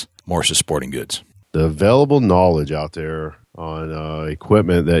tax. Morse's Sporting Goods. The available knowledge out there on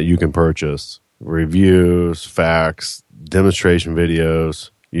equipment that you can purchase, reviews, facts, demonstration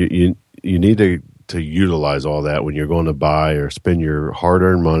videos, you need to utilize all that when you're going to buy or spend your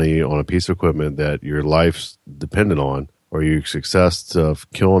hard-earned money on a piece of equipment that your life's dependent on, or your success of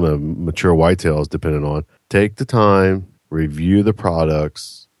killing a mature whitetail is dependent on. Take the time, review the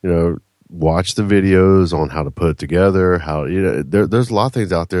products, watch the videos on how to put it together, there's a lot of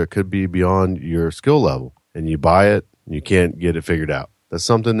things out there that could be beyond your skill level, and you buy it and you can't get it figured out. That's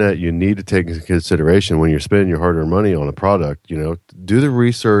something that you need to take into consideration when you're spending your hard-earned money on a product. Do the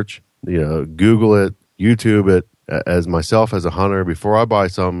research, Google it, YouTube it. As myself as a hunter, before I buy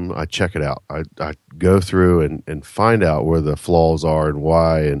something, I check it out. I go through and find out where the flaws are and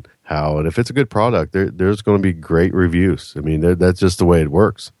why and how. And if it's a good product, there's going to be great reviews. I mean, that's just the way it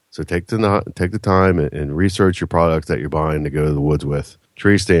works. So take the time and research your products that you're buying to go to the woods with.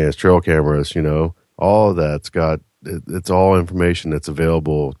 Tree stands, trail cameras, all of that's it's all information that's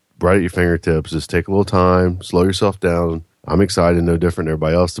available right at your fingertips. Just take a little time, slow yourself down. I'm excited, no different than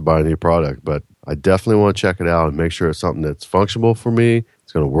everybody else, to buy a new product, but I definitely want to check it out and make sure it's something that's functional for me.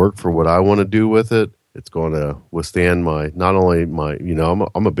 It's going to work for what I want to do with it. It's going to withstand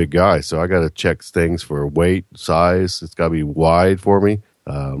I'm a big guy, so I got to check things for weight, size. It's got to be wide for me.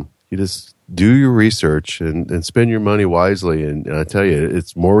 You just do your research and spend your money wisely. And I tell you,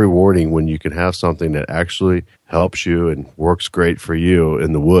 it's more rewarding when you can have something that actually helps you and works great for you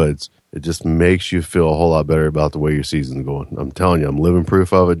in the woods. It just makes you feel a whole lot better about the way your season's going. I'm telling you, I'm living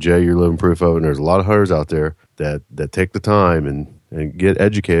proof of it. Jay, you're living proof of it. And there's a lot of hunters out there that take the time and get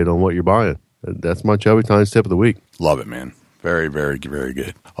educated on what you're buying. That's my Chubby Tines tip of the week. Love it, man. Very, very, very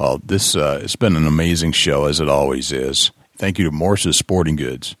good. This it's been an amazing show, as it always is. Thank you to Morse's Sporting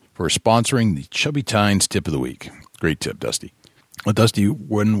Goods for sponsoring the Chubby Tines tip of the week. Great tip, Dusty. Well, Dusty,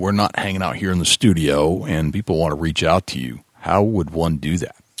 when we're not hanging out here in the studio and people want to reach out to you, how would one do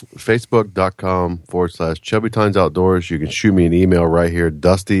that? Facebook.com/Chubby Tines Outdoors. You can shoot me an email right here,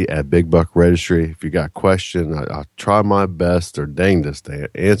 Dusty at Big Buck Registry. If you got a question, I'll try my best or dangdest to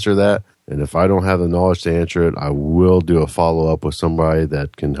answer that. And if I don't have the knowledge to answer it, I will do a follow-up with somebody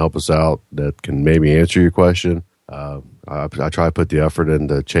that can help us out, that can maybe answer your question. I try to put the effort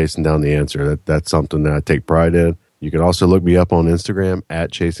into chasing down the answer. That's something that I take pride in. You can also look me up on Instagram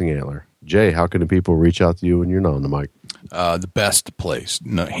at Chasing Antler. Jay, how can the people reach out to you when you're not on the mic? The best place,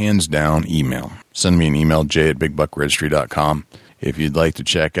 hands down, email. Send me an email, jay@bigbuckregistry.com. If you'd like to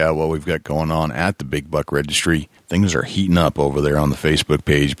check out what we've got going on at the Big Buck Registry, things are heating up over there on the Facebook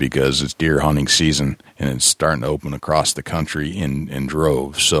page because it's deer hunting season and it's starting to open across the country in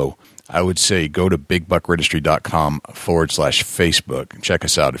droves. So I would say go to bigbuckregistry.com/Facebook. Check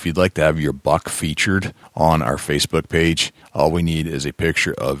us out. If you'd like to have your buck featured on our Facebook page, all we need is a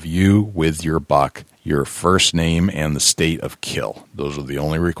picture of you with your buck, your first name, and the state of kill. Those are the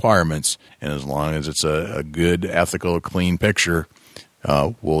only requirements. And as long as it's a good, ethical, clean picture,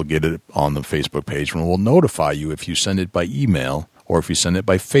 we'll get it on the Facebook page. And we'll notify you if you send it by email or if you send it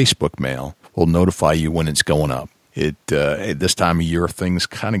by Facebook mail. We'll notify you when it's going up. At this time of year, things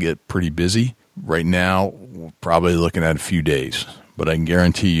kind of get pretty busy. Right now, we're probably looking at a few days. But I can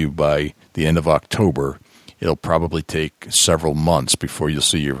guarantee you by the end of October, it'll probably take several months before you'll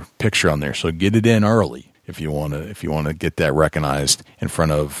see your picture on there. So get it in early if you want to get that recognized in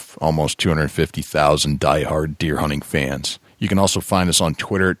front of almost 250,000 diehard deer hunting fans. You can also find us on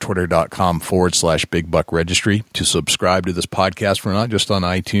Twitter at twitter.com/Big Buck Registry to subscribe to this podcast. We're not just on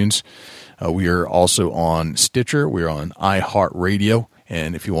iTunes. We are also on Stitcher. We're on iHeartRadio.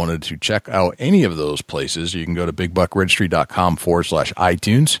 And if you wanted to check out any of those places, you can go to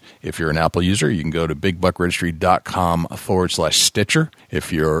bigbuckregistry.com/iTunes. If you're an Apple user, you can go to bigbuckregistry.com/Stitcher.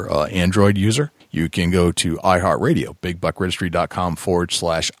 If you're an Android user, you can go to iHeartRadio,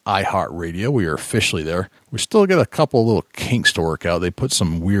 bigbuckregistry.com/iHeartRadio. We are officially there. We still got a couple little kinks to work out. They put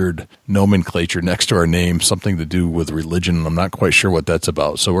some weird nomenclature next to our name, something to do with religion, and I'm not quite sure what that's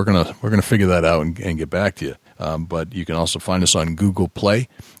about. So we're gonna figure that out and get back to you. But you can also find us on Google Play,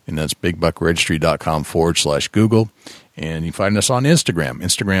 and that's bigbuckregistry.com/Google. And you find us on Instagram,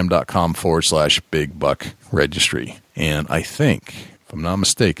 instagram.com/bigbuckregistry. And I think, if I'm not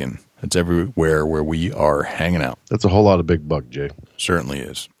mistaken, it's everywhere where we are hanging out. That's a whole lot of big buck, Jay. Certainly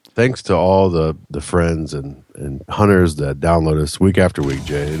is. Thanks to all the friends and hunters that download us week after week,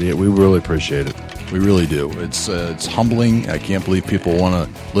 Jay. We really appreciate it. We really do. It's humbling. I can't believe people want to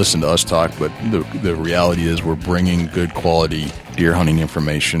listen to us talk, but the reality is we're bringing good quality deer hunting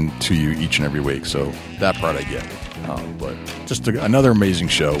information to you each and every week. So that part I get. But just another amazing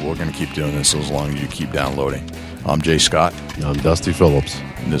show. We're going to keep doing this as long as you keep downloading. I'm Jay Scott. I'm Dusty Phillips.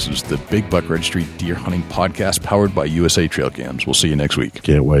 And this is the Big Buck Registry Deer Hunting Podcast powered by USA Trail Cams. We'll see you next week.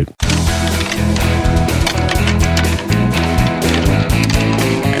 Can't wait.